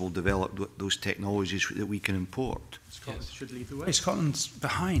others will develop those technologies that we can import. Scotland should lead the way. Scotland's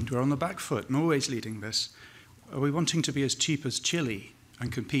behind. We're on the back foot. Norway's leading this. Are we wanting to be as cheap as Chile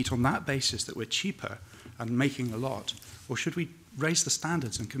and compete on that basis that we're cheaper and making a lot? Or should we raise the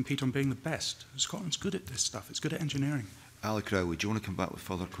standards and compete on being the best? Scotland's good at this stuff. It's good at engineering. Ali Crowley, do you want to come back with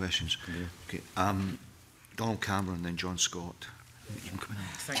further questions? Yeah. Okay. Donald Cameron, then John Scott. You can come in.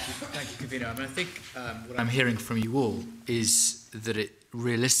 Thank you, Convener. I mean, I think what I'm hearing from you all is that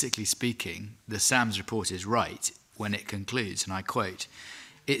realistically speaking, the SAMS report is right when it concludes, and I quote,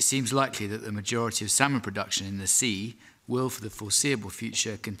 it seems likely that the majority of salmon production in the sea will, for the foreseeable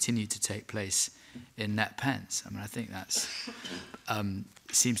future, continue to take place in net pens. I mean, I think that's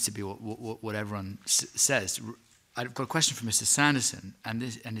seems to be what everyone says. I've got a question for Mr. Sandison, and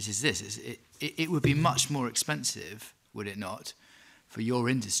this is this: it would be much more expensive, would it not, for your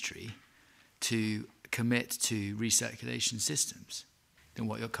industry to commit to recirculation systems than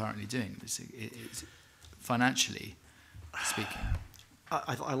what you're currently doing, it's financially speaking?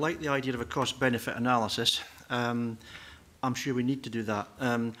 I like the idea of a cost-benefit analysis. I'm sure we need to do that.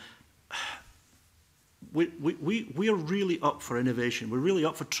 We are really up for innovation. We're really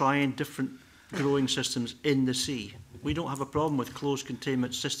up for trying different growing systems in the sea. We don't have a problem with closed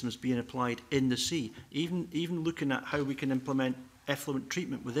containment systems being applied in the sea, even looking at how we can implement effluent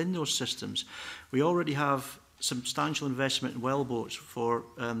treatment within those systems. We already have substantial investment in wellboats for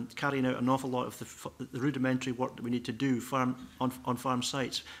carrying out an awful lot of the rudimentary work that we need to do on farm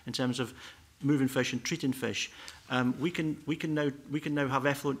sites in terms of moving fish and treating fish. We can now have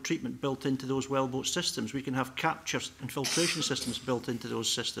effluent treatment built into those wellboat systems. We can have capture and filtration systems built into those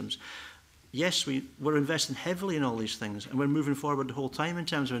systems. Yes, we're investing heavily in all these things, and we're moving forward the whole time in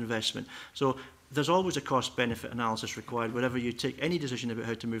terms of investment. So there's always a cost-benefit analysis required wherever you take any decision about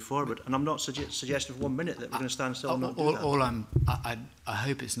how to move forward. And I'm not suggesting for 1 minute that we're going to stand still and not do that. I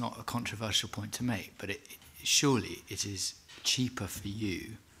hope it's not a controversial point to make, but surely it is cheaper for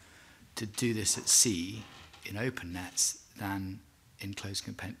you to do this at sea in open nets than in closed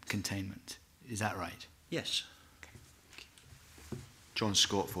containment. Is that right? Yes. John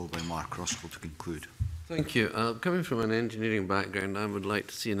Scott, followed by Mark Ruskell to conclude. Thank you. Coming from an engineering background, I would like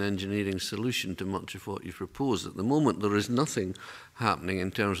to see an engineering solution to much of what you propose. At the moment, there is nothing happening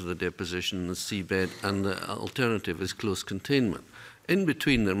in terms of the deposition in the seabed, and the alternative is close containment. In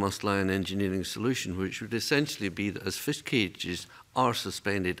between, there must lie an engineering solution, which would essentially be that as fish cages are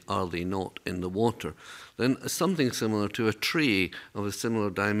suspended, are they not, in the water, then something similar to a tray of a similar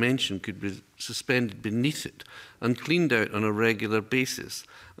dimension could be suspended beneath it and cleaned out on a regular basis.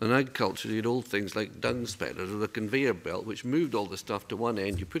 In agriculture, you had old things like dung spreaders with a conveyor belt which moved all the stuff to one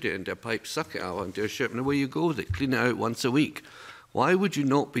end, you put it into a pipe, suck it out into a ship, and away you go with it, clean it out once a week. Why would you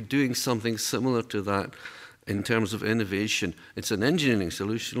not be doing something similar to that in terms of innovation? It's an engineering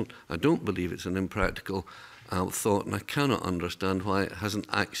solution. I don't believe it's an impractical thought, and I cannot understand why it hasn't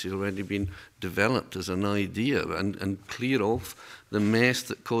actually already been developed as an idea and clear off the mess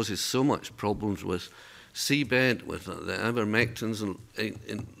that causes so much problems with seabed, with the ivermectins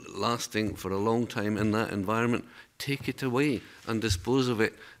lasting for a long time in that environment. Take it away and dispose of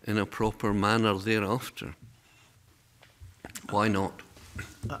it in a proper manner thereafter. Why not?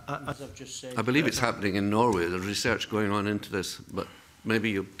 As I've just said, I believe it's happening in Norway. There's research going on into this, but maybe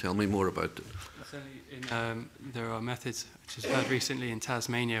you'll tell me more about it. There are methods, which I've heard recently in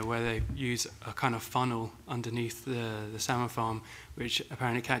Tasmania, where they use a kind of funnel underneath the salmon farm, which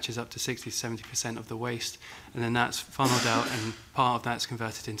apparently catches up to 60–70% of the waste, and then that's funneled out, and part of that's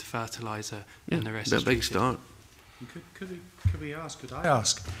converted into fertiliser, and the rest is a big start. Could I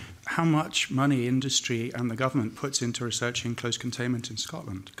ask how much money industry and the government puts into researching close containment in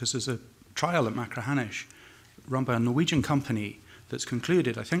Scotland? Because there's a trial at Machrihanish run by a Norwegian company that's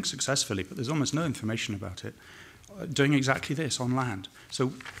concluded, I think successfully, but there's almost no information about it, doing exactly this on land.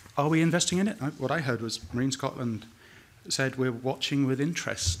 So are we investing in it? What I heard was Marine Scotland said we're watching with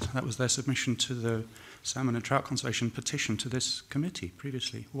interest. That was their submission to the Salmon and Trout Conservation petition to this committee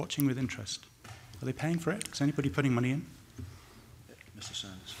previously, watching with interest. Are they paying for it? Is anybody putting money in? Mr.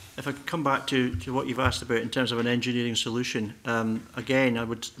 Sanders. If I could come back to what you've asked about in terms of an engineering solution, again, I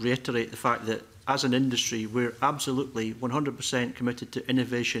would reiterate the fact that as an industry, we're absolutely 100% committed to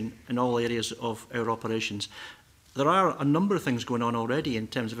innovation in all areas of our operations. There are a number of things going on already in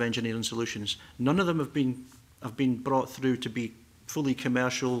terms of engineering solutions. None of them have been brought through to be fully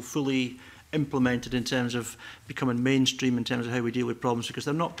commercial, fully implemented in terms of becoming mainstream in terms of how we deal with problems, because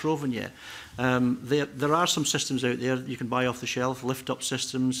they're not proven yet. There are some systems out there that you can buy off the shelf, lift-up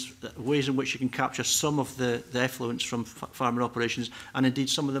systems, ways in which you can capture some of the effluents from farming operations, and indeed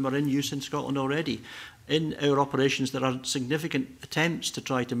some of them are in use in Scotland already. In our operations, there are significant attempts to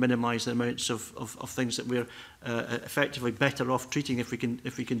try to minimise the amounts of things that we're effectively better off treating if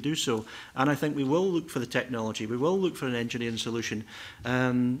we can do so. And I think we will look for the technology, we will look for an engineering solution.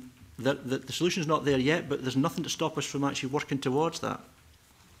 The solution is not there yet, but there's nothing to stop us from actually working towards that.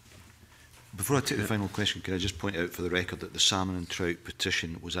 Before I take the final question, can I just point out for the record that the Salmon and Trout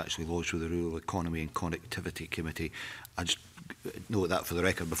petition was actually lodged with the Rural Economy and Connectivity Committee. I just note that for the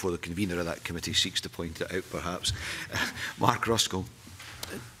record before the convener of that committee seeks to point it out, perhaps. Mark Ruskell.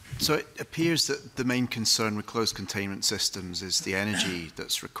 So it appears that the main concern with closed containment systems is the energy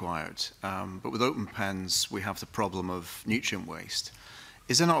that's required. But with open pens, we have the problem of nutrient waste.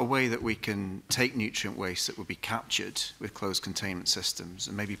 Is there not a way that we can take nutrient waste that would be captured with closed containment systems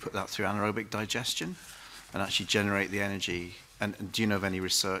and maybe put that through anaerobic digestion and actually generate the energy? And do you know of any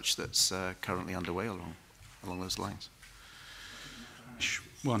research that's currently underway along those lines?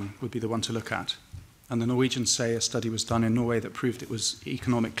 One would be the one to look at. And the Norwegians say a study was done in Norway that proved it was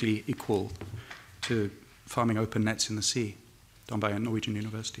economically equal to farming open nets in the sea, done by a Norwegian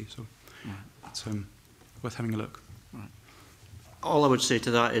university. So it's worth having a look. All I would say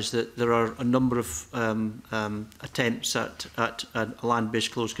to that is that there are a number of attempts at a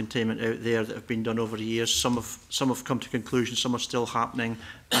land-based closed containment out there that have been done over the years. Some have come to conclusion, some are still happening.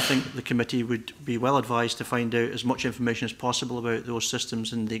 I think the committee would be well advised to find out as much information as possible about those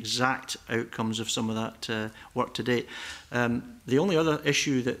systems and the exact outcomes of some of that work to date. The only other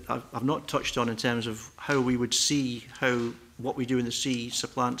issue that I've not touched on in terms of how we would see how what we do in the sea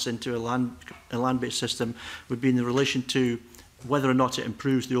supplants into a land-based system would be in the relation to whether or not it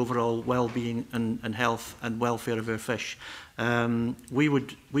improves the overall well-being and health and welfare of our fish. We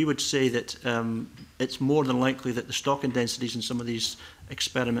would say that it's more than likely that the stocking densities in some of these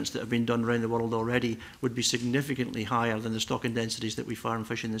experiments that have been done around the world already would be significantly higher than the stocking densities that we farm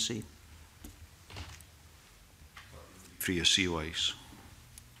fish in the sea. For your sea lice,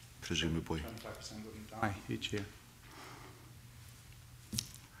 presumably. 25% wouldn't die each year.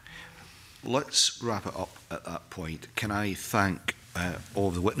 Let's wrap it up at that point. Can I thank all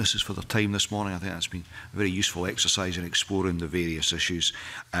of the witnesses for their time this morning? I think that's been a very useful exercise in exploring the various issues.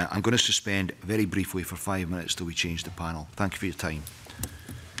 I'm going to suspend very briefly for 5 minutes till we change the panel. Thank you for your time.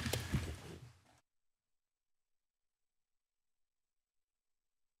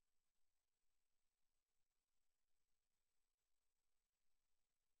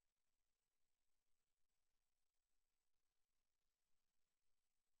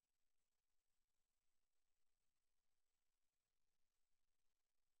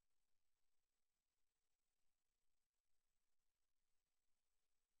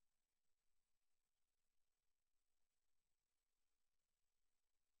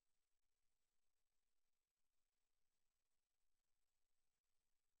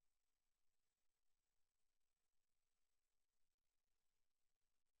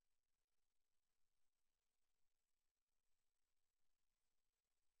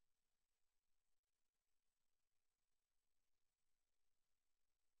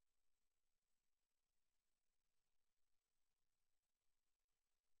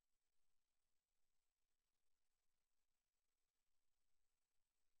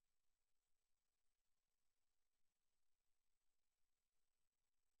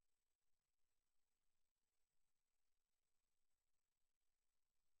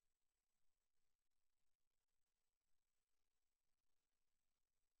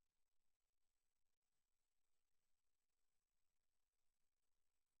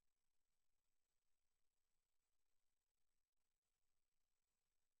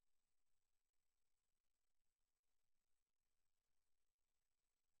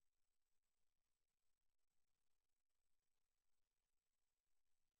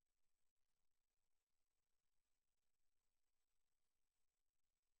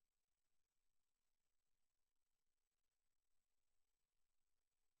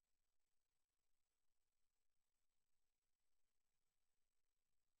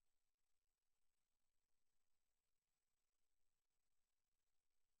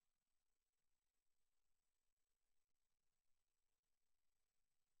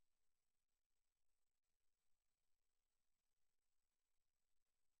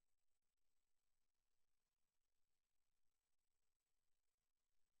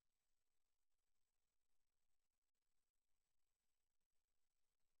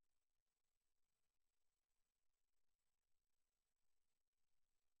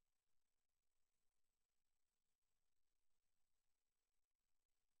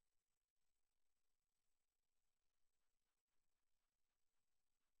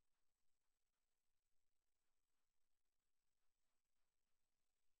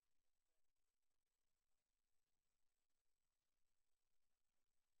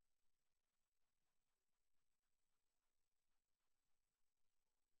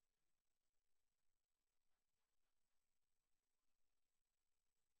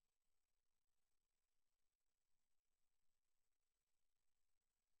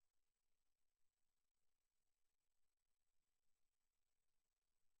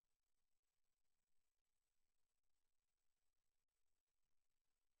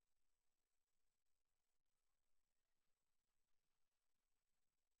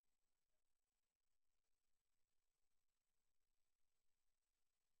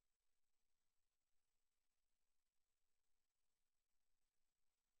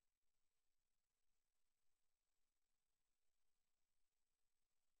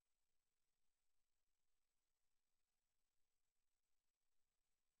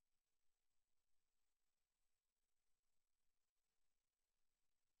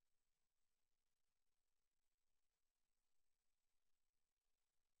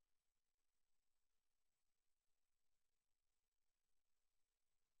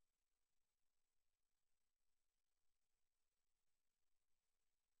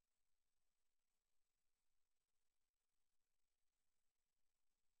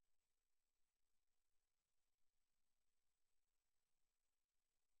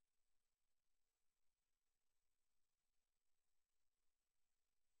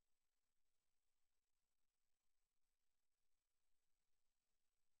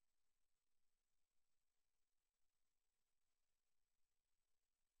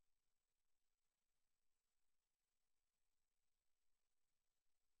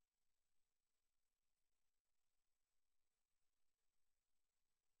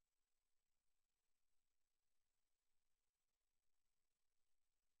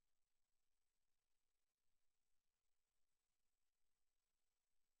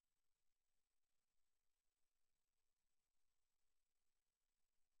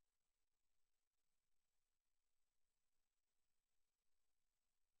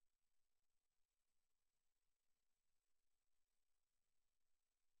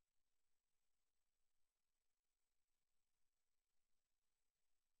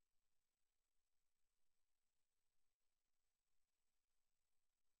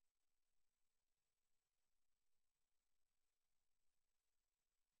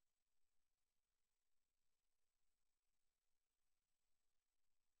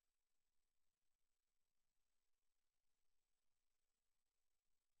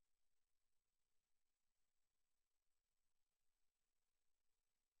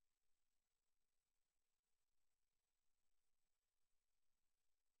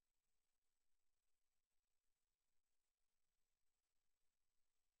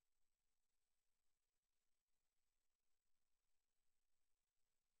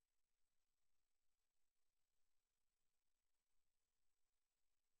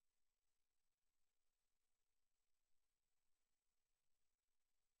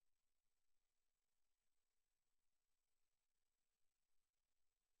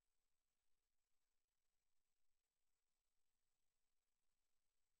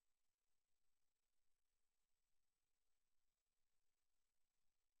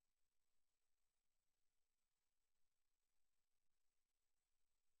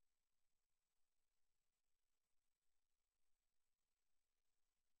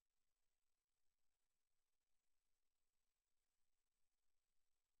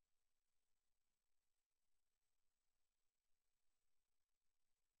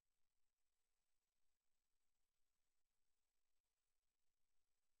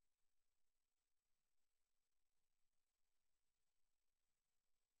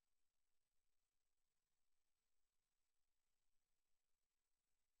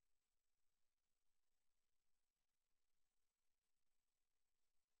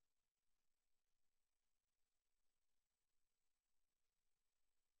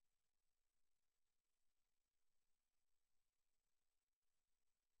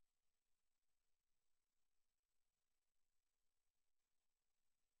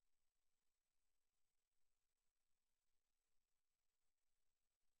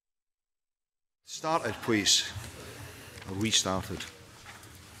 Started, please. Or restarted.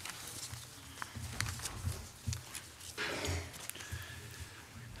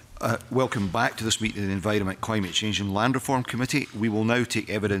 Welcome back to this meeting of the Environment, Climate Change and Land Reform Committee. We will now take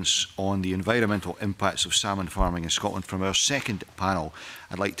evidence on the environmental impacts of salmon farming in Scotland from our second panel.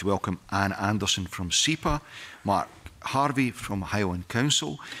 I'd like to welcome Anne Anderson from SEPA, Mark Harvey from Highland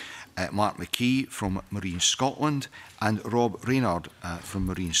Council, Mark McKie from Marine Scotland, and Rob Raynard from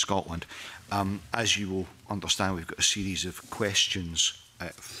Marine Scotland. As you will understand, we've got a series of questions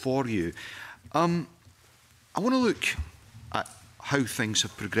for you. I want to look at how things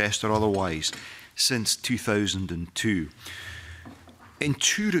have progressed or otherwise since 2002. In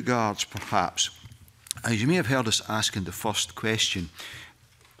two regards, perhaps, as you may have heard us asking the first question,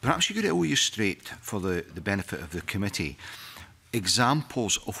 perhaps you could illustrate for the benefit of the committee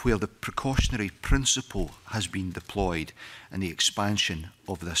examples of where the precautionary principle has been deployed in the expansion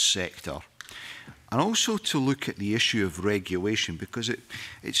of this sector. And also to look at the issue of regulation, because it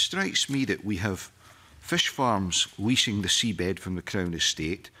strikes me that we have fish farms leasing the seabed from the Crown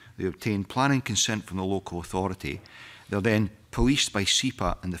Estate. They obtain planning consent from the local authority. They're then policed by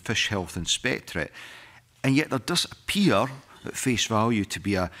SEPA and the Fish Health Inspectorate. And yet there does appear, at face value, to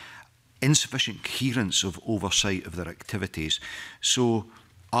be a insufficient coherence of oversight of their activities. So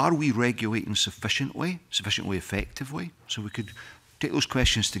are we regulating sufficiently effectively? So we could take those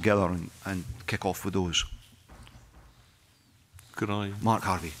questions together and kick off with those. Could I? Mark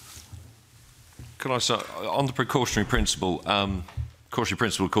Harvey. Could I start on the precautionary principle? Precautionary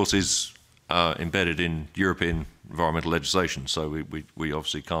principle, of course, is embedded in European environmental legislation, so we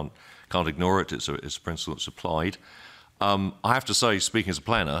obviously can't ignore it. It's a principle that's applied. I have to say, speaking as a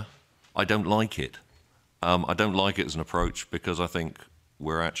planner, I don't like it. I don't like it as an approach because I think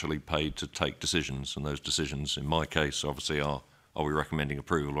we're actually paid to take decisions, and those decisions, in my case, obviously are we recommending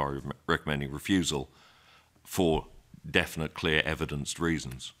approval or are we recommending refusal for definite, clear, evidenced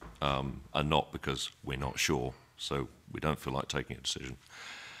reasons, and not because we're not sure, so we don't feel like taking a decision.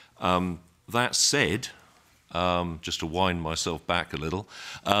 That said, just to wind myself back a little,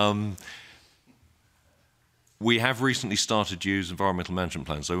 we have recently started to use environmental management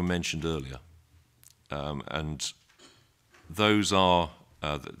plans. They were mentioned earlier, and those are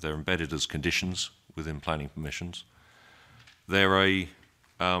they're embedded as conditions within planning permissions. They're a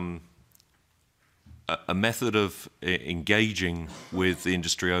method of engaging with the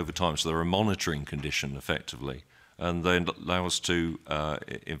industry over time. So they're a monitoring condition, effectively, and they allow us to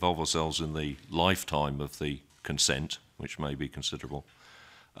involve ourselves in the lifetime of the consent, which may be considerable,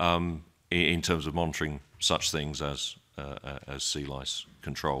 in terms of monitoring such things as sea lice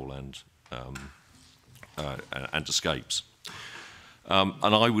control and escapes.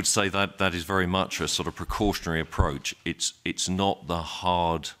 And I would say that is very much a sort of precautionary approach. It's not the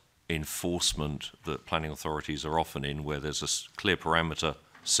hard enforcement that planning authorities are often in, where there's a clear parameter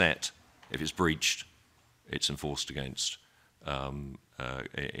set. If it's breached, it's enforced against in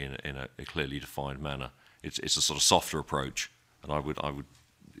a clearly defined manner. It's a sort of softer approach, and I would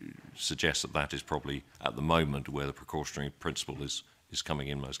suggest that is probably at the moment where the precautionary principle is coming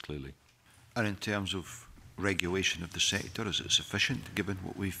in most clearly. And in terms of regulation of the sector, is it sufficient given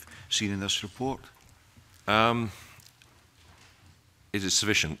what we've seen in this report? Is it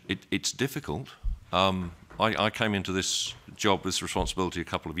sufficient? It's difficult. I came into this job, this responsibility, a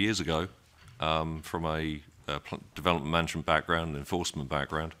couple of years ago from a development management background and enforcement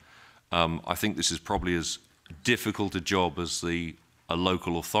background. I think this is probably as difficult a job as a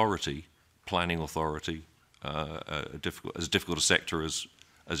local authority, planning authority, as difficult a sector as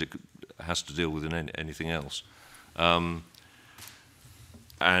it has to deal with in anything else. And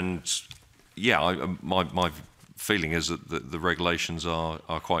yeah, my feeling is that the regulations are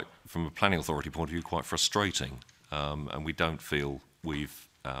quite, from a planning authority point of view, quite frustrating, and we don't feel we're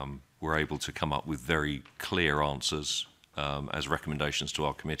able to come up with very clear answers as recommendations to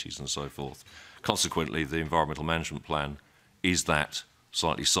our committees and so forth. Consequently, the environmental management plan is that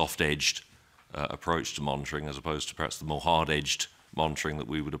slightly soft-edged approach to monitoring, as opposed to perhaps the more hard-edged monitoring that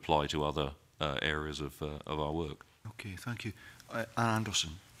we would apply to other areas of our work. Okay, thank you. Anne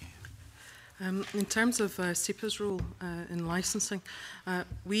Anderson. In terms of SEPA's role in licensing,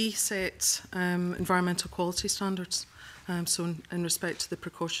 we set environmental quality standards. So in respect to the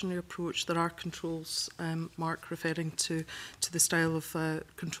precautionary approach, there are controls, Mark referring to the style of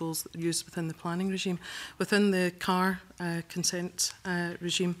controls that are used within the planning regime. Within the CAR consent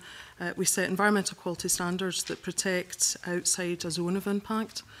regime, we set environmental quality standards that protect outside a zone of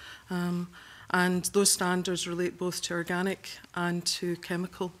impact. And those standards relate both to organic and to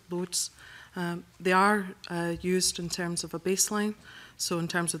chemical loads. They are used in terms of a baseline. So in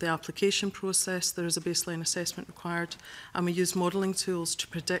terms of the application process, there is a baseline assessment required, and we use modelling tools to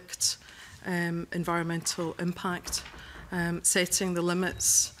predict environmental impact, setting the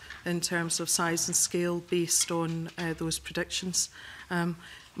limits in terms of size and scale based on those predictions.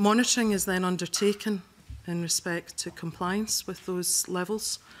 Monitoring is then undertaken in respect to compliance with those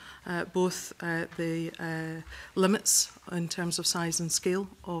levels, both the limits in terms of size and scale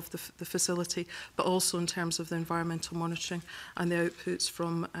of the facility, but also in terms of the environmental monitoring and the outputs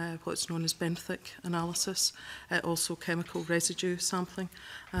from what's known as benthic analysis, also chemical residue sampling.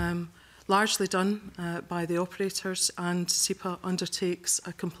 Largely done by the operators, and SEPA undertakes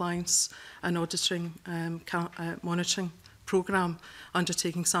a compliance and auditing monitoring programme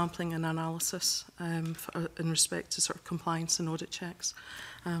undertaking sampling and analysis in respect to sort of compliance and audit checks.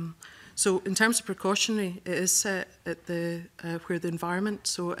 So in terms of precautionary, it is set at the where the environment,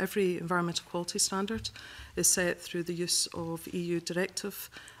 so every environmental quality standard is set through the use of EU directive,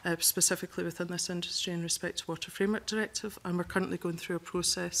 specifically within this industry in respect to Water Framework Directive, and we're currently going through a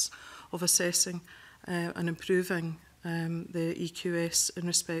process of assessing and improving the EQS in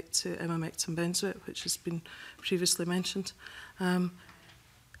respect to imamectin benzoate, which has been previously mentioned.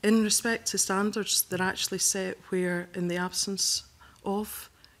 In respect to standards, they're actually set where, in the absence of,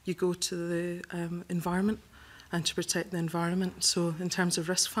 you go to the environment and to protect the environment. So in terms of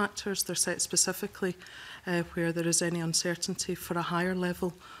risk factors, they're set specifically where there is any uncertainty for a higher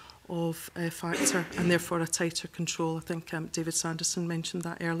level of factor and therefore a tighter control. I think David Sandison mentioned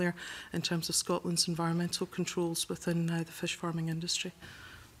that earlier in terms of Scotland's environmental controls within the fish farming industry.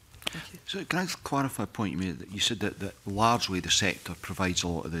 Thank you. So can I clarify a point you made? That you said that largely the sector provides a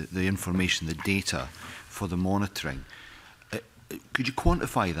lot of the information, the data for the monitoring. Could you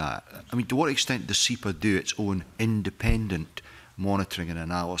quantify that? I mean, to what extent does SEPA do its own independent monitoring and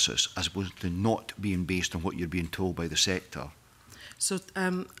analysis as opposed to not being based on what you're being told by the sector? So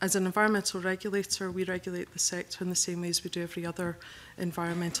as an environmental regulator, we regulate the sector in the same way as we do every other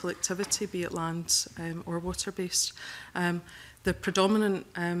environmental activity, be it land or water-based. The predominant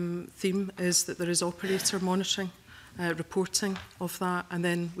theme is that there is operator monitoring, reporting of that, and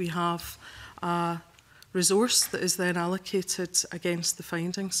then we have a resource that is then allocated against the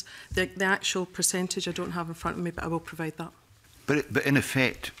findings. The actual percentage I don't have in front of me, but I will provide that. But in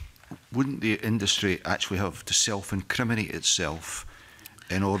effect, wouldn't the industry actually have to self-incriminate itself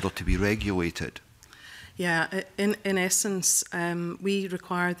in order to be regulated? Yeah, in essence,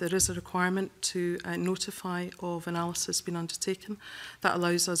 there is a requirement to notify of analysis being undertaken. That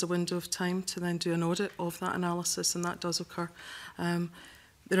allows us a window of time to then do an audit of that analysis, and that does occur.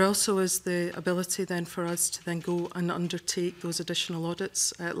 There also is the ability then for us to then go and undertake those additional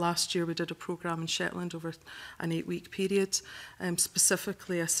audits. Last year we did a programme in Shetland over an 8-week period,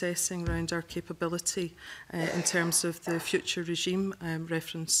 specifically assessing around our capability in terms of the future regime,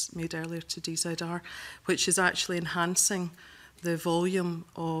 reference made earlier to DZR, which is actually enhancing the volume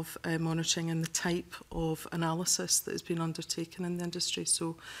of monitoring and the type of analysis that has been undertaken in the industry.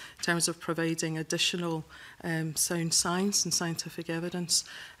 So in terms of providing additional sound science and scientific evidence,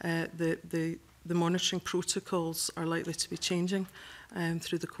 the monitoring protocols are likely to be changing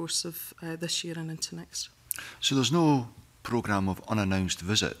through the course of this year and into next. So there's no programme of unannounced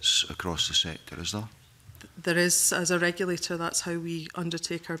visits across the sector, is there? There is, as a regulator, that's how we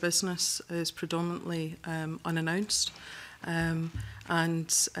undertake our business, is predominantly unannounced.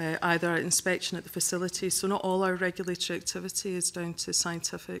 Either inspection at the facility. So not all our regulatory activity is down to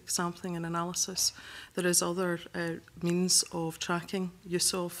scientific sampling and analysis. There is other means of tracking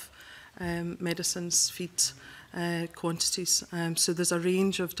use of medicines, feed quantities. So there's a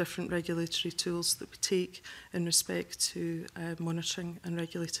range of different regulatory tools that we take in respect to monitoring and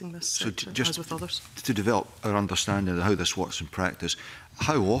regulating this sector, as with others. To develop our understanding of how this works in practice,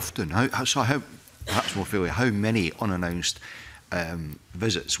 how often, perhaps more fairly, how many unannounced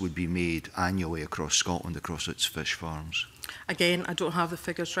visits would be made annually across Scotland, across its fish farms? Again, I don't have the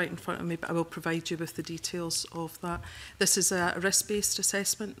figures right in front of me, but I will provide you with the details of that. This is a risk-based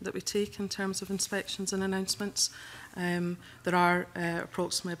assessment that we take in terms of inspections and announcements. There are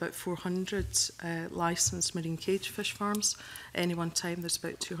approximately about 400 licensed marine cage fish farms. At any one time, there's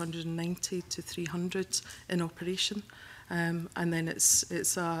about 290 to 300 in operation. And then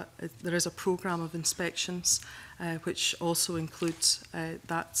there is a programme of inspections which also includes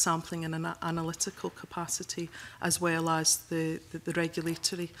that sampling and an analytical capacity, as well as the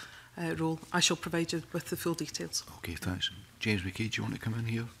regulatory role. I shall provide you with the full details. Okay, thanks. James McKie, do you want to come in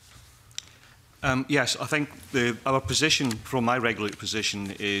here? Yes, I think our position, from my regulatory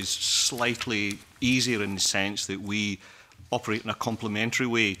position, is slightly easier in the sense that we operate in a complementary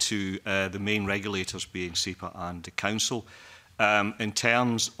way to the main regulators, being SEPA and the Council. in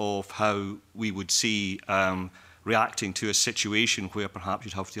terms of how we would see reacting to a situation where perhaps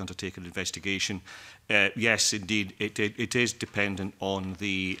you'd have to undertake an investigation. Yes, indeed, it is dependent on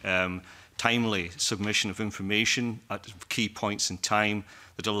the timely submission of information at key points in time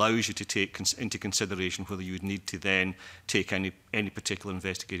that allows you to take into consideration whether you would need to then take any particular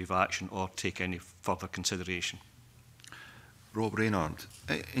investigative action or take any further consideration. Rob Raynard,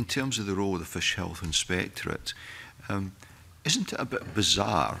 in terms of the role of the Fish Health Inspectorate, isn't it a bit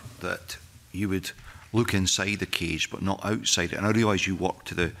bizarre that you would look inside the cage but not outside it? And I realise you work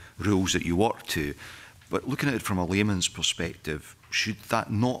to the rules that you work to, but looking at it from a layman's perspective, should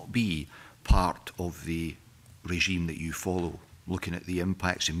that not be part of the regime that you follow, looking at the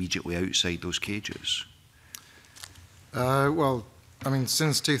impacts immediately outside those cages? Well, I mean,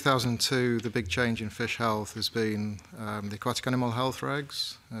 since 2002, the big change in fish health has been the aquatic animal health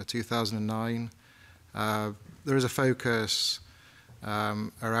regs, 2009. There is a focus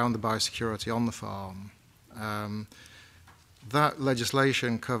around the biosecurity on the farm. That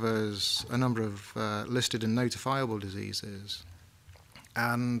legislation covers a number of listed and notifiable diseases.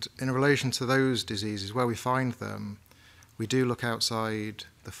 And in relation to those diseases, where we find them, we do look outside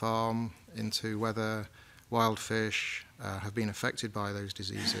the farm into whether wild fish have been affected by those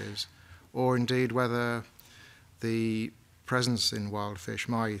diseases, or indeed whether the presence in wild fish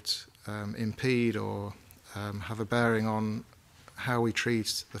might impede or have a bearing on how we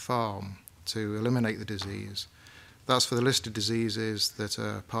treat the farm to eliminate the disease. That's for the listed diseases that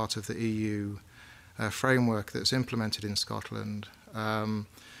are part of the EU framework that's implemented in Scotland.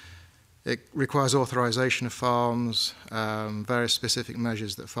 It requires authorisation of farms, various specific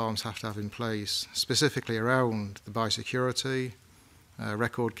measures that farms have to have in place, specifically around the biosecurity,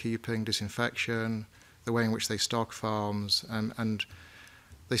 record keeping, disinfection, the way in which they stock farms, and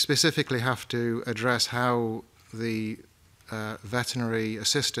they specifically have to address how the veterinary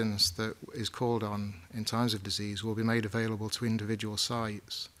assistance that is called on in times of disease will be made available to individual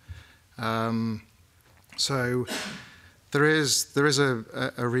sites. So there is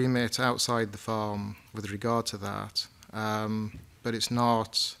a remit outside the farm with regard to that, but it's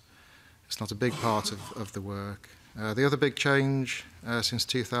not a big part of the work. The other big change since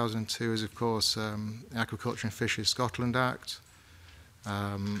 2002 is, of course, the Aquaculture and Fisheries Scotland Act,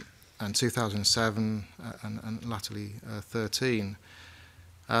 and 2007 and latterly 13.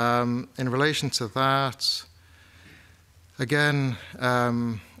 In relation to that, again,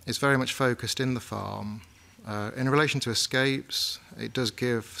 it's very much focused in the farm. In relation to escapes, it does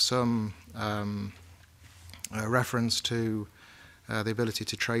give some reference to the ability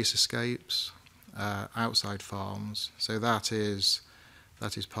to trace escapes outside farms. So that is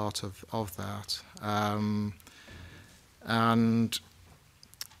part of that. And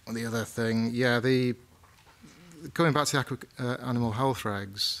the other thing, yeah, going back to the animal health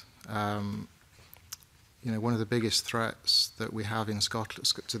regs, you know, one of the biggest threats that we have in Scotland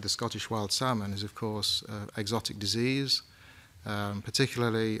to the Scottish wild salmon is, of course, exotic disease,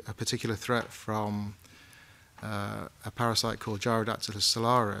 particularly a particular threat from a parasite called Gyrodactylus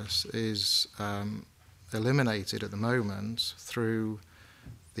salaris is eliminated at the moment through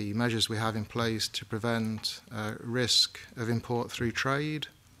the measures we have in place to prevent risk of import through trade.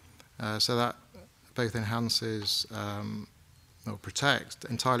 So that both enhances or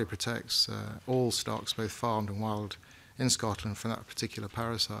entirely protects all stocks, both farmed and wild, in Scotland from that particular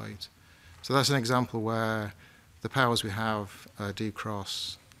parasite. So that's an example where the powers we have do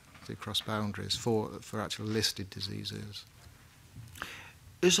cross boundaries for actual listed diseases.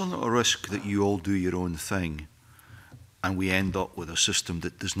 Is there not a risk that you all do your own thing and we end up with a system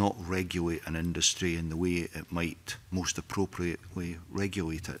that does not regulate an industry in the way it might most appropriately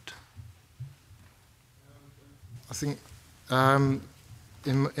regulate it? I think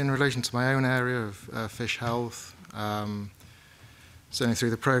in relation to my own area of fish health, certainly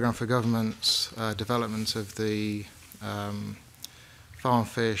through the Programme for Government's development of the Farm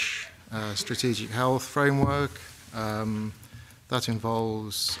Fish Strategic Health Framework, that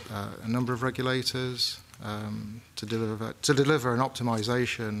involves a number of regulators to deliver an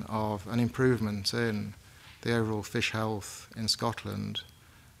optimisation of an improvement in the overall fish health in Scotland.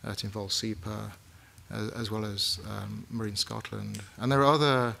 It involves SEPA, as well as Marine Scotland. And there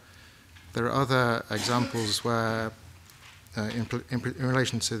are other examples where, in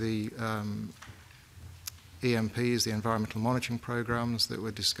relation to the EMPs, the environmental monitoring programs that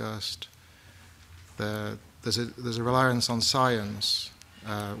were discussed, there's a reliance on science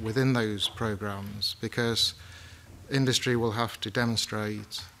within those programs, because industry will have to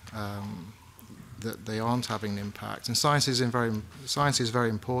demonstrate that they aren't having an impact, and science is very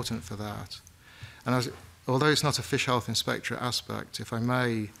important for that. And although it's not a fish health inspectorate aspect, if I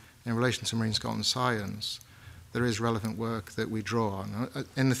may, in relation to Marine Scotland science, there is relevant work that we draw on.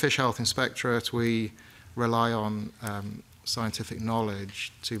 In the Fish Health Inspectorate, we rely on scientific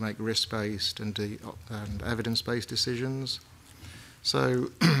knowledge to make risk-based and evidence-based decisions. So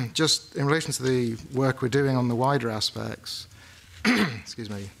just in relation to the work we're doing on the wider aspects, excuse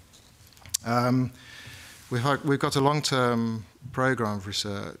me, we've got a long-term program of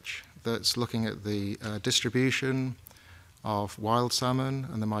research that's looking at the distribution of wild salmon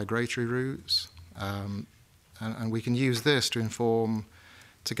and the migratory routes. And we can use this to inform,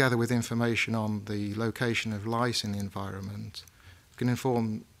 together with information on the location of lice in the environment, we can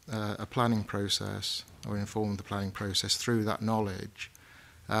inform a planning process, or inform the planning process through that knowledge.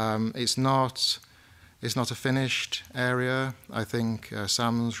 It's not a finished area. I think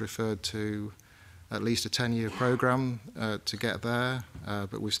Sam's referred to at least a 10-year program to get there,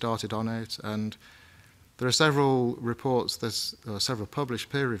 but we've started on it. And there are several reports, several published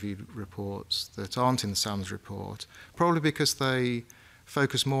peer-reviewed reports that aren't in the SAMS report, probably because they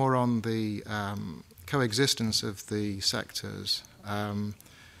focus more on the coexistence of the sectors and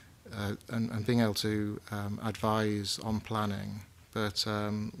being able to advise on planning. But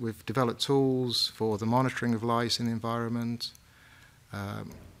we've developed tools for the monitoring of lice in the environment,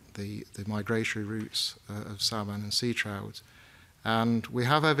 the migratory routes of salmon and sea trout. And we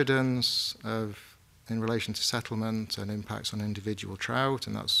have evidence in relation to settlement and impacts on individual trout,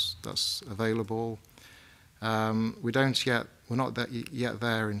 and that's available. We're not yet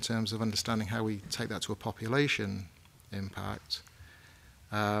there in terms of understanding how we take that to a population impact.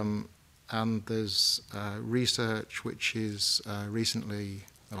 And there's research which is recently,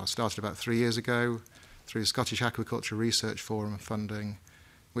 started about 3 years ago through the Scottish Aquaculture Research Forum funding,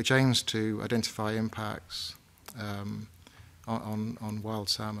 which aims to identify impacts on wild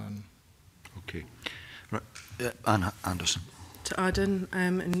salmon. Okay. Right. Anna Anderson. To add in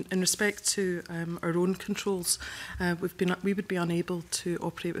respect to our own controls, we would be unable to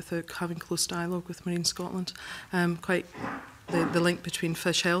operate without having close dialogue with Marine Scotland. The link between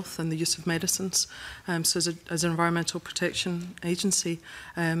fish health and the use of medicines. So as an environmental protection agency,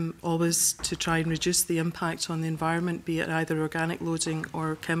 always to try and reduce the impact on the environment, be it either organic loading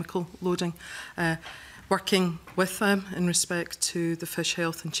or chemical loading. Working with them in respect to the fish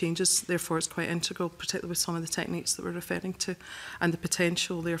health and changes, therefore it's quite integral, particularly with some of the techniques that we're referring to, and the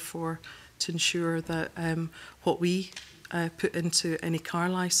potential, therefore, to ensure that what we put into any car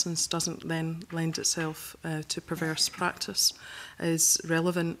licence doesn't then lend itself to perverse practice is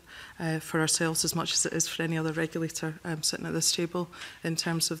relevant for ourselves as much as it is for any other regulator sitting at this table in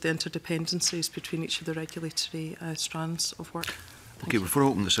terms of the interdependencies between each of the regulatory strands of work. Okay, before I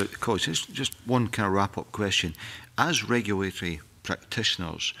open this out to colleagues, just one kind of wrap-up question. As regulatory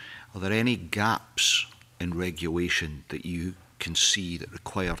practitioners, are there any gaps in regulation that you can see that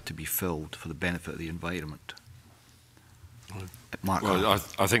require to be filled for the benefit of the environment? Mark? Well,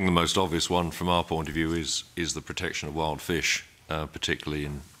 I think the most obvious one from our point of view is the protection of wild fish, particularly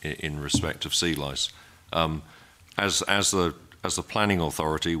in respect of sea lice. As the planning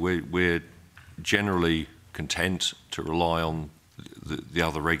authority, we're generally content to rely on the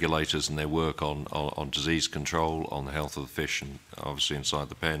other regulators and their work on disease control, on the health of the fish, and obviously inside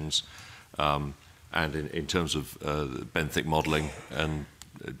the pens, and in terms of benthic modelling and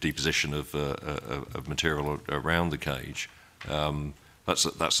deposition of material around the cage. That's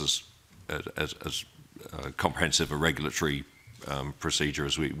as comprehensive a regulatory procedure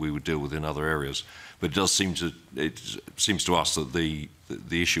as we would deal with in other areas. But it seems to us that the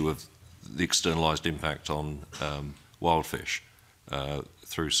issue of the externalised impact on wild fish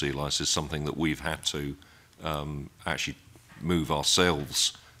through sea lice is something that we've had to actually move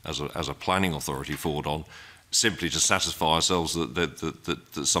ourselves as a planning authority forward on, simply to satisfy ourselves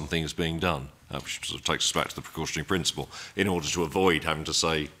that something is being done, which sort of takes us back to the precautionary principle, in order to avoid having to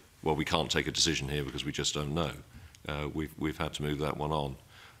say, well, we can't take a decision here because we just don't know. We've had to move that one on.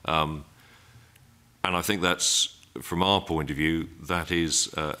 And I think that's, from our point of view, that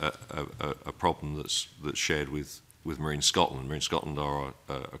is a problem that's shared with Marine Scotland. Marine Scotland are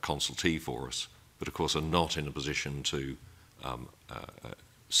a consultee for us, but of course are not in a position to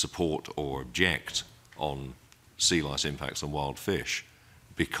support or object on sea lice impacts on wild fish,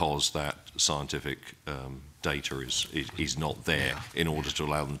 because that scientific data is not there in order to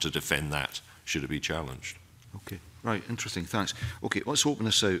allow them to defend that should it be challenged. Okay, right, interesting, thanks. Okay, let's open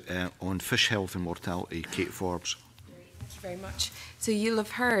this out on fish health and mortality. Kate Forbes. Thank you very much. So you'll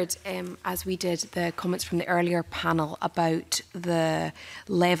have heard, as we did, the comments from the earlier panel about the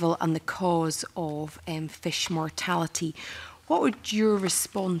level and the cause of fish mortality. What would your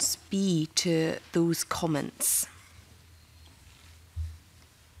response be to those comments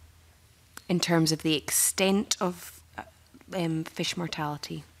in terms of the extent of fish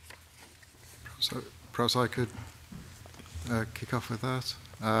mortality? So perhaps I could kick off with that.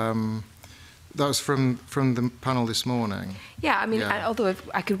 That was from the panel this morning. Yeah, I mean, although if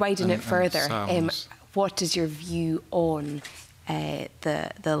I could widen it further, what is your view on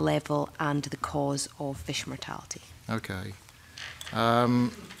the level and the cause of fish mortality? Okay. Well,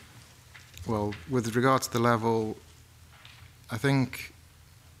 with regard to the level, I think,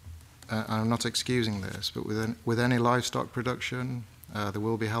 I'm not excusing this, but with any livestock production, there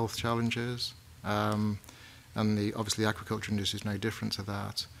will be health challenges, and obviously the aquaculture industry is no different to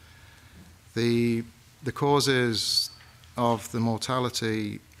that. The causes of the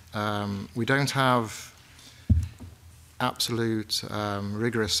mortality, we don't have absolute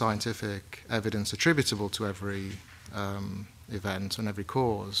rigorous scientific evidence attributable to every event and every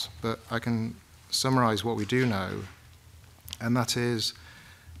cause, but I can summarize what we do know, and that is,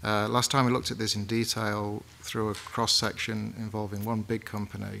 last time we looked at this in detail through a cross-section involving one big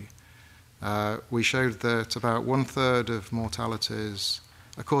company, we showed that about 1/3 of mortalities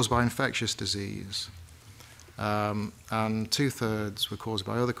are caused by infectious disease, and 2/3 were caused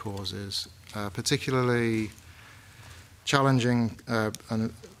by other causes, particularly challenging,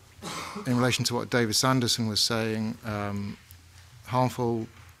 and in relation to what David Sandison was saying, harmful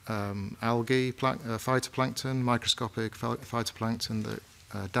algae, phytoplankton, microscopic phytoplankton that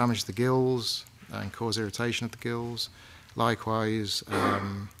damage the gills and cause irritation of the gills. Likewise,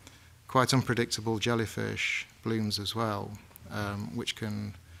 quite unpredictable jellyfish blooms as well, which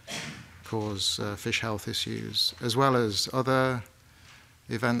can cause fish health issues, as well as other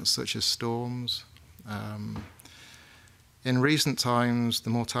events such as storms. In recent times, the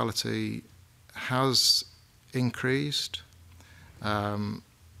mortality has increased, and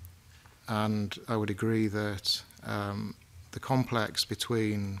I would agree that the complex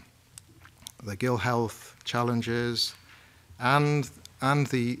between the gill health challenges and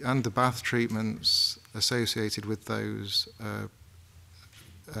the bath treatments associated with those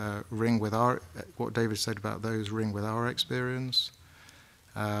ring with what David said about those ring with our experience,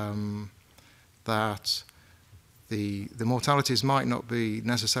 that the mortalities might not be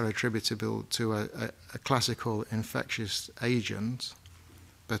necessarily attributable to a classical infectious agent,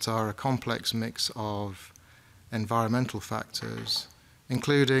 but are a complex mix of environmental factors,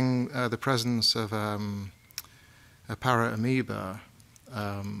 including the presence of a para-amoeba,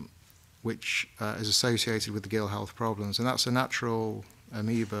 which is associated with the gill health problems. And that's a natural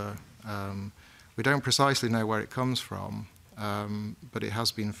amoeba. We don't precisely know where it comes from, but it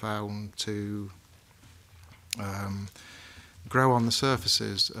has been found to grow on the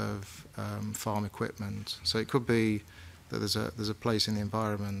surfaces of farm equipment. So it could be that there's a place in the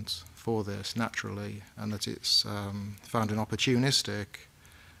environment for this naturally, and that it's found an opportunistic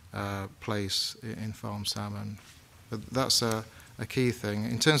place in farm salmon. But that's a key thing.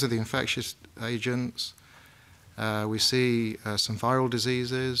 In terms of the infectious agents, we see some viral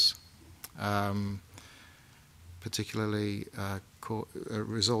diseases, particularly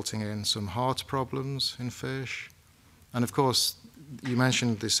resulting in some heart problems in fish. And of course, you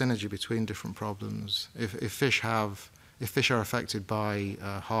mentioned the synergy between different problems. If fish are affected by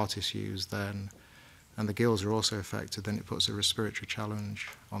heart issues, then, and the gills are also affected, then it puts a respiratory challenge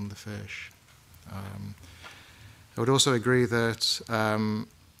on the fish. I would also agree that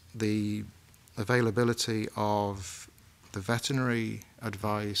the availability of the veterinary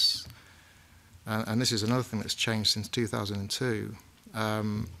advice, and this is another thing that's changed since 2002,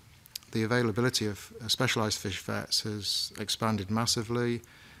 the availability of specialised fish vets has expanded massively.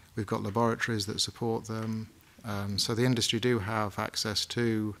 We've got laboratories that support them. So the industry do have access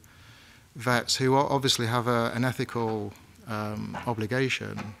to vets who obviously have an ethical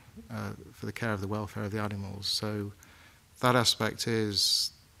obligation for the care of the welfare of the animals. So that aspect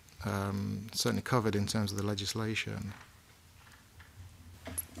is certainly covered in terms of the legislation.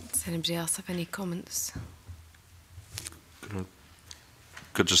 Does anybody else have any comments?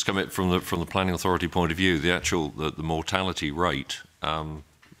 Could just come in from the planning authority point of view, the mortality rate,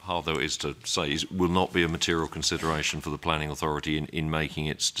 hard though it is to say, will not be a material consideration for the planning authority in making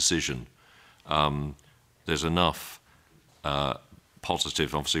its decision. There's enough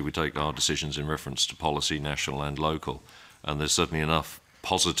positive, obviously we take our decisions in reference to policy, national and local, and there's certainly enough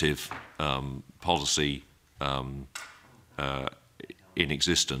positive policy in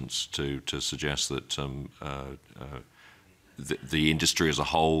existence to suggest that the industry as a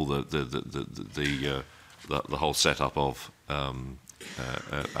whole, the whole setup of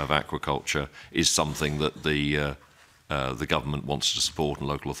aquaculture is something that the the government wants to support and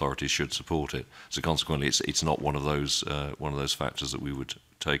local authorities should support it. So consequently, it's not one of those factors that we would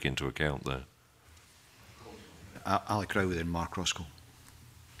take into account there. Alec Rowe and Mark Roscoe.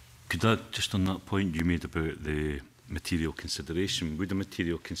 Could I, just on that point you made about the material consideration, would a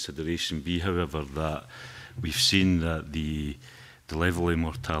material consideration be, however, that we've seen that the level of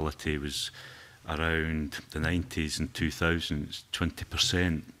mortality was around the 90s and 2000s,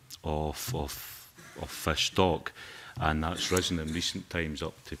 20% of fish stock, and that's risen in recent times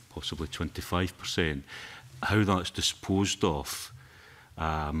up to possibly 25%. How that's disposed of,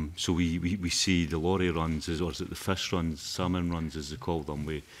 so we see the lorry runs, or is it the fish runs, salmon runs as they call them,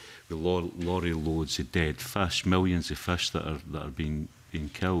 with lorry loads of dead fish, millions of fish that are being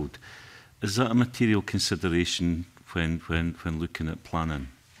killed. Is that a material consideration when looking at planning?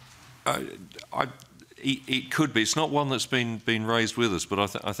 It could be. It's not one that's been raised with us,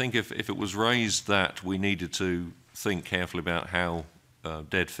 but I think if it was raised that we needed to think carefully about how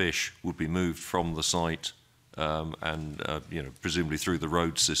dead fish would be moved from the site and presumably through the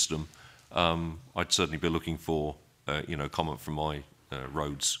road system, I'd certainly be looking for comment from my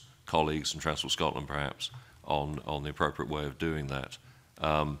roads colleagues and Transport Scotland perhaps on the appropriate way of doing that,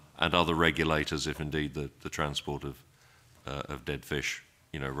 and other regulators if indeed the transport of dead fish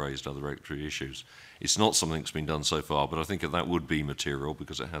raised other regulatory issues. It's not something that's been done so far, but I think that would be material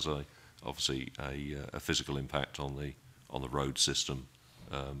because it has obviously a physical impact on the road system,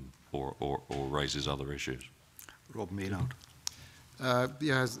 or raises other issues. Rob Maynard.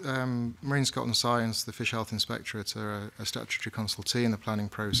 Marine Scotland Science, the Fish Health Inspectorate, are a statutory consultee in the planning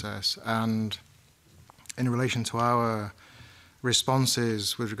process, and in relation to our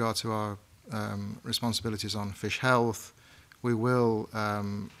responses with regard to our responsibilities on fish health, we will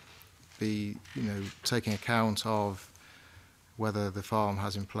be taking account of whether the farm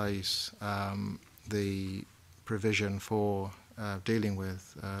has in place the provision for dealing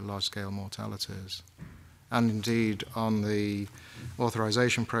with large-scale mortalities. And indeed, on the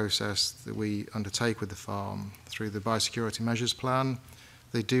authorisation process that we undertake with the farm through the biosecurity measures plan,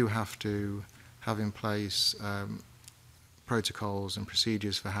 they do have to have in place protocols and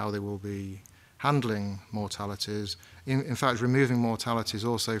procedures for how they will be handling mortalities. In fact, removing mortalities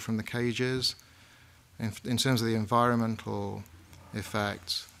also from the cages. In terms of the environmental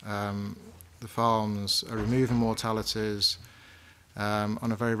effect, the farms are removing mortalities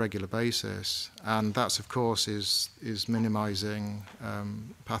on a very regular basis, and that's of course is minimising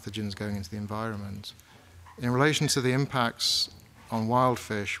pathogens going into the environment. In relation to the impacts on wild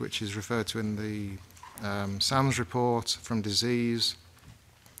fish, which is referred to in the SAMS report from disease,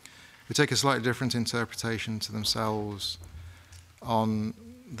 we take a slightly different interpretation to themselves on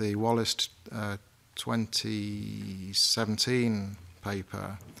the Wallace 2017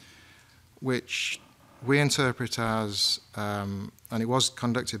 paper, which we interpret as, and it was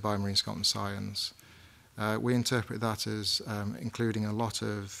conducted by Marine Scotland Science, we interpret that as including a lot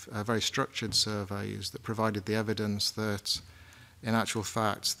of very structured surveys that provided the evidence that, in actual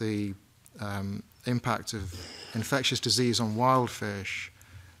fact, the impact of infectious disease on wild fish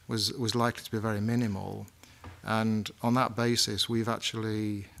was likely to be very minimal. And on that basis, we've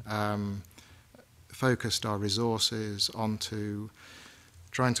actually focused our resources onto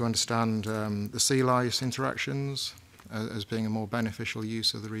trying to understand the sea lice interactions as being a more beneficial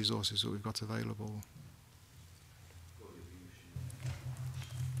use of the resources that we've got available.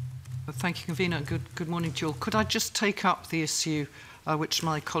 Thank you, Convener. Good morning to you all. Could I just take up the issue which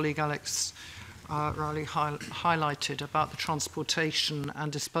my colleague Alex Rowley highlighted about the transportation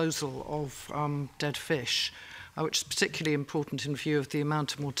and disposal of dead fish, which is particularly important in view of the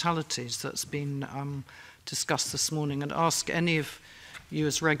amount of mortalities that's been discussed this morning, and ask any of you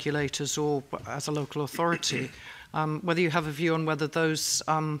as regulators or as a local authority whether you have a view on whether those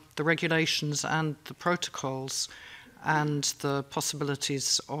the regulations and the protocols and the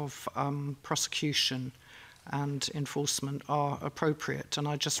possibilities of prosecution and enforcement are appropriate. And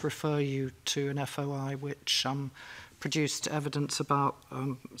I just refer you to an FOI which produced evidence about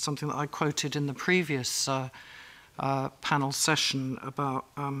something that I quoted in the previous panel session about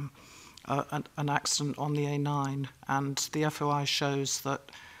an accident on the A9, and the FOI shows that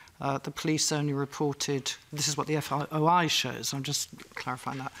the police only reported, this is what the FOI shows, I'm just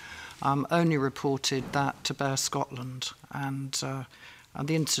clarifying that, only reported that to Bear Scotland, and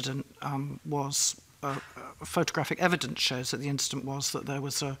the incident was, photographic evidence shows that the incident was that there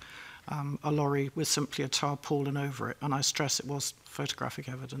was a lorry with simply a tarpaulin over it, and I stress it was photographic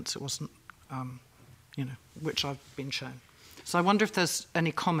evidence, it wasn't, which I've been shown. So I wonder if there's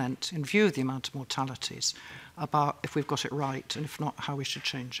any comment, in view of the amount of mortalities, about if we've got it right, and if not, how we should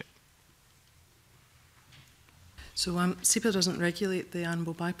change it. So SEPA doesn't regulate the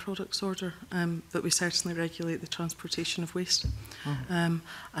animal byproducts order, but we certainly regulate the transportation of waste. And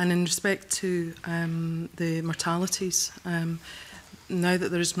in respect to the mortalities, now that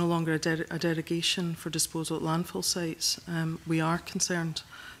there is no longer a derogation for disposal at landfill sites, we are concerned.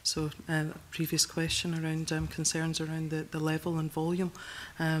 So a previous question around concerns around the level and volume.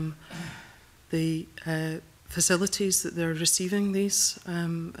 The facilities that they're receiving these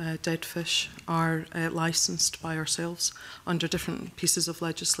dead fish are licensed by ourselves under different pieces of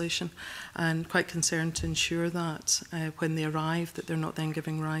legislation, and quite concerned to ensure that when they arrive that they're not then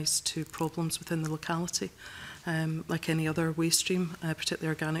giving rise to problems within the locality. Like any other waste stream, particularly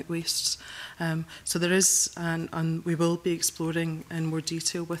organic wastes. So there is, and we will be exploring in more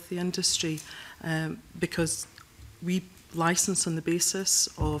detail with the industry, because we license on the basis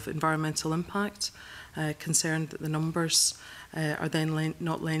of environmental impact, concerned that the numbers are then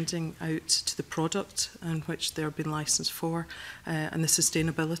not lending out to the product in which they're being licensed for, and the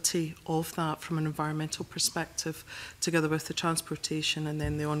sustainability of that from an environmental perspective, together with the transportation and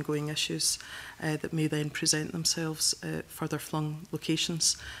then the ongoing issues that may then present themselves further flung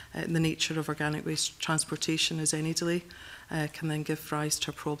locations. The nature of organic waste transportation is any delay can then give rise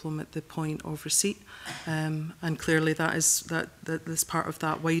to a problem at the point of receipt, and clearly that is part of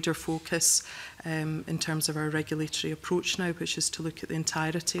that wider focus in terms of our regulatory approach now, which is to look at the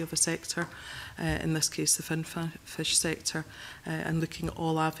entirety of a sector, in this case the fin fish sector, and looking at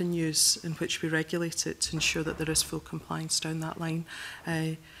all avenues in which we regulate it to ensure that there is full compliance down that line.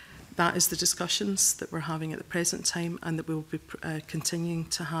 That is the discussions that we're having at the present time, and that we will be continuing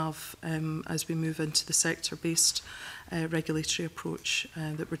to have as we move into the sector-based regulatory approach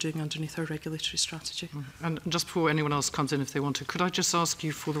that we're doing underneath our regulatory strategy. And just before anyone else comes in if they want to, could I just ask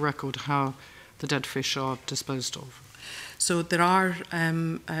you for the record how the dead fish are disposed of? So there are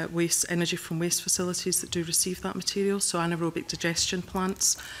energy from waste facilities that do receive that material, so anaerobic digestion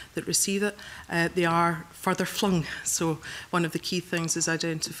plants that receive it. They are further flung, so one of the key things is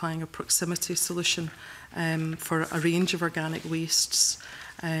identifying a proximity solution for a range of organic wastes.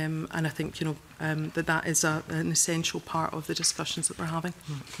 And I think that is an essential part of the discussions that we're having.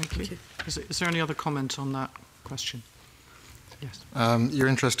 Thank you. Is there any other comment on that question? Yes. You're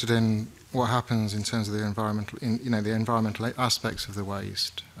interested in what happens in terms of the environmental, the environmental aspects of the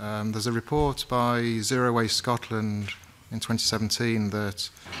waste. There's a report by Zero Waste Scotland in 2017 that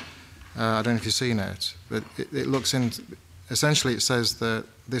I don't know if you've seen it, but it looks in. Essentially, it says that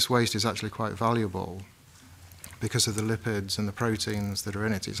this waste is actually quite valuable because of the lipids and the proteins that are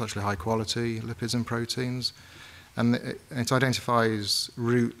in it. It's actually high quality lipids and proteins, and it identifies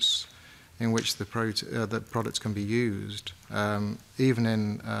routes in which the products can be used, even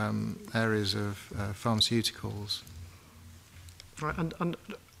in areas of pharmaceuticals. Right, and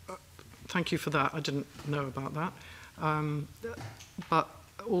thank you for that. I didn't know about that. But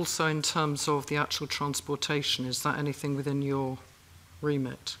also in terms of the actual transportation, is that anything within your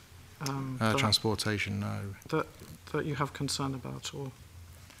remit? Transportation, no. That you have concern about, or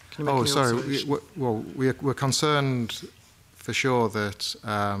can you make any sorry. observation? We're concerned for sure that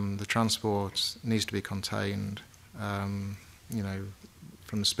the transport needs to be contained, from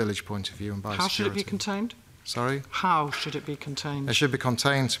the spillage point of view and biosecurity. How should it be contained? Sorry? How should it be contained? It should be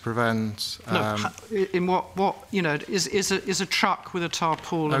contained to prevent... in what is a truck with a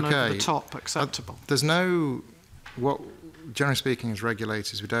tarpaulin over the top acceptable? There's no... Generally speaking, as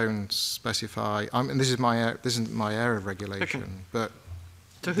regulators, we don't specify... and this isn't my area of regulation, but...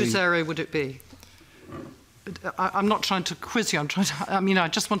 So whose area would it be? I'm not trying to quiz you. I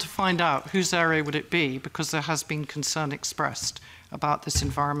just want to find out whose area would it be, because there has been concern expressed about this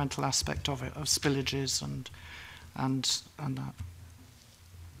environmental aspect of it, of spillages and that.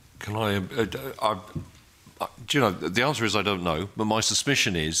 Can I? Do you know? The answer is I don't know, but my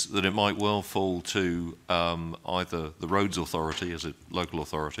suspicion is that it might well fall to either the roads authority as a local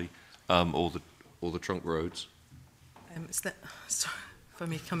authority, or the trunk roads. Sorry, if I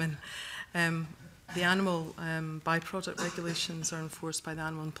may come in. The animal byproduct regulations are enforced by the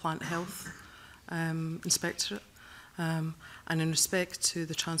Animal and Plant Health Inspectorate. And in respect to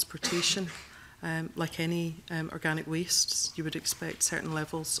the transportation, like any organic wastes, you would expect certain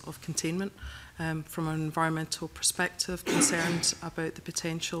levels of containment. From an environmental perspective, concerned about the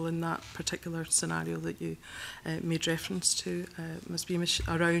potential in that particular scenario that you made reference to, must be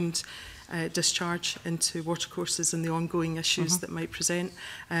around discharge into watercourses and the ongoing issues that might present.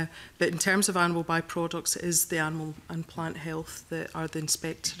 But in terms of animal byproducts, it is the Animal and Plant Health that are the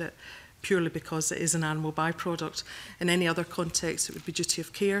inspectorate purely because it is an animal byproduct. In any other context, it would be duty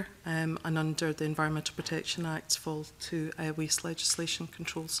of care, and under the Environmental Protection Act fall to waste legislation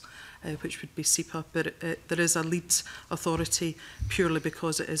controls, which would be SEPA. But there is a lead authority purely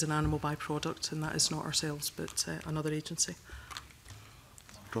because it is an animal byproduct, and that is not ourselves, but another agency.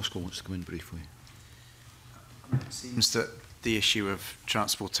 Roscoe wants to come in briefly. It seems that the issue of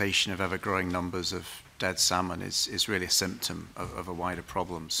transportation of ever-growing numbers of dead salmon is really a symptom of a wider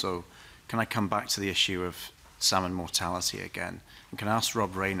problem. So can I come back to the issue of salmon mortality again? And can I ask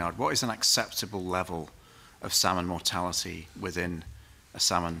Rob Raynard, what is an acceptable level of salmon mortality within a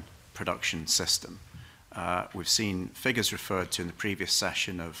salmon production system? We've seen figures referred to in the previous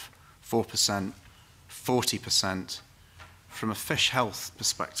session of 4%, 40%. From a fish health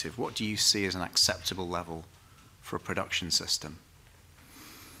perspective, what do you see as an acceptable level for a production system?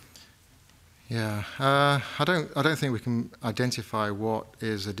 Yeah, I don't think we can identify what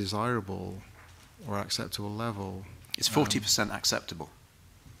is a desirable or acceptable level. Is 40% acceptable?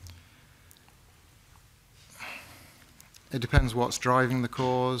 It depends what's driving the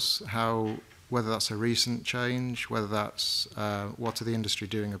cause, whether that's a recent change, whether that's what are the industry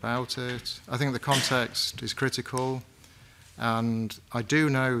doing about it. I think the context is critical, and I do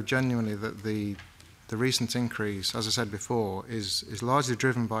know genuinely that the recent increase, as I said before, is largely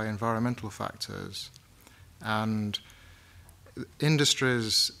driven by environmental factors, and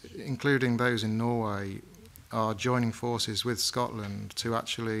industries, including those in Norway, are joining forces with Scotland to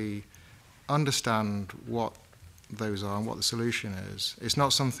actually understand what those are and what the solution is. It's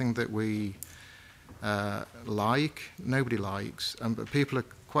not something that we nobody likes, but people are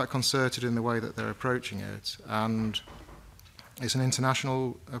quite concerted in the way that they're approaching it, and it's an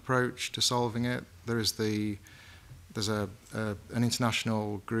international approach to solving it. There's an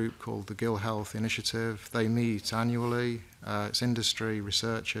international group called the Gill Health Initiative. They meet annually. It's industry,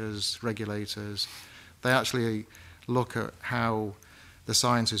 researchers, regulators. They actually look at how the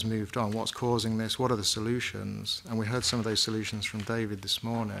science has moved on, what's causing this, what are the solutions, and we heard some of those solutions from David this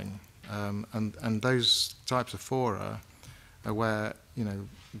morning. And those types of fora are where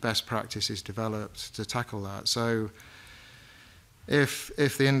best practice is developed to tackle that. So if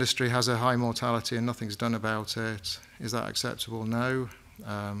the industry has a high mortality and nothing's done about it, is that acceptable? No.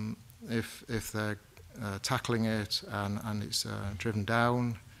 If they're tackling it and it's driven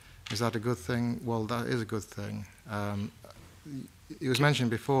down, is that a good thing? Well, that is a good thing. It was mentioned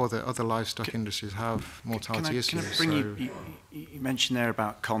before that other livestock industries have mortality issues. Can I bring you mentioned there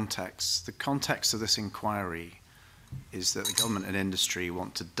about context. The context of this inquiry is that the government and industry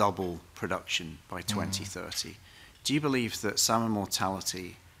want to double production by 2030. Do you believe that salmon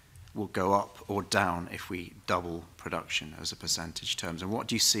mortality will go up or down if we double production as a percentage terms? And what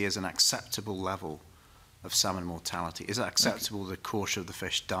do you see as an acceptable level of salmon mortality? Is it acceptable that a quarter of the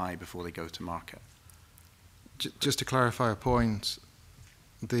fish die before they go to market? Just to clarify a point,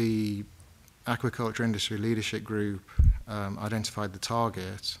 the Aquaculture Industry Leadership Group identified the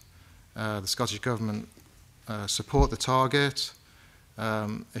target. The Scottish Government support the target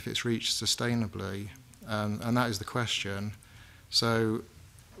if it's reached sustainably, and that is the question. So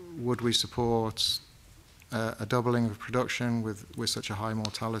would we support a doubling of production with such a high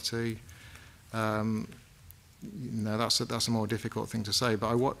mortality? No, that's a more difficult thing to say.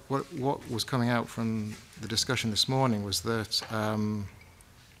 But what was coming out from the discussion this morning was that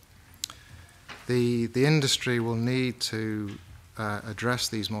the industry will need to address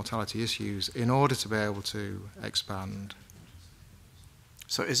these mortality issues in order to be able to expand.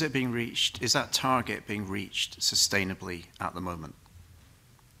 So is it being reached? Is that target being reached sustainably at the moment?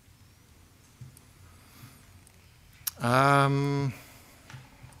 Given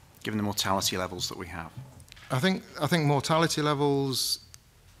the mortality levels that we have. I think mortality levels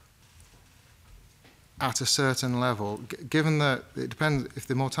at a certain level, given that it depends, if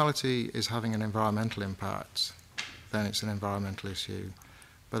the mortality is having an environmental impact, then it's an environmental issue.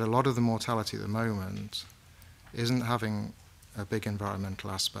 But a lot of the mortality at the moment isn't having a big environmental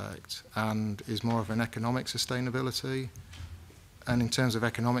aspect and is more of an economic sustainability. And in terms of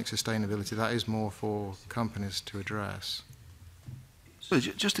economic sustainability, that is more for companies to address. So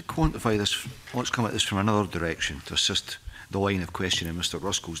just to quantify this, let's come at this from another direction to assist the line of questioning Mr.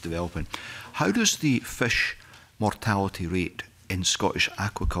 Ruskell's developing. How does the fish mortality rate in Scottish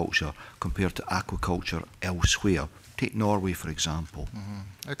aquaculture compare to aquaculture elsewhere? Take Norway, for example.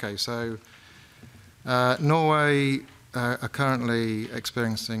 Mm-hmm. Okay, so Norway are currently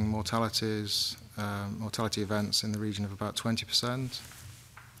experiencing mortality events in the region of about 20%,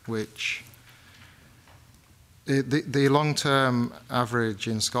 which the long-term average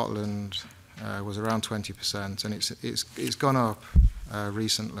in Scotland was around 20%, and it's gone up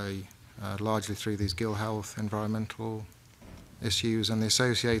recently largely through these gill health environmental issues and the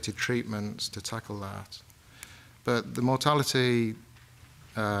associated treatments to tackle that. But the mortality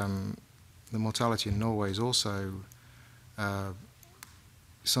in Norway is also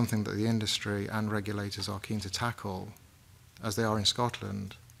something that the industry and regulators are keen to tackle, as they are in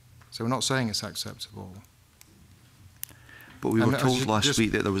Scotland. So we're not saying it's acceptable. But we were told last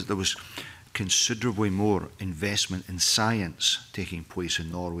week that there was considerably more investment in science taking place in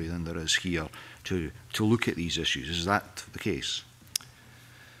Norway than there is here to look at these issues. Is that the case?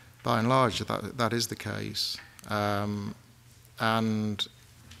 By and large, that is the case. And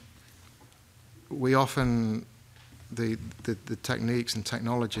we often, the techniques and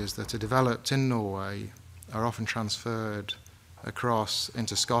technologies that are developed in Norway are often transferred across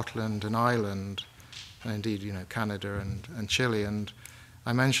into Scotland and Ireland, and indeed, Canada and Chile. And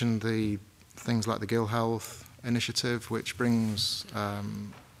I mentioned the things like the Gill Health Initiative, which brings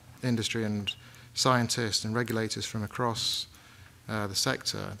industry and scientists and regulators from across the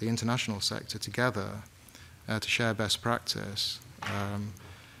sector, the international sector, together to share best practice.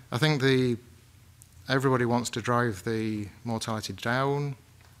 I think everybody wants to drive the mortality down,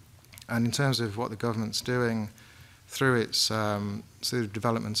 and in terms of what the government's doing through its through the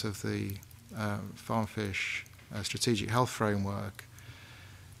development of the farm fish strategic health framework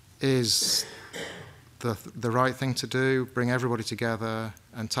is the right thing to do, bring everybody together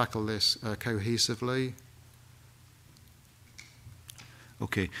and tackle this cohesively.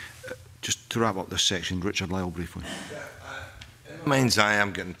 Okay, just to wrap up this section, Richard Lyle briefly. In my mind's eye,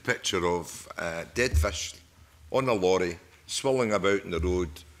 I'm getting a picture of dead fish on a lorry, swirling about in the road,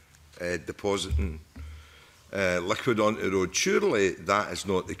 depositing liquid onto the road. Surely that is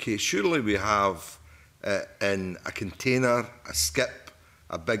not the case. Surely we have in a container, a skip,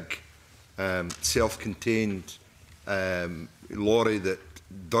 a big self-contained lorry that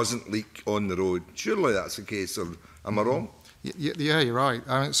doesn't leak on the road. Surely that's the case, or am I wrong? Yeah, you're right.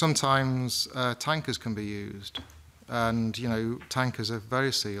 I mean, sometimes tankers can be used, and tankers are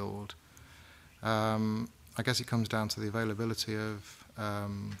very sealed. I guess it comes down to the availability of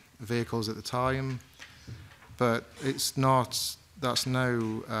vehicles at the time, but it's not. That's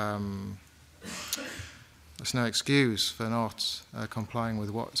no excuse for not complying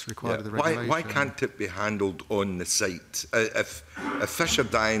with what's required of the regulation. Why can't it be handled on the site? If fish are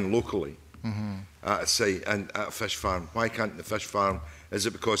dying locally at a site and at a fish farm, why can't the fish farm? Is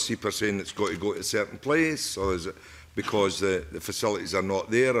it because SEPA are saying it's got to go to a certain place, or is it because the facilities are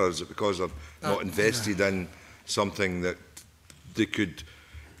not there, or is it because they're not invested in something that they could,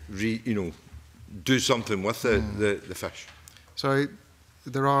 do something with the fish? So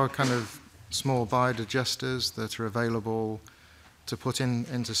there are kind of small biodigesters that are available to put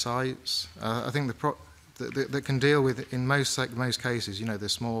into sites. I think that can deal with, in most cases, the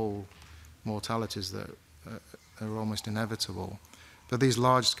small mortalities that are almost inevitable. But these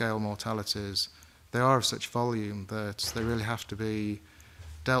large-scale mortalities, they are of such volume that they really have to be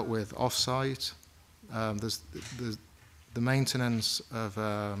dealt with off-site. There's the maintenance of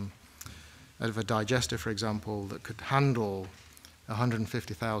a digester, for example, that could handle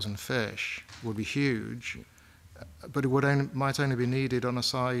 150,000 fish would be huge, but it might only be needed on a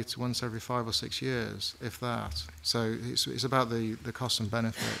site once every 5 or 6 years, if that. So it's about the costs and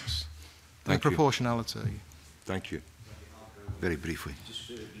benefits and proportionality. Thank you. Very briefly. Just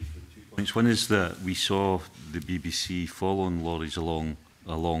very briefly, 2 points. One is that we saw the BBC following lorries along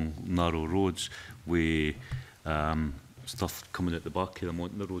narrow roads with stuff coming at the back of them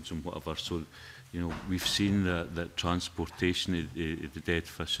onto the roads and whatever. So, we've seen that transportation of the dead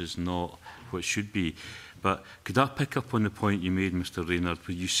fish is not what it should be. But could I pick up on the point you made, Mr. Raynard,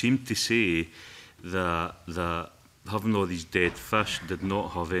 where you seem to say that having all these dead fish did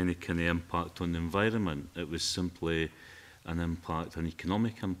not have any kind of impact on the environment? It was simply an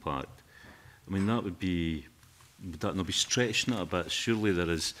economic impact. I mean, would that not be stretching it a bit? Surely there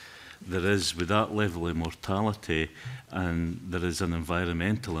is, with that level of mortality, and there is an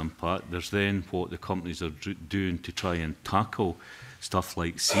environmental impact. There's then what the companies are doing to try and tackle stuff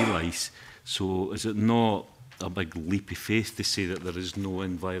like sea lice. So is it not a big leap of faith to say that there is no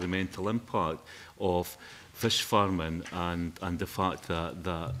environmental impact of fish farming and the fact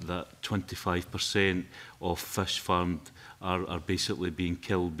that 25% of fish farmed are basically being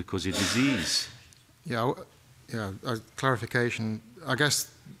killed because of disease? Yeah, clarification. I guess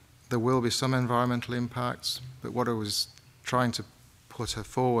there will be some environmental impacts, but what I was trying to put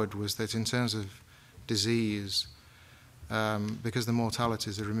forward was that in terms of disease, because the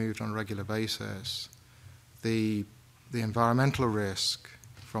mortalities are removed on a regular basis, the environmental risk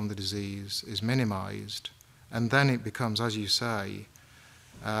from the disease is minimised, and then it becomes, as you say,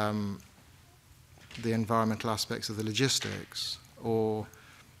 the environmental aspects of the logistics, or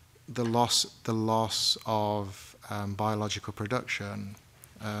the loss of biological production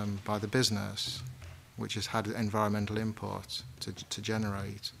by the business, which has had environmental input to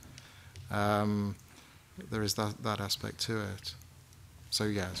generate. There is that aspect to it. So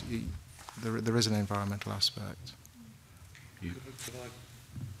yes, there is an environmental aspect.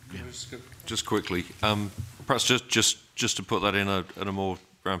 Just quickly, perhaps just to put that in a more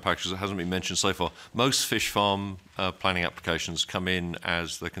round package that hasn't been mentioned so far. Most fish farm planning applications come in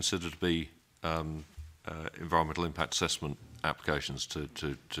as they're considered to be environmental impact assessment applications to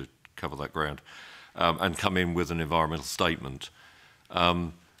cover that ground, and come in with an environmental statement.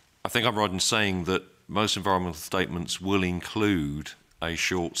 I think I'm right in saying that most environmental statements will include a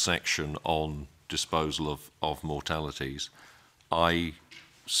short section on disposal of mortalities. I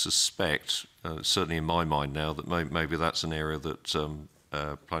suspect, certainly in my mind now, that maybe that's an area that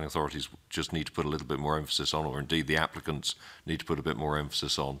planning authorities just need to put a little bit more emphasis on, or indeed the applicants need to put a bit more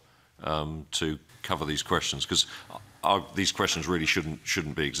emphasis on, to cover these questions, because these questions really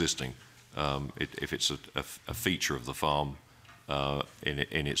shouldn't be existing. If it's a feature of the farm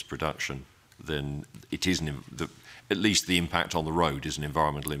in its production, then it isn't. At least the impact on the road is an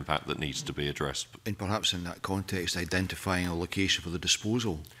environmental impact that needs to be addressed. And perhaps in that context, identifying a location for the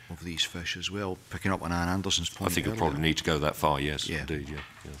disposal of these fish as well, picking up on Anne Anderson's point. I think we'll probably need to go that far, yes, indeed, yeah.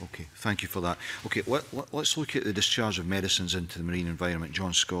 Okay, thank you for that. Okay, let's look at the discharge of medicines into the marine environment.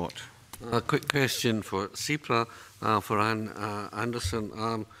 John Scott. A quick question for SEPA, for Anne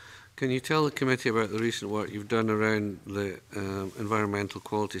Anderson. Can you tell the committee about the recent work you've done around the environmental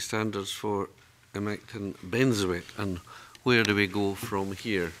quality standards for emectin benzoate, and where do we go from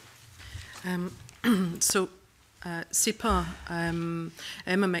here? SEPA,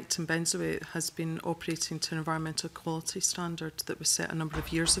 emamectin benzoate, has been operating to an environmental quality standard that was set a number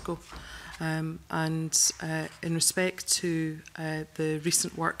of years ago. In respect to the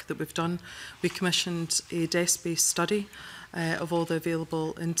recent work that we've done, we commissioned a desk-based study of all the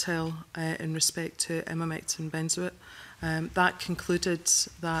available intel in respect to emamectin benzoate. That concluded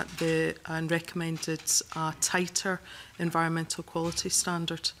that and recommended a tighter environmental quality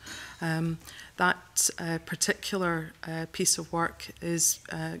standard. That particular piece of work is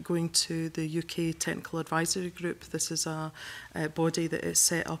going to the UK Technical Advisory Group. This is a body that is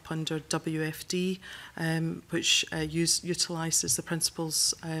set up under WFD, which utilises the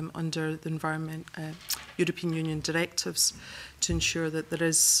principles under the European Union directives to ensure that there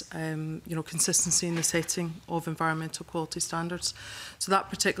is consistency in the setting of environmental quality standards. So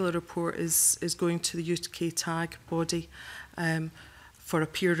that particular report is going to the UK TAG body for a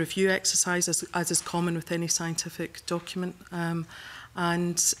peer review exercise, as is common with any scientific document.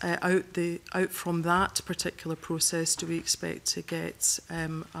 Out from that particular process do we expect to get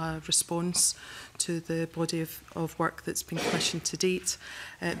a response to the body of work that's been commissioned to date.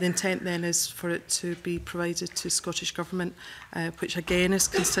 The intent then is for it to be provided to Scottish Government, which again is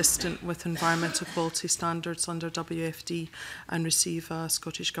consistent with environmental quality standards under WFD, and receive a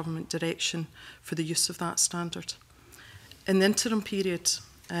Scottish Government direction for the use of that standard. In the interim period,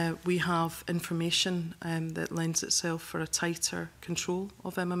 we have information that lends itself for a tighter control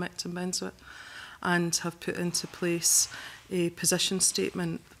of emamectin benzoate, and have put into place a position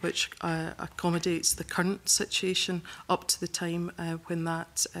statement which accommodates the current situation up to the time when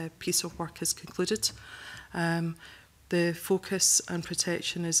that piece of work is concluded. The focus and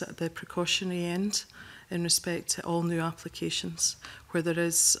protection is at the precautionary end in respect to all new applications where there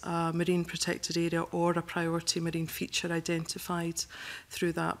is a marine protected area or a priority marine feature identified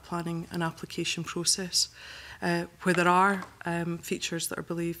through that planning and application process. Where there are features that are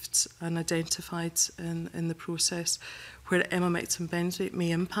believed and identified in the process where emamectin benzoate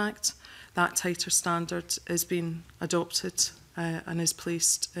may impact, that tighter standard is being adopted and is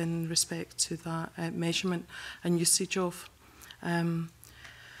placed in respect to that measurement and usage of.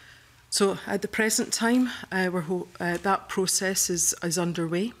 So at the present time, that process is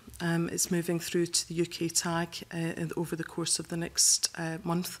underway. It's moving through to the UK TAG over the course of the next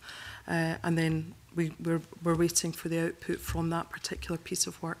month, and then we're waiting for the output from that particular piece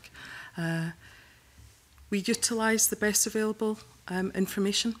of work. We utilise the best available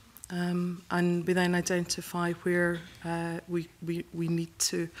information, and we then identify where we need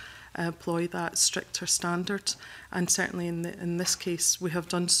to employ that stricter standard, and certainly in this case we have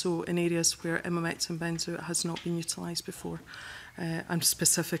done so in areas where emamectin benzoate has not been utilised before, and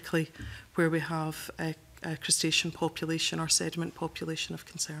specifically where we have a crustacean population or sediment population of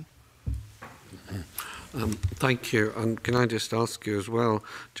concern. Thank you. And can I just ask you as well,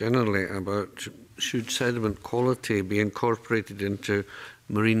 generally, about should sediment quality be incorporated into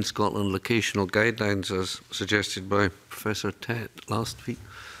Marine Scotland locational guidelines as suggested by Professor Tett last week,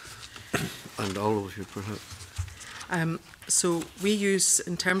 and all of you perhaps. So we use,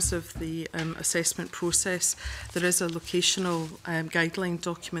 in terms of the assessment process, there is a locational guideline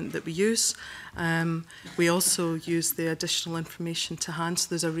document that we use. We also use the additional information to hand. So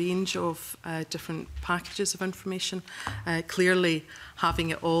there's a range of different packages of information. Clearly,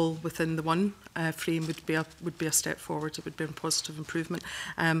 having it all within the one frame would be a step forward. It would be a positive improvement.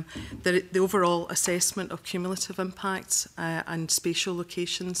 The overall assessment of cumulative impacts and spatial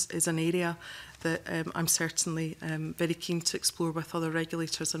locations is an area that I'm certainly very keen to explore with other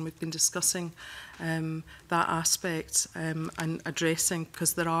regulators, and we've been discussing that aspect and addressing,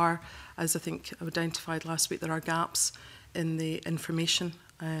 because there are, as I think I identified last week, there are gaps in the information,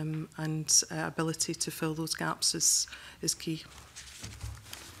 and ability to fill those gaps is key.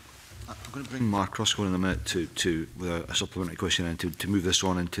 I'm going to bring Mark Roscoe in a minute to with a supplementary question and to move this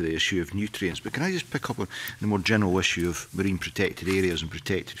on into the issue of nutrients. But can I just pick up on the more general issue of marine protected areas and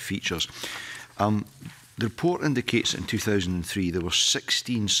protected features? The report indicates that in 2003 there were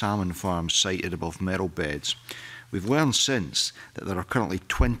 16 salmon farms sited above merle beds. We've learned since that there are currently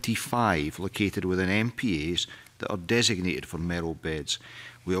 25 located within MPAs that are designated for merle beds.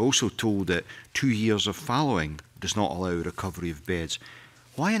 We are also told that 2 years of fallowing does not allow recovery of beds.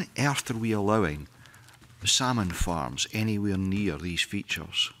 Why on earth are we allowing salmon farms anywhere near these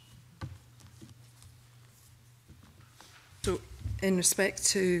features? So, in respect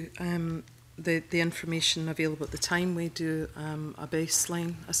to the information available at the time, we do a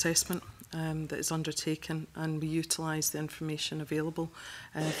baseline assessment that is undertaken, and we utilise the information available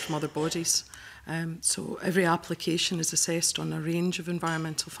from other bodies. So every application is assessed on a range of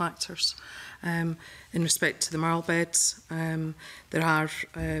environmental factors. In respect to the marl beds, there are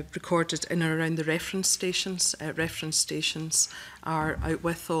recorded in and around the reference stations. Reference stations are out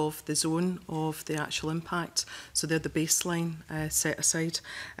width of the zone of the actual impact, so they're the baseline set aside.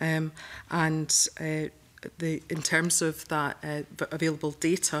 In terms of that available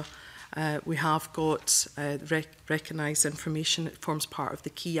data, we have got recognised information. It forms part of the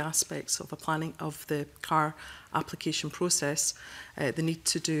key aspects of a planning of the CAR application process. The need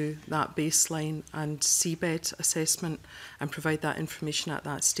to do that baseline and seabed assessment and provide that information at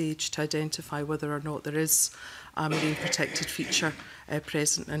that stage to identify whether or not there is a marine protected feature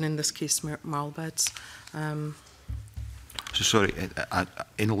present, and in this case marl beds. So sorry,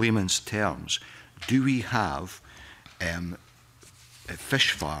 in layman's terms, do we have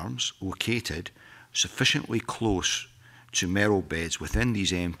fish farms located sufficiently close to merle beds within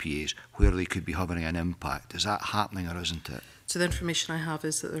these MPAs where they could be having an impact? Is that happening or isn't it? So the information I have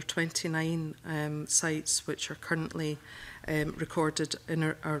is that there are 29 sites which are currently recorded in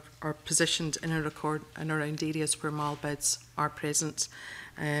are positioned in and around areas where marl beds are present.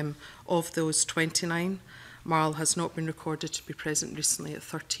 Of those 29, marl has not been recorded to be present recently at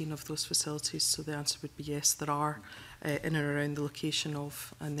 13 of those facilities. So the answer would be yes, there are in and around the location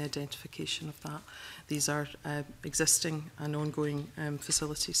of and the identification of that. These are existing and ongoing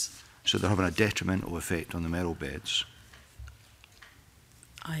facilities. So they're having a detrimental effect on the merle beds?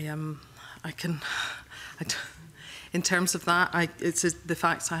 In terms of that, the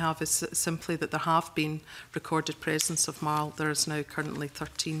facts I have is simply that there have been recorded presence of marl. There is now currently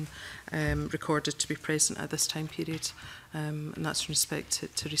 13 recorded to be present at this time period, and that's in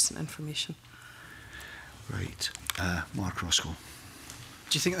respect to recent information. Right. Mark Roscoe.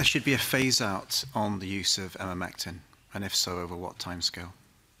 Do you think there should be a phase-out on the use of emamectin, and if so, over what timescale?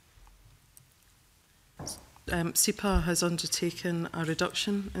 SEPA has undertaken a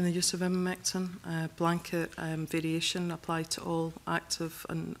reduction in the use of emamectin, blanket variation applied to all active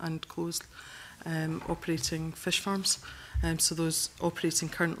and closed operating fish farms. So those operating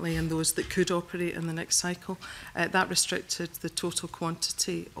currently and those that could operate in the next cycle. That restricted the total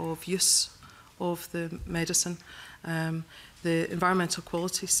quantity of use of the medicine. The environmental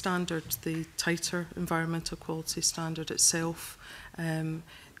quality standard, the tighter environmental quality standard itself,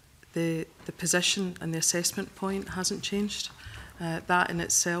 the position and the assessment point hasn't changed. That in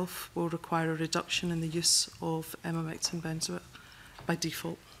itself will require a reduction in the use of emamectin benzoate by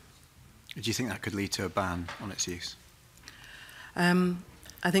default. Do you think that could lead to a ban on its use?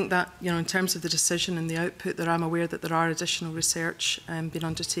 I think that, in terms of the decision and the output, that I'm aware that there are additional research being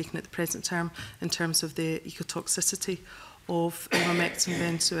undertaken at the present term in terms of the ecotoxicity of emamectin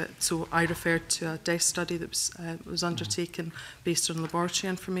benzoate. So I referred to a death study that was undertaken based on laboratory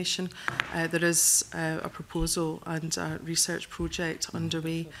information. There is a proposal and a research project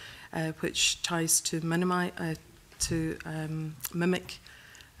underway which tries to mimic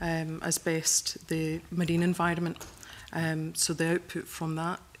as best the marine environment. So the output from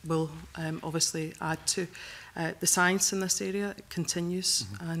that will obviously add to the science in this area. It continues,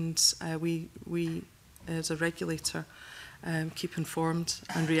 and we as a regulator keep informed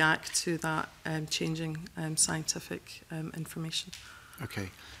and react to that changing scientific information. Okay.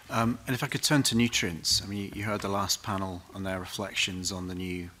 And if I could turn to nutrients, I mean, you heard the last panel on their reflections on the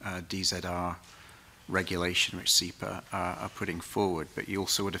new DZR regulation which SEPA are putting forward, but you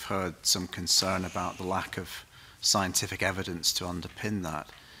also would have heard some concern about the lack of scientific evidence to underpin that.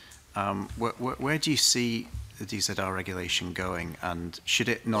 Where do you see the DZR regulation going, and should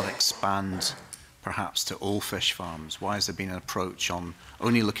it not expand perhaps to all fish farms? Why has there been an approach on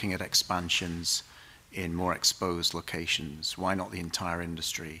only looking at expansions in more exposed locations? Why not the entire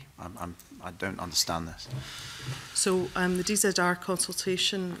industry? I don't understand this. So the DZR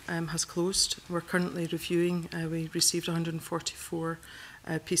consultation has closed. We're currently reviewing. We received 144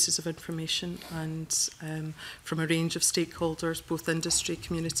 pieces of information, and from a range of stakeholders, both industry,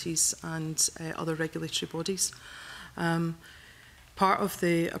 communities and other regulatory bodies. Part of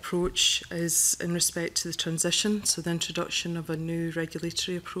the approach is in respect to the transition, so the introduction of a new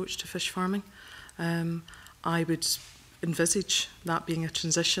regulatory approach to fish farming. I would envisage that being a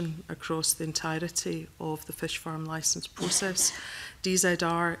transition across the entirety of the fish farm licence process.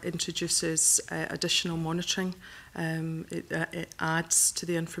 DZR introduces additional monitoring. It adds to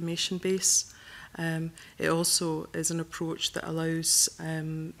the information base. It also is an approach that allows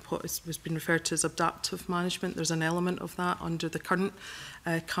what has been referred to as adaptive management. There's an element of that under the current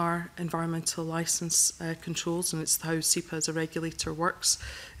CAR environmental licence controls, and it's how SEPA as a regulator works,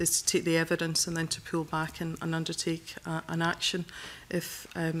 is to take the evidence and then to pull back and undertake an action if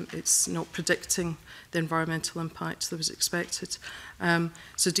it's not predicting the environmental impact that was expected.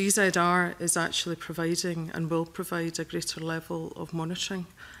 So DZR is actually providing and will provide a greater level of monitoring,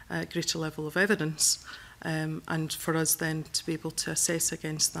 a greater level of evidence, and for us then to be able to assess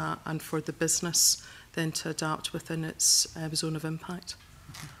against that, and for the business then to adapt within its zone of impact.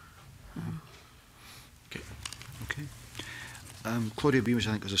 Okay. Claudia Beamish,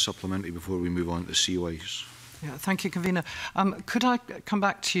 I think, is a supplementary before we move on to COIs. Yeah, thank you, Convener. Could I come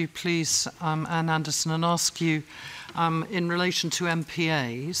back to you, please, Anne Anderson, and ask you, in relation to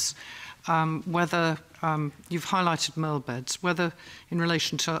MPAs, whether you've highlighted mearl beds, whether in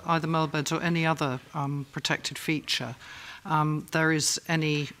relation to either mearl beds or any other protected feature, there is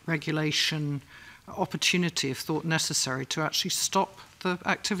any regulation opportunity, if thought necessary, to actually stop the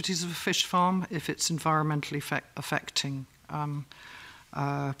activities of a fish farm if it's environmentally affecting an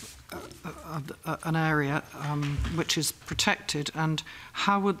area which is protected, and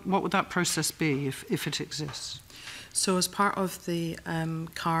what would that process be if it exists? So as part of the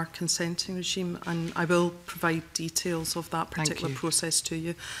CAR consenting regime, and I will provide details of that particular process to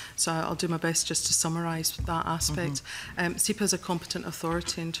you, so I'll do my best just to summarise that aspect. SEPA is a competent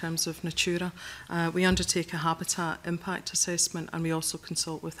authority in terms of Natura. We undertake a habitat impact assessment, and we also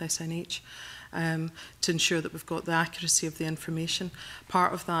consult with SNH to ensure that we've got the accuracy of the information.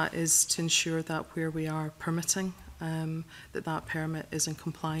 Part of that is to ensure that where we are permitting, that permit is in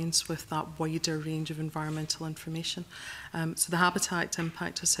compliance with that wider range of environmental information. So the habitat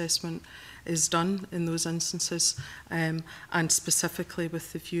impact assessment is done in those instances, and specifically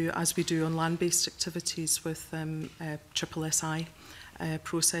with the view, as we do on land-based activities with SSSI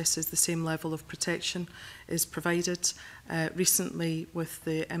processes, the same level of protection is provided. Recently, with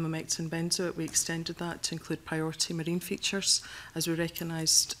the emamectin benzoate, we extended that to include priority marine features, as we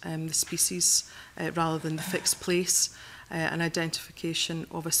recognised the species rather than the fixed place. An identification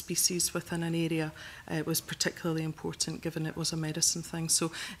of a species within an area was particularly important, given it was a medicine thing.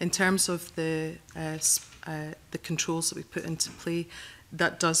 So in terms of the controls that we put into play,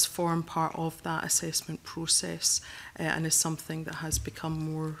 that does form part of that assessment process, and is something that has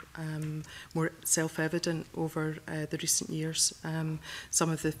become more self-evident over the recent years. Some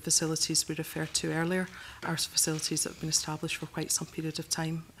of the facilities we referred to earlier are facilities that have been established for quite some period of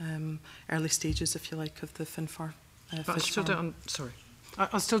time, early stages, if you like, of the Finfar But fish farm.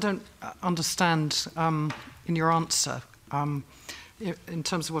 I still don't understand in your answer, in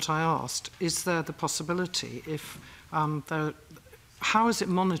terms of what I asked, is there the possibility if how is it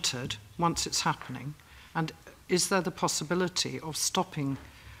monitored once it's happening, and is there the possibility of stopping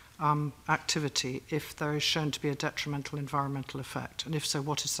activity if there is shown to be a detrimental environmental effect, and if so,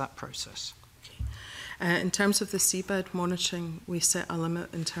 what is that process? In terms of the seabed monitoring, we set a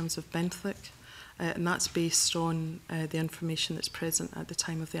limit in terms of benthic, and that's based on the information that's present at the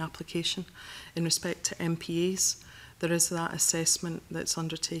time of the application. In respect to MPAs, there is that assessment that's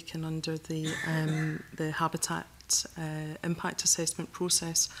undertaken under the habitat impact assessment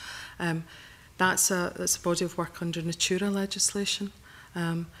process. That's a body of work under Natura legislation.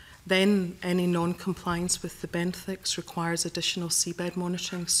 Then any non-compliance with the benthics requires additional seabed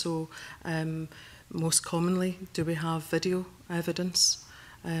monitoring. So most commonly, do we have video evidence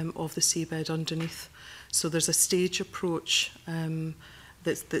of the seabed underneath? So there's a stage approach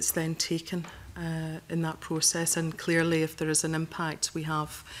that's then taken in that process, and clearly if there is an impact, we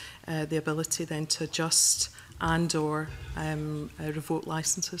have the ability then to adjust and or revoke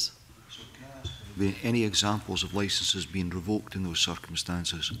licences. So can I ask, have there been any examples of licences being revoked in those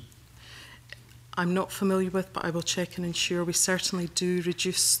circumstances? I'm not familiar with, but I will check and ensure. We certainly do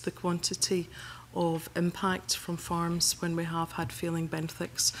reduce the quantity of impact from farms when we have had failing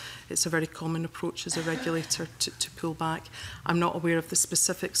benthics. It's a very common approach as a regulator to pull back. I'm not aware of the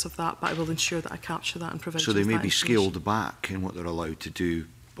specifics of that, but I will ensure that I capture that and provide So you they with may that be information. scaled back in what they're allowed to do,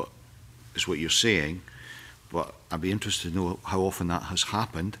 but is what you're saying. But I'd be interested to know how often that has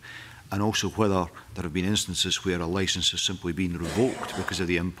happened, and also whether there have been instances where a licence has simply been revoked because of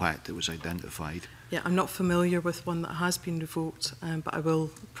the impact that was identified. Yeah, I'm not familiar with one that has been revoked, but I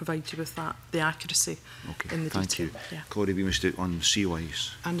will provide you with that, the accuracy in the Thank detail. you. Yeah. Claudia, we must do it on sea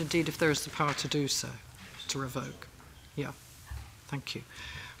lice. And indeed, if there is the power to do so, to revoke. Yeah, thank you.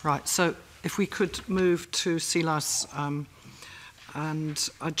 Right, so if we could move to sea lice, and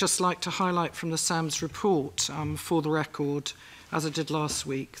I'd just like to highlight from the SAMS report, for the record, as I did last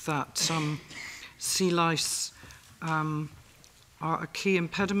week, that sea lice are a key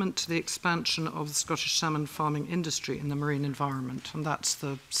impediment to the expansion of the Scottish salmon farming industry in the marine environment, and that's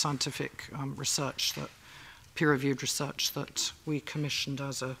the scientific research, that peer-reviewed research that we commissioned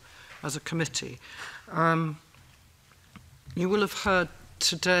as a committee. You will have heard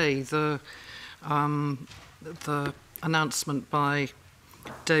today the announcement by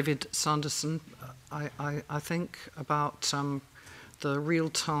David Sandison, I think, about the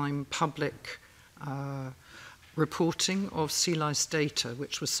real-time public reporting of sea lice data,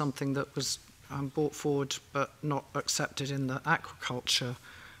 which was something that was brought forward but not accepted in the aquaculture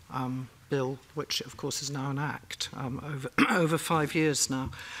bill, which of course is now an act over 5 years now.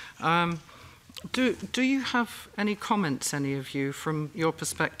 Do you have any comments, any of you, from your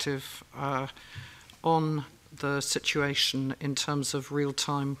perspective on the situation in terms of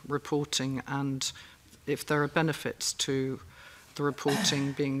real-time reporting, and if there are benefits to the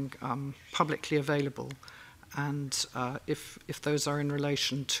reporting being publicly available, and if those are in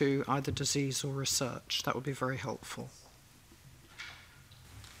relation to either disease or research? That would be very helpful.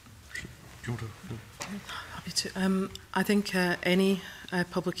 Happy to. I think any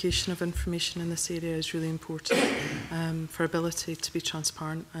publication of information in this area is really important for ability to be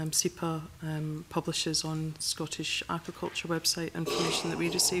transparent. SEPA publishes on Scottish Aquaculture website information that we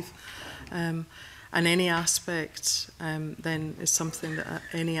receive. And any aspect then is something that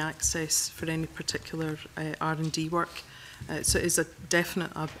any access for any particular R&D work. So it is a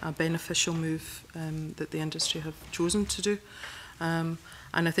definite, a beneficial move that the industry have chosen to do. And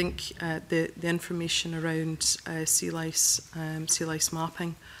I think the information around sea lice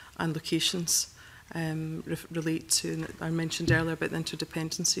mapping and locations relate to, I mentioned earlier about the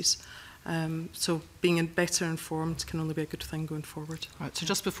interdependencies. So being better informed can only be a good thing going forward. Right, so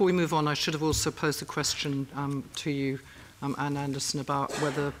just before we move on, I should have also posed a question to you, Anne Anderson, about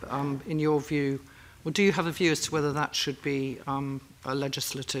whether, in your view, or do you have a view as to whether that should be a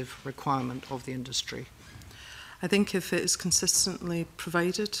legislative requirement of the industry? I think if it is consistently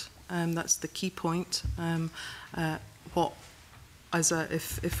provided, that's the key point.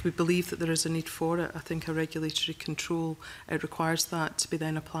 If we believe that there is a need for it, I think a regulatory control, it requires that to be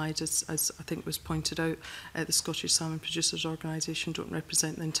then applied, as I think was pointed out. The Scottish Salmon Producers Organisation don't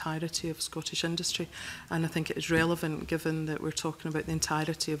represent the entirety of Scottish industry, and I think it is relevant, given that we're talking about the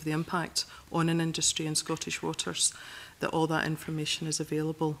entirety of the impact on an industry in Scottish waters, that all that information is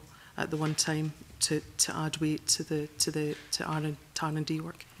available at the one time to add weight to R&D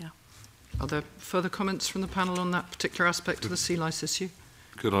work. Yeah. Are there further comments from the panel on that particular aspect of the sea lice issue?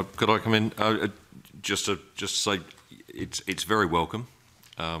 Could I come in? Just to say, it's very welcome,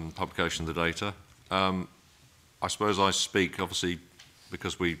 publication of the data. I suppose I speak, obviously,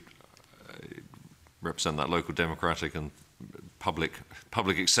 because we represent that local democratic and public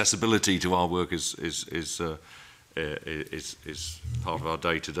accessibility to our work is part of our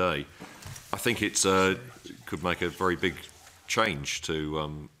day-to-day. I think it's could make a very big change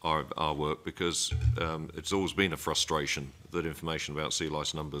to our work, because it's always been a frustration that information about sea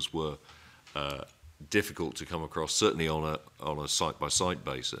lice numbers were difficult to come across, certainly on a site-by-site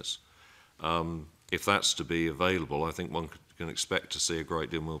basis. If that's to be available, I think one can expect to see a great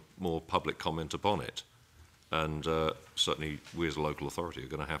deal more public comment upon it. and certainly we as a local authority are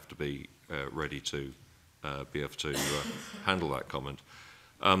going to have to be ready to be able to handle that comment.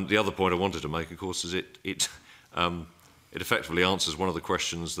 The other point I wanted to make, of course, is it effectively answers one of the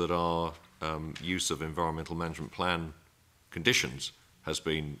questions that our use of environmental management plan conditions has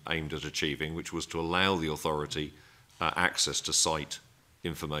been aimed at achieving, which was to allow the authority access to site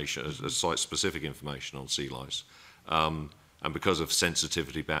information, site-specific information on sea lice. And because of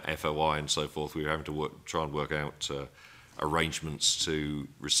sensitivity about FOI and so forth, we were having to try and work out arrangements to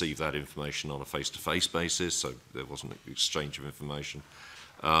receive that information on a face-to-face basis, so there wasn't an exchange of information.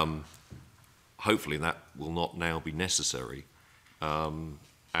 Hopefully that will not now be necessary,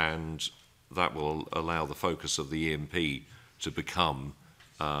 and that will allow the focus of the EMP to become,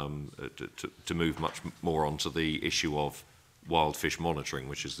 to move much more onto the issue of wild fish monitoring,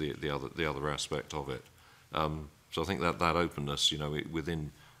 which is the other aspect of it. So I think that openness, you know,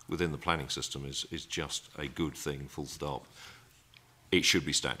 within the planning system is just a good thing, full stop. It should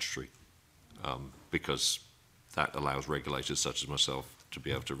be statutory, because that allows regulators such as myself to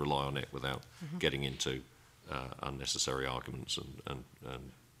be able to rely on it without getting into unnecessary arguments and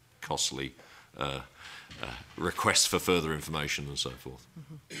costly requests for further information and so forth.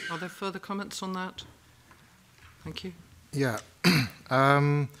 Are there further comments on that? Thank you. Yeah.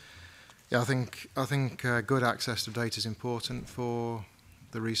 Yeah, I think good access to data is important for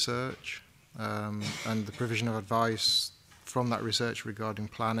the research and the provision of advice from that research regarding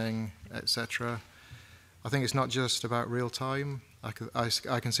planning, etc. I think it's not just about real time. I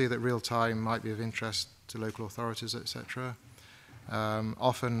can see that real time might be of interest to local authorities, etc.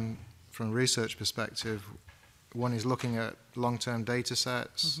 Often, from a research perspective, one is looking at long-term data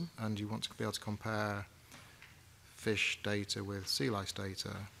sets, and you want to be able to compare fish data with sea lice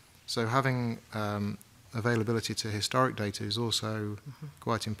data. So having availability to historic data is also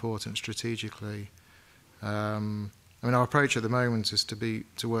quite important strategically. I mean, our approach at the moment is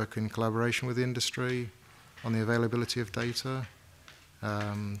to work in collaboration with the industry on the availability of data.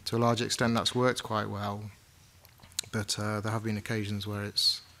 To a large extent, that's worked quite well, but there have been occasions where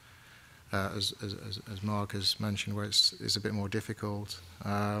it's, as Mark has mentioned, where it's a bit more difficult.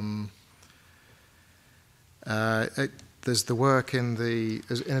 There's the work in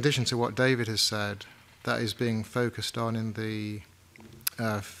addition to what David has said, that is being focused on in the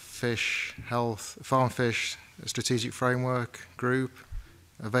fish health, farm fish strategic framework group,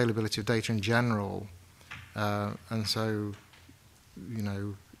 availability of data in general. And so, you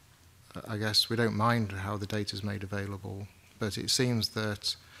know, I guess we don't mind how the data is made available, but it seems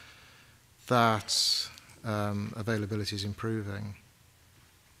that availability is improving.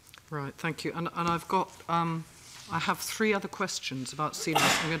 Right, thank you. And I've got, I have 3 other questions about sea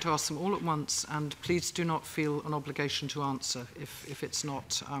lice. I'm going to ask them all at once, and please do not feel an obligation to answer if it's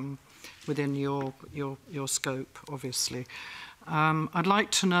not within your scope, obviously. I'd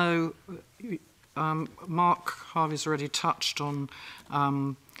like to know, Mark Harvey's already touched on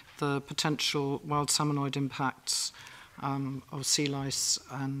the potential wild salmonoid impacts of sea lice,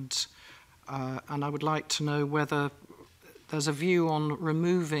 and I would like to know whether there's a view on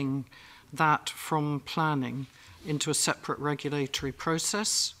removing that from planning into a separate regulatory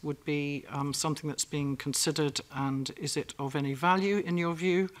process. Would be something that's being considered, and is it of any value in your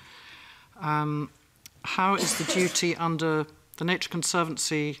view? How is the duty under the Nature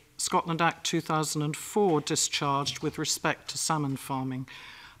Conservancy Scotland Act 2004 discharged with respect to salmon farming?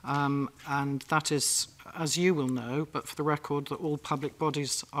 And that is, as you will know, but for the record, that all public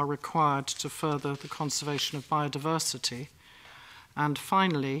bodies are required to further the conservation of biodiversity. And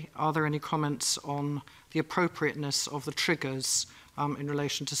finally, are there any comments on the appropriateness of the triggers in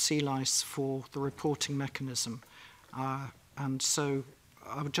relation to sea lice for the reporting mechanism? And so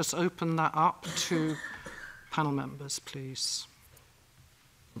I would just open that up to panel members, please.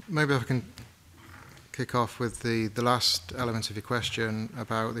 Maybe I can kick off with the last element of your question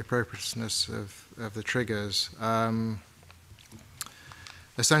about the appropriateness of the triggers.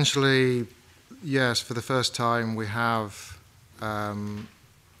 Essentially, yes, for the first time we have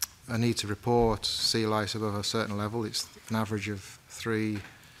a need to report sea lice above a certain level. It's an average of 3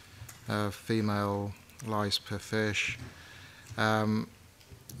 female lice per fish. And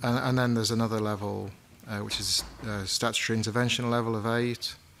then there's another level, which is a statutory intervention level of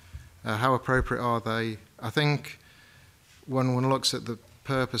 8. How appropriate are they? I think when one looks at the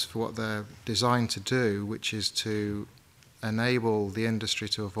purpose for what they're designed to do, which is to enable the industry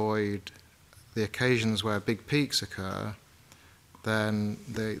to avoid the occasions where big peaks occur, then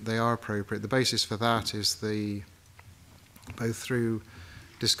they are appropriate. The basis for that is both through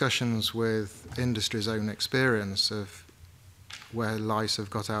discussions with industry's own experience of where lice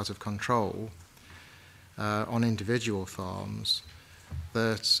have got out of control, on individual farms,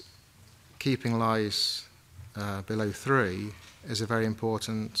 that keeping lice below 3 is a very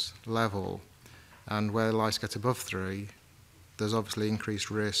important level, and where lice get above 3, there's obviously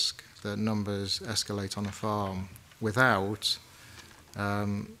increased risk that numbers escalate on a farm without a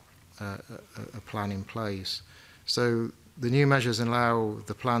plan in place. So the new measures allow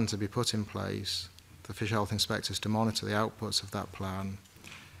the plan to be put in place, the fish health inspectors to monitor the outputs of that plan,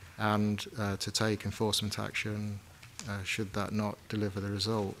 and to take enforcement action should that not deliver the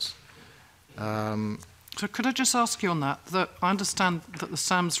results. So could I just ask you on that, that I understand that the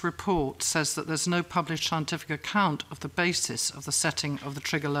SAMS report says that there's no published scientific account of the basis of the setting of the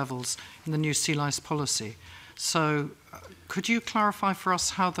trigger levels in the new sea lice policy. So could you clarify for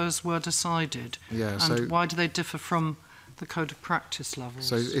us how those were decided? Yeah, and so why do they differ from the code of practice levels?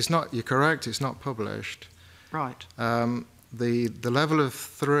 So it's not, you're correct, it's not published. Right. The level of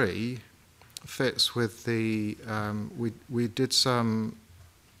 3 fits with the, we did some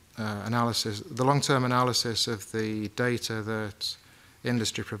analysis, the long-term analysis of the data that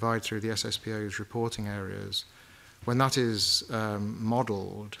industry provide through the SSPO's reporting areas. When that is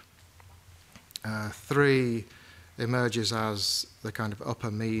modelled, 3 emerges as the kind of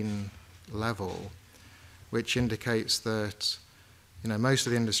upper mean level, which indicates that, you know, most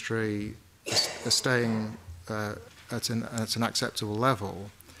of the industry is staying at an acceptable level.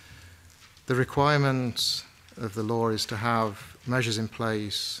 The requirement of the law is to have measures in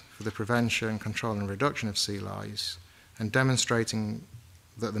place for the prevention, control and reduction of sea lice, and demonstrating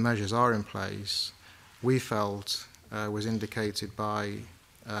that the measures are in place, we felt was indicated by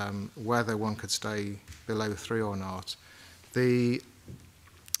whether one could stay below 3 or not.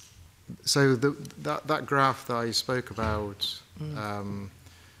 So that graph that I spoke about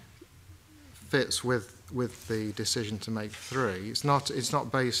fits with the decision to make 3. It's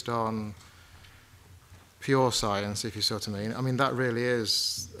not based on pure science, if you see what I mean. I mean, that really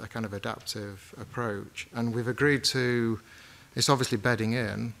is a kind of adaptive approach. And we've agreed to, it's obviously bedding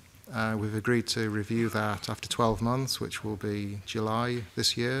in, we've agreed to review that after 12 months, which will be July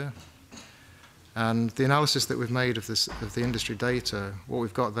this year. And the analysis that we've made of the industry data, what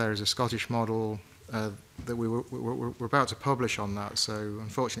we've got there is a Scottish model that we're about to publish on that. So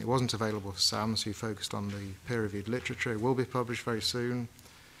unfortunately it wasn't available for SAMS, who focused on the peer-reviewed literature. It will be published very soon.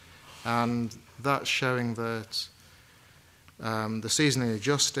 And that's showing that the seasonally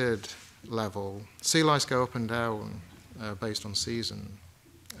adjusted level, sea lice go up and down based on season.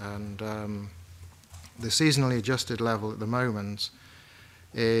 And the seasonally adjusted level at the moment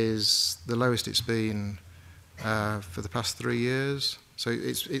is the lowest it's been for the past 3 years. So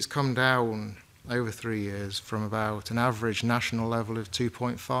it's come down over 3 years from about an average national level of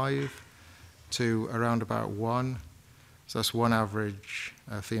 2.5 to around about 1. So that's 1 average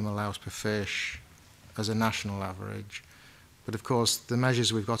female louse per fish as a national average. But of course, the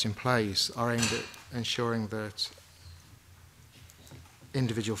measures we've got in place are aimed at ensuring that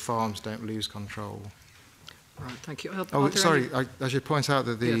individual farms don't lose control. Right, thank you. Sorry, I should point out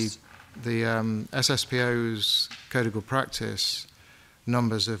that Yes. the SSPO's Code of Good Practice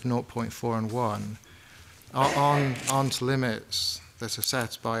numbers of 0.4 and 1 aren't limits that are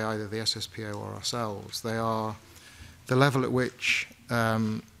set by either the SSPO or ourselves. They are the level at which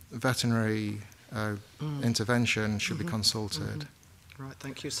veterinary intervention should be consulted. Right,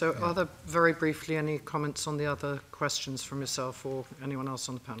 thank you. So are there, very briefly, any comments on the other questions from yourself or anyone else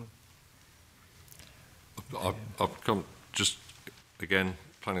on the panel? I've come just, again,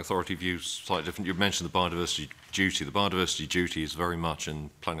 planning authority views slightly different. You mentioned the biodiversity duty. The biodiversity duty is very much in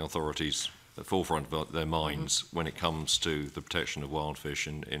planning authorities at the forefront of their minds when it comes to the protection of wild fish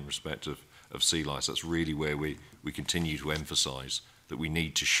in respect of sea lice. That's really where we continue to emphasise that we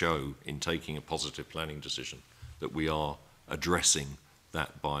need to show in taking a positive planning decision that we are addressing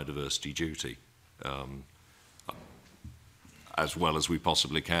that biodiversity duty as well as we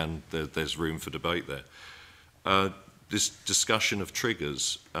possibly can. There's room for debate there. This discussion of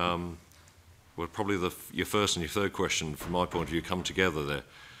triggers, well, probably your first and your third question, from my point of view, come together there.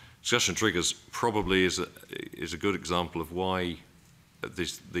 Discussion of triggers probably is a good example of why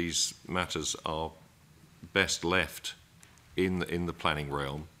these matters are best left in the planning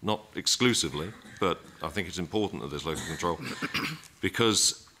realm, not exclusively, but I think it's important that there's local control,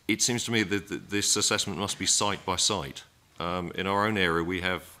 because it seems to me that this assessment must be site by site. In our own area, we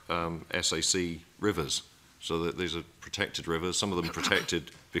have SAC rivers, so that these are protected rivers, some of them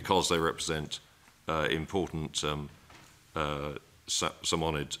protected because they represent important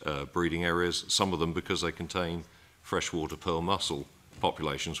salmonid breeding areas, some of them because they contain freshwater pearl mussel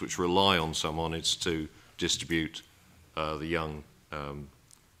populations which rely on salmonids to distribute the young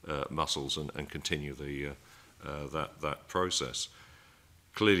mussels and continue that process.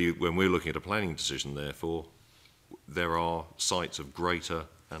 Clearly, when we're looking at a planning decision, therefore, there are sites of greater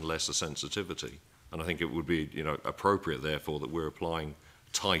and lesser sensitivity. And I think it would be, appropriate, therefore, that we're applying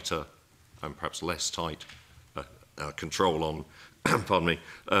tighter and perhaps less tight control on, pardon me,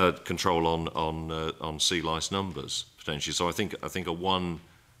 control on sea lice numbers potentially. So I think a one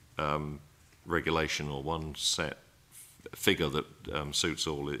regulation or one set figure that suits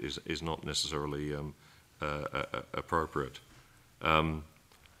all is not necessarily appropriate.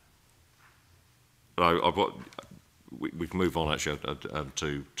 We can move on actually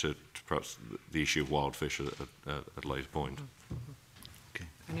to perhaps the issue of wild fish at a later point. Okay.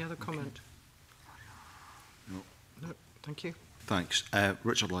 Any other comment? No. Thank you. Thanks.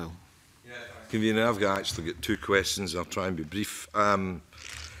 Richard Lyle. Convener, I've actually got two questions. I'll try and be brief.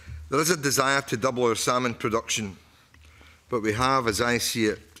 There is a desire to double our salmon production, but we have, as I see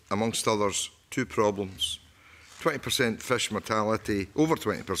it, amongst others, two problems. 20% fish mortality, over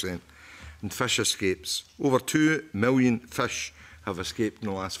 20%, and fish escapes. Over 2 million fish have escaped in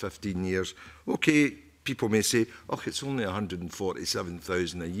the last 15 years. Okay, people may say, oh, it's only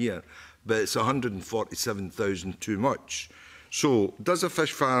 147,000 a year, but it's 147,000 too much. So, does a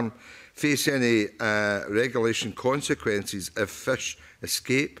fish farm face any regulation consequences if fish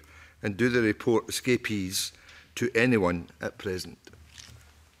escape, and do they report escapees to anyone at present?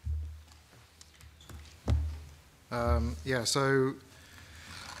 So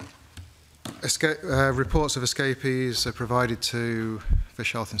reports of escapees are provided to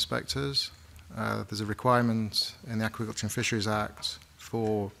fish health inspectors. There's a requirement in the Aquaculture and Fisheries Act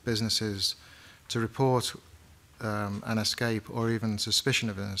for businesses to report an escape or even suspicion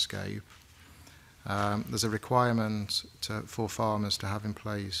of an escape. There's a requirement for farmers to have in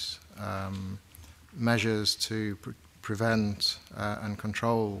place measures to prevent and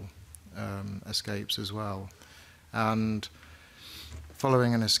control escapes as well. And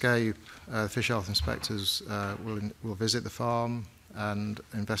following an escape, fish health inspectors will visit the farm and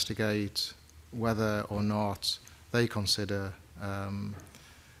investigate whether or not they consider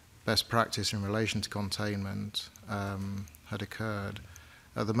best practice in relation to containment had occurred.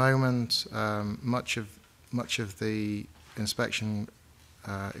 At the moment, much of the inspection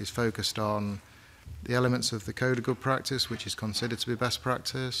is focused on the elements of the Code of Good Practice, which is considered to be best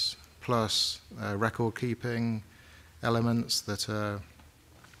practice, plus record keeping elements that are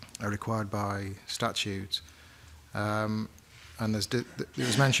required by statute. And it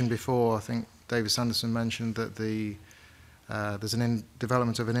was mentioned before, I think David Sandison mentioned that there's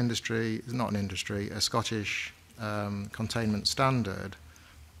development of an industry, not an industry, a Scottish containment standard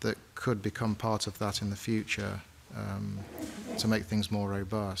that could become part of that in the future to make things more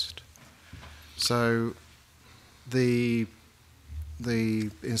robust. So the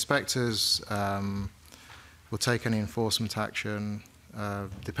inspectors will take any enforcement action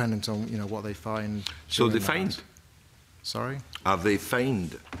dependent on what they find. So they fined? Sorry? Are they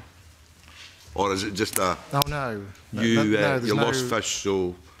fined? Or is it just a... Oh, no. You lost fish,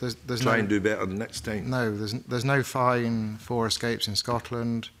 so there's try and do better the next time? No, there's no fine for escapes in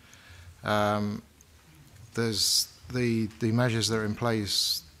Scotland. There's the measures that are in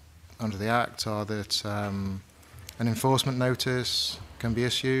place under the Act are that an enforcement notice can be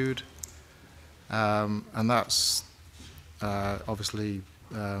issued, and that's obviously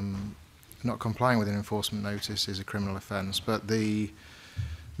not complying with an enforcement notice is a criminal offence. But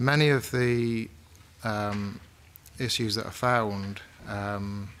many of the issues that are found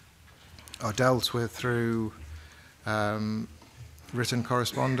are dealt with through written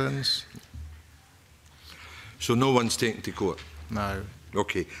correspondence. So no one's taken to court? No.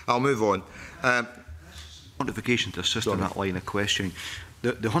 Okay, I'll move on. Quantification to assist on that line of questioning.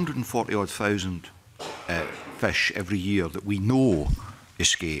 The 140-odd thousand fish every year that we know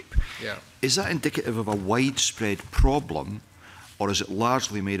escape, is that indicative of a widespread problem, or is it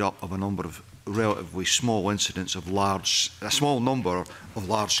largely made up of a number of relatively small incidents of a small number of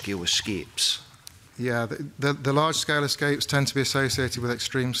large-scale escapes? Yeah, the large-scale escapes tend to be associated with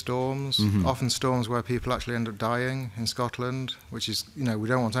extreme storms, often storms where people actually end up dying in Scotland, which is, we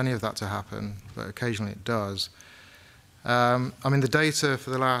don't want any of that to happen, but occasionally it does. I mean, the data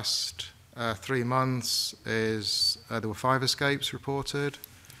for the last 3 months is there were 5 escapes reported.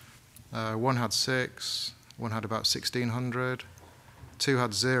 One had 6, one had about 1,600. 2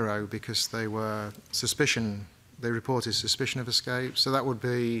 had 0 because they reported suspicion of escape. So that would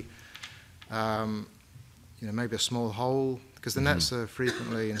be, maybe a small hole, because the nets are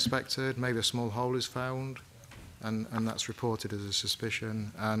frequently inspected. Maybe a small hole is found, and that's reported as a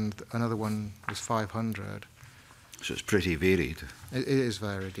suspicion. And another one was 500. So it's pretty varied. It is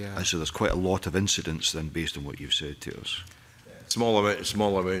varied, yeah. And so there's quite a lot of incidents then, based on what you've said to us. Small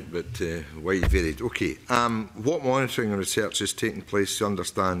amount, but wide varied. Okay. What monitoring and research is taking place to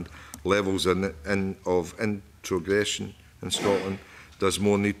understand levels of introgression in Scotland? Does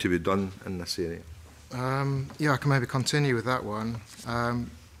more need to be done in this area? Yeah, I can maybe continue with that one.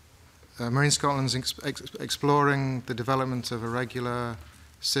 Marine Scotland's exploring the development of a regular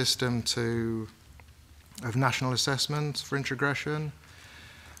system of national assessment for introgression.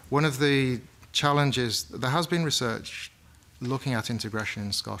 One of the challenges, there has been research looking at introgression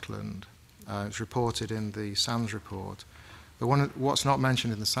in Scotland. It's reported in the SAMS report. But what's not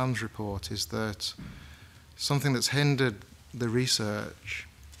mentioned in the SAMS report is that something that's hindered the research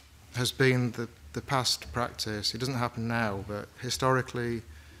has been the past practice. It doesn't happen now, but historically,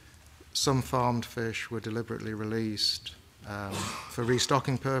 some farmed fish were deliberately released for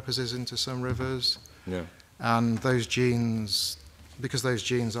restocking purposes into some rivers. Yeah. And those genes, because those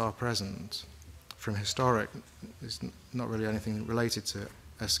genes are present from historic, there's not really anything related to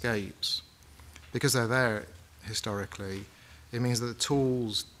escapes. Because they're there historically, it means that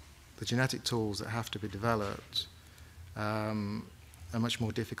the genetic tools that have to be developed are much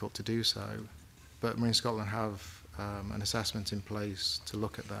more difficult to do so. But Marine Scotland have an assessment in place to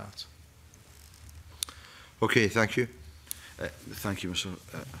look at that. Okay, thank you. Thank you, Mr.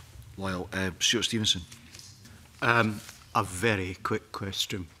 Lyle. Stuart Stevenson. A very quick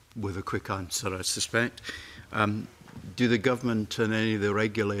question with a quick answer, I suspect. Do the government and any of the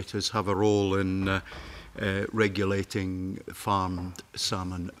regulators have a role in regulating farmed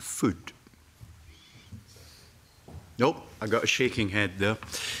salmon food? Nope, I got a shaking head there.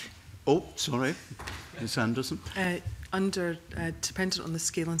 Oh, sorry, Ms. Anderson. Dependent on the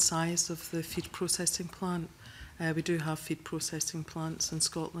scale and size of the feed processing plant, we do have feed processing plants in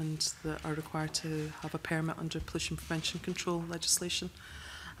Scotland that are required to have a permit under pollution prevention control legislation,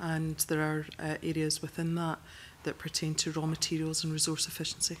 and there are areas within that that pertain to raw materials and resource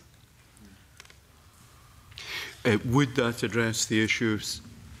efficiency. Would that address the issue of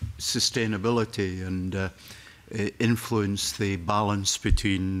sustainability and influence the balance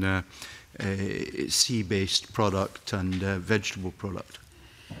between sea-based product and vegetable product?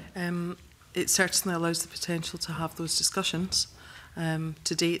 It certainly allows the potential to have those discussions.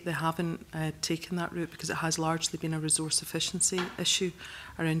 To date, they haven't taken that route because it has largely been a resource efficiency issue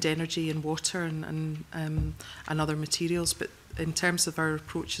around energy and water and other materials. But in terms of our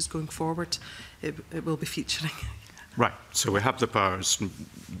approaches going forward, it will be featuring. Right, so we have the powers,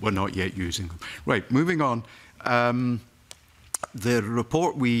 we're not yet using them. Right, moving on. The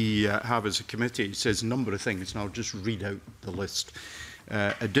report we have as a committee says a number of things, and I'll just read out the list.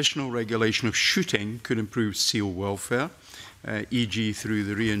 Additional regulation of shooting could improve seal welfare, e.g. through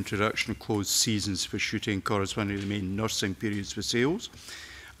the reintroduction of closed seasons for shooting corresponding to the main nursing periods for seals.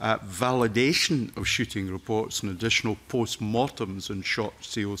 Validation of shooting reports and additional post-mortems on shot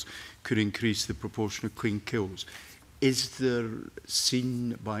seals could increase the proportion of clean kills. Is there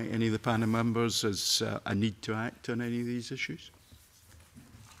seen by any of the panel members as a need to act on any of these issues?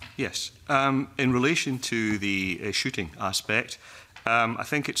 Yes. In relation to the shooting aspect, I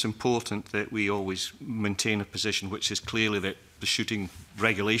think it's important that we always maintain a position which is clearly that the shooting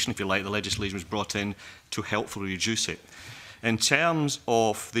regulation, if you like, the legislation was brought in to helpfully reduce it. In terms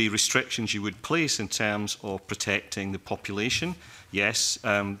of the restrictions you would place in terms of protecting the population, yes,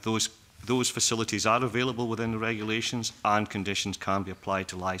 those facilities are available within the regulations, and conditions can be applied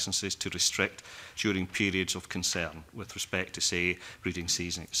to licences to restrict during periods of concern with respect to, say, breeding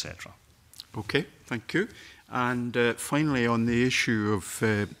season, etc. Okay, thank you. And finally, on the issue of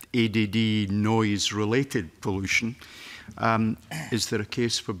ADD noise-related pollution, is there a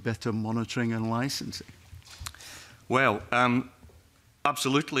case for better monitoring and licensing? Well,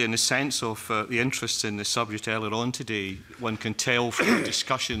 absolutely. In the sense of the interest in the subject earlier on today, one can tell from the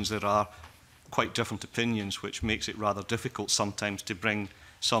discussions there are quite different opinions, which makes it rather difficult sometimes to bring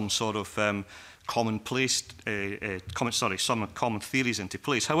some sort of common theories into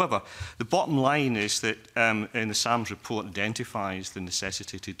place. However, the bottom line is that in the SAMS report identifies the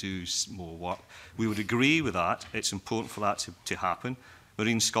necessity to do more work. We would agree with that. It's important for that to happen.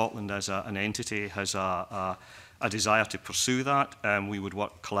 Marine Scotland as an entity has a desire to pursue that. We would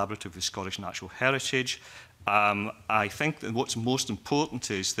work collaboratively with Scottish Natural Heritage. I think that what's most important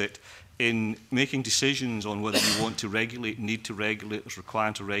is that in making decisions on whether you want to regulate, need to regulate, is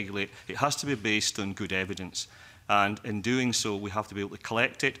required to regulate, it has to be based on good evidence. And in doing so, we have to be able to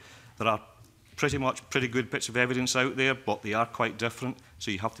collect it. There are pretty good bits of evidence out there, but they are quite different. So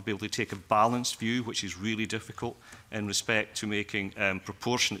you have to be able to take a balanced view, which is really difficult in respect to making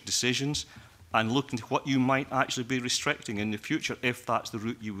proportionate decisions. and look into what you might actually be restricting in the future if that's the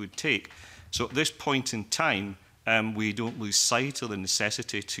route you would take. So at this point in time, we don't lose sight of the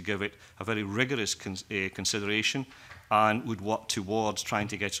necessity to give it a very rigorous consideration, and would work towards trying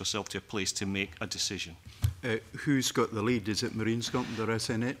to get yourself to a place to make a decision. Who's got the lead? Is it Marine Scotland or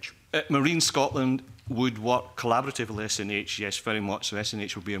SNH? Marine Scotland would work collaboratively with SNH, yes, very much. So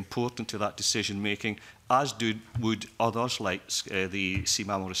SNH will be important to that decision making, as would others like the Sea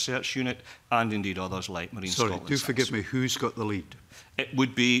Mammal Research Unit, and indeed others like Marine Scotland. Sorry, do forgive me, who's got the lead? It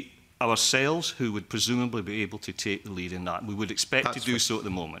would be ourselves who would presumably be able to take the lead in that. We would expect to do so at the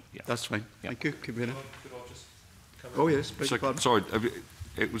moment. Yeah. That's fine. Yeah. Thank you, Convener. Oh yes, sorry,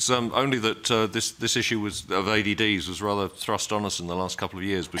 it was only that this issue of ADDs was rather thrust on us in the last couple of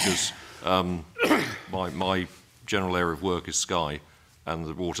years, because my general area of work is Skye, and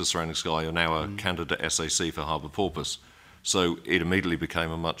the waters surrounding Skye are now a candidate SAC for harbour porpoise. So it immediately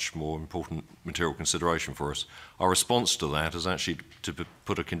became a much more important material consideration for us. Our response to that is actually to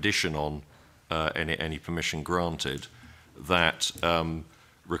put a condition on any permission granted that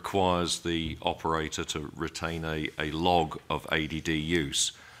requires the operator to retain a log of ADD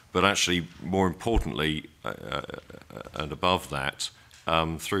use. But actually, more importantly, and above that,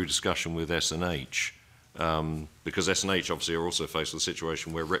 through discussion with SNH, because SNH obviously are also faced with a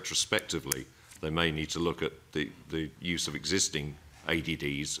situation where retrospectively they may need to look at the use of existing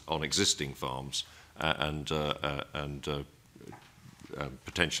ADDs on existing farms and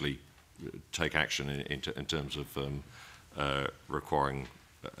potentially take action in terms of requiring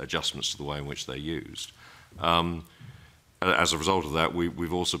adjustments to the way in which they're used. As a result of that,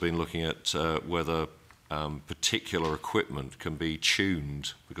 we've also been looking at whether particular equipment can be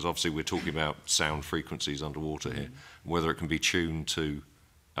tuned, because obviously we're talking about sound frequencies underwater here, whether it can be tuned to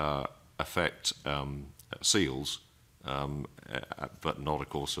affect seals, but not, of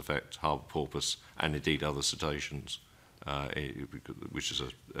course, affect harbour porpoise and indeed other cetaceans, which is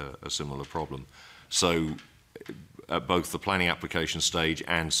a similar problem. So at both the planning application stage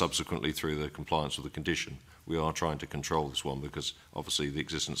and subsequently through the compliance with the condition, we are trying to control this one, because obviously the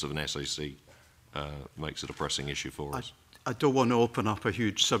existence of an SAC makes it a pressing issue for us. I don't want to open up a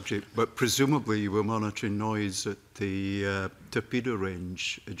huge subject, but presumably you were monitoring noise at the torpedo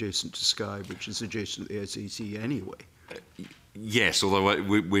range adjacent to Skye, which is adjacent to the SEC anyway. Yes, although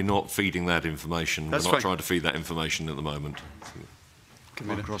we're not feeding that information. That's we're not fine. trying to feed that information at the moment.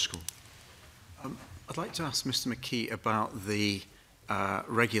 I'd like to ask Mr. McKie about the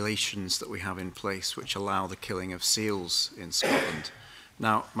regulations that we have in place which allow the killing of seals in Scotland.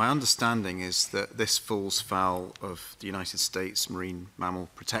 Now, my understanding is that this falls foul of the United States Marine Mammal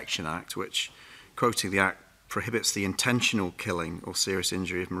Protection Act, which, quoting the Act, prohibits the intentional killing or serious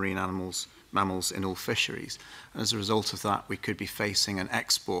injury of marine mammals in all fisheries. And as a result of that, we could be facing an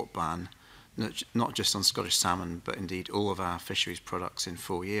export ban, not just on Scottish salmon, but indeed all of our fisheries products in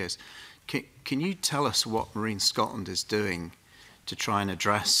 4 years. Can you tell us what Marine Scotland is doing to try and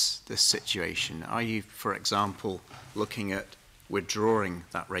address this situation? Are you, for example, looking at withdrawing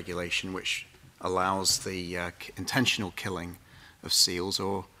that regulation which allows the intentional killing of seals,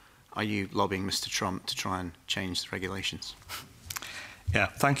 or are you lobbying Mr. Trump to try and change the regulations? Yeah,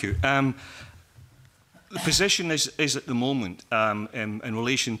 thank you. The position is at the moment, in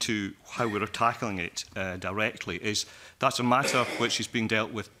relation to how we're tackling it directly, is that's a matter which is being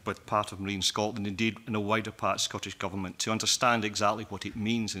dealt with part of Marine Scotland, indeed in a wider part of Scottish Government, to understand exactly what it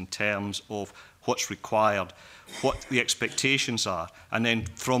means in terms of what's required, what the expectations are, and then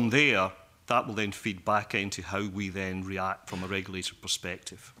from there, that will then feed back into how we then react from a regulator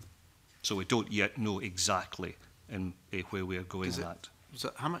perspective. So we don't yet know exactly where we are going with that.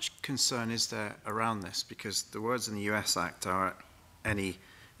 So how much concern is there around this? Because the words in the US Act are any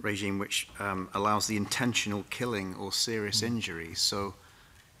regime which allows the intentional killing or serious injury. So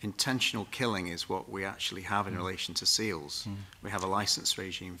intentional killing is what we actually have in relation to seals. We have a license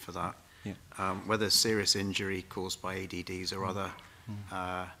regime for that. Yeah. Whether serious injury caused by ADDs or other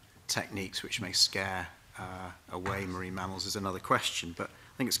techniques which may scare away marine mammals is another question. But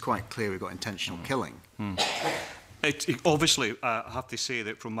I think it's quite clear we've got intentional killing. Obviously, I have to say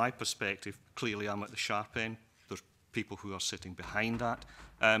that from my perspective, clearly I'm at the sharp end. There's people who are sitting behind that.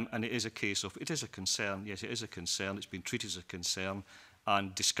 And it is a case of, it is a concern. Yes, it is a concern. It's been treated as a concern.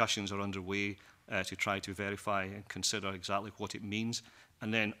 And discussions are underway to try to verify and consider exactly what it means.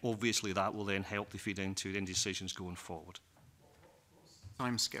 And then, obviously, that will then help to feed into any decisions going forward.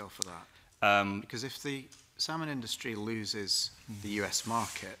 Timescale for that? Because if the salmon industry loses the US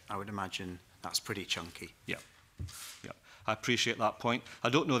market, I would imagine that's pretty chunky. Yeah. Yeah, I appreciate that point. I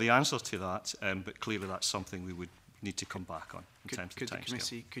don't know the answer to that, but clearly that's something we would need to come back on in terms of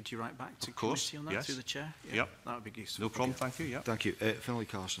timescale. Could you write back to of course, committee on that yes. through the chair? Yeah, yep. That would be useful. No problem, thank you. Yep. Thank you. Finlay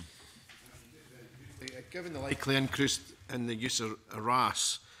Carson. Given the likely increase in the use of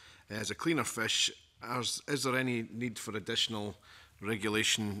wrasse as a cleaner fish, is there any need for additional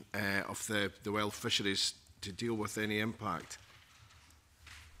regulation of the wild fisheries to deal with any impact?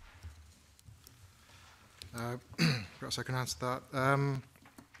 Perhaps I can answer that.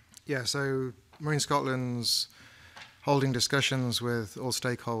 Yeah, so Marine Scotland's holding discussions with all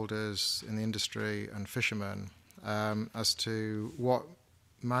stakeholders in the industry and fishermen as to what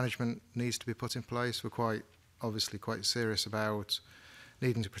management needs to be put in place. We're obviously quite serious about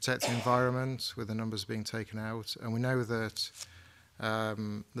needing to protect the environment with the numbers being taken out, and we know that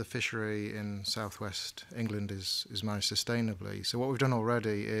the fishery in southwest England is managed sustainably. So what we've done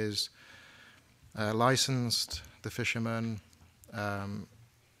already is licensed the fishermen,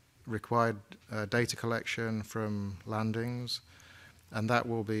 required data collection from landings, and that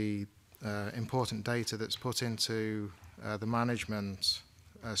will be important data that's put into the management,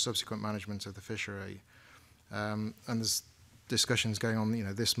 subsequent management of the fishery. And there's discussions going on,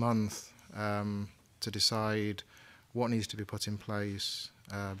 this month to decide what needs to be put in place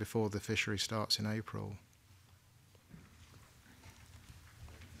before the fishery starts in April.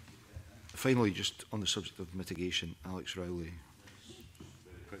 Finally, just on the subject of mitigation, Alex Rowley.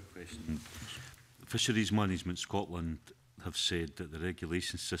 Quick question. Fisheries Management Scotland have said that the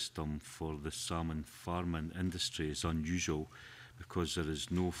regulation system for the salmon farming industry is unusual because there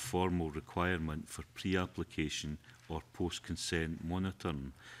is no formal requirement for pre-application or post-consent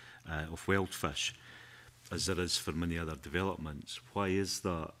monitoring of wild fish, as there is for many other developments. Why is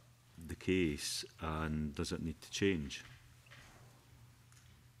that the case, and does it need to change?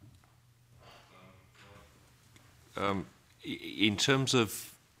 In terms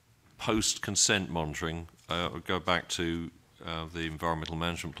of post-consent monitoring, I'll go back to the environmental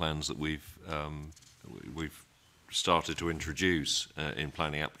management plans that we've started to introduce in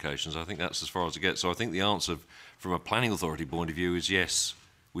planning applications. I think that's as far as it gets. So I think the answer from a planning authority point of view is yes,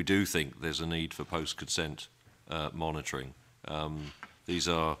 we do think there's a need for post-consent monitoring. These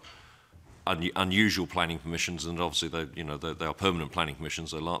are unusual planning permissions, and obviously they are permanent planning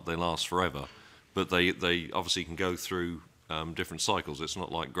permissions. They last forever, but they obviously can go through different cycles. It's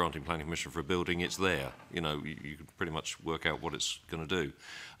not like granting planning permission for a building. It's there. You can pretty much work out what it's going to do.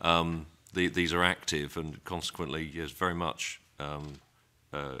 These are active, and consequently, yes, very much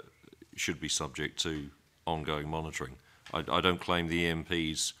should be subject to ongoing monitoring. I don't claim the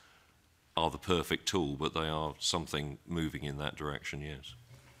EMPs are the perfect tool, but they are something moving in that direction, yes.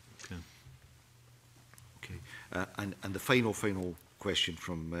 Okay. And the final question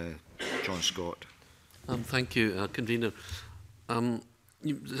from John Scott. Thank you, Convener.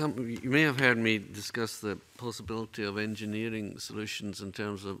 You may have heard me discuss the possibility of engineering solutions in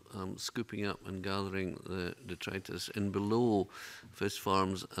terms of scooping up and gathering the detritus in below fish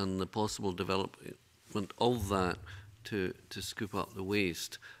farms and the possible development of that to scoop up the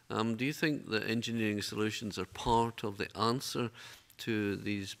waste. Do you think that engineering solutions are part of the answer to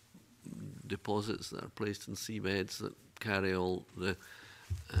these deposits that are placed in seabeds that carry all the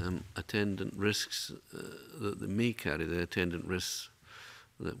attendant risks that they may carry, the attendant risks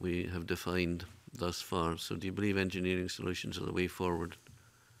that we have defined thus far? So do you believe engineering solutions are the way forward?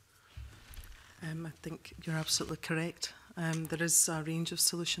 I think you're absolutely correct. There is a range of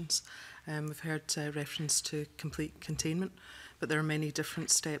solutions. We've heard reference to complete containment, but there are many different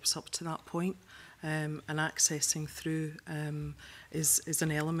steps up to that point. And accessing through is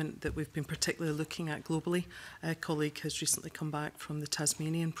an element that we've been particularly looking at globally. A colleague has recently come back from the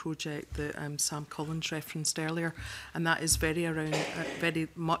Tasmanian project that Sam Collin referenced earlier, and that is very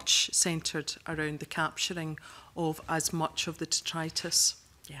much centred around the capturing of as much of the detritus.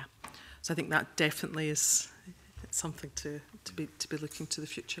 Yeah, so I think that definitely is something to be looking to the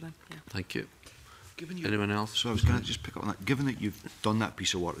future in. Yeah. Thank you. Anyone else? So I was going to just pick up on that. Given that you've done that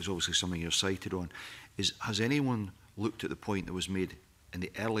piece of work, it's obviously something you're cited on. Has anyone looked at the point that was made in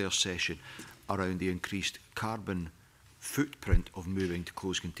the earlier session around the increased carbon footprint of moving to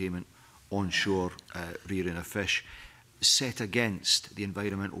closed containment onshore rearing of fish, set against the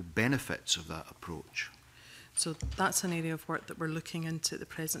environmental benefits of that approach? So that's an area of work that we're looking into at the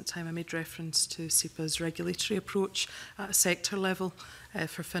present time. I made reference to SEPA's regulatory approach at a sector level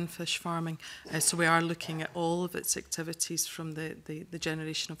for finfish farming. So we are looking at all of its activities from the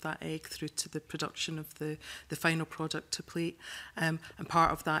generation of that egg through to the production of the final product to plate. And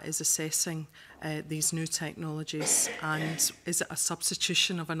part of that is assessing these new technologies, and is it a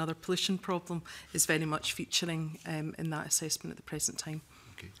substitution of another pollution problem, is very much featuring in that assessment at the present time.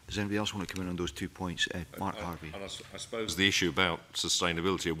 Okay. Does anybody else want to come in on those 2 points? Mark Harvey. And I suppose the issue about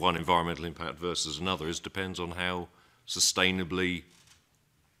sustainability of one environmental impact versus another depends on how sustainably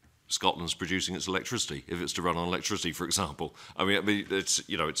Scotland's producing its electricity. If it's to run on electricity, for example, I mean, it's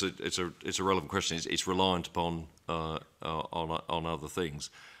a relevant question. It's reliant upon on other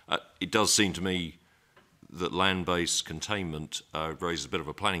things. It does seem to me that land-based containment raises a bit of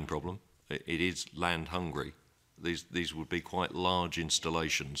a planning problem. It is land hungry. These would be quite large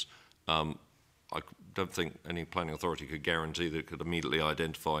installations. I don't think any planning authority could guarantee that it could immediately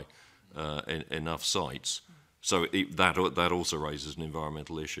identify enough sites. So that also raises an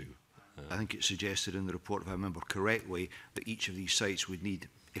environmental issue. I think it's suggested in the report, if I remember correctly, that each of these sites would need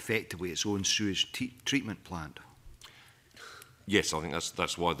effectively its own sewage treatment plant. Yes, I think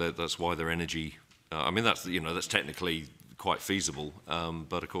that's why they're energy. I mean, that's technically quite feasible,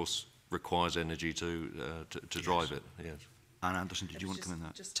 but of course requires energy to drive it. Yes. Anne Anderson, did you want to come in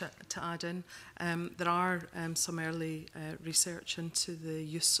that? Just to add in, there are some early research into the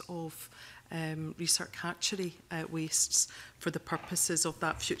use of research hatchery wastes for the purposes of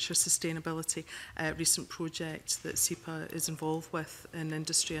that future sustainability. Recent project that SEPA is involved with in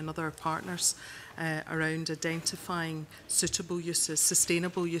industry and other partners around identifying suitable uses,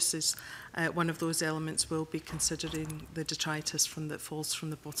 sustainable uses. One of those elements will be considering the detritus that falls from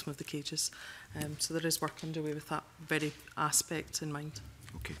the bottom of the cages. So there is work underway with that very aspect in mind.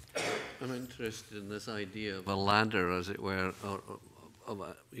 Okay. I'm interested in this idea of a ladder, as it were, or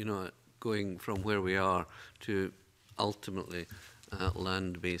of going from where we are to ultimately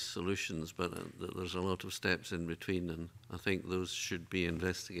land-based solutions, but there's a lot of steps in between, and I think those should be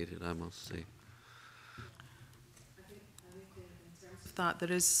investigated, I must say. That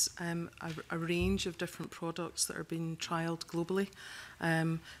there is a range of different products that are being trialled globally.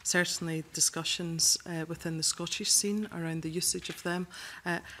 Certainly discussions within the Scottish scene around the usage of them.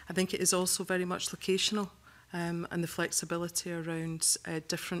 I think it is also very much locational, and the flexibility around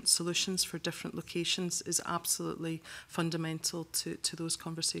different solutions for different locations is absolutely fundamental to those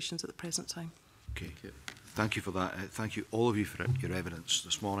conversations at the present time. Okay. Thank you for that. Thank you all of you for your evidence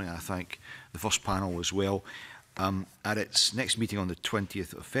this morning. I thank the first panel as well. At its next meeting on the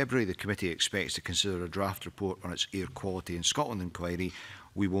 20th of February, the committee expects to consider a draft report on its air quality in Scotland inquiry.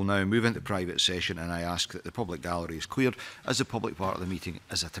 We will now move into private session, and I ask that the public gallery is cleared as the public part of the meeting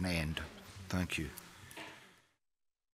is at an end. Thank you.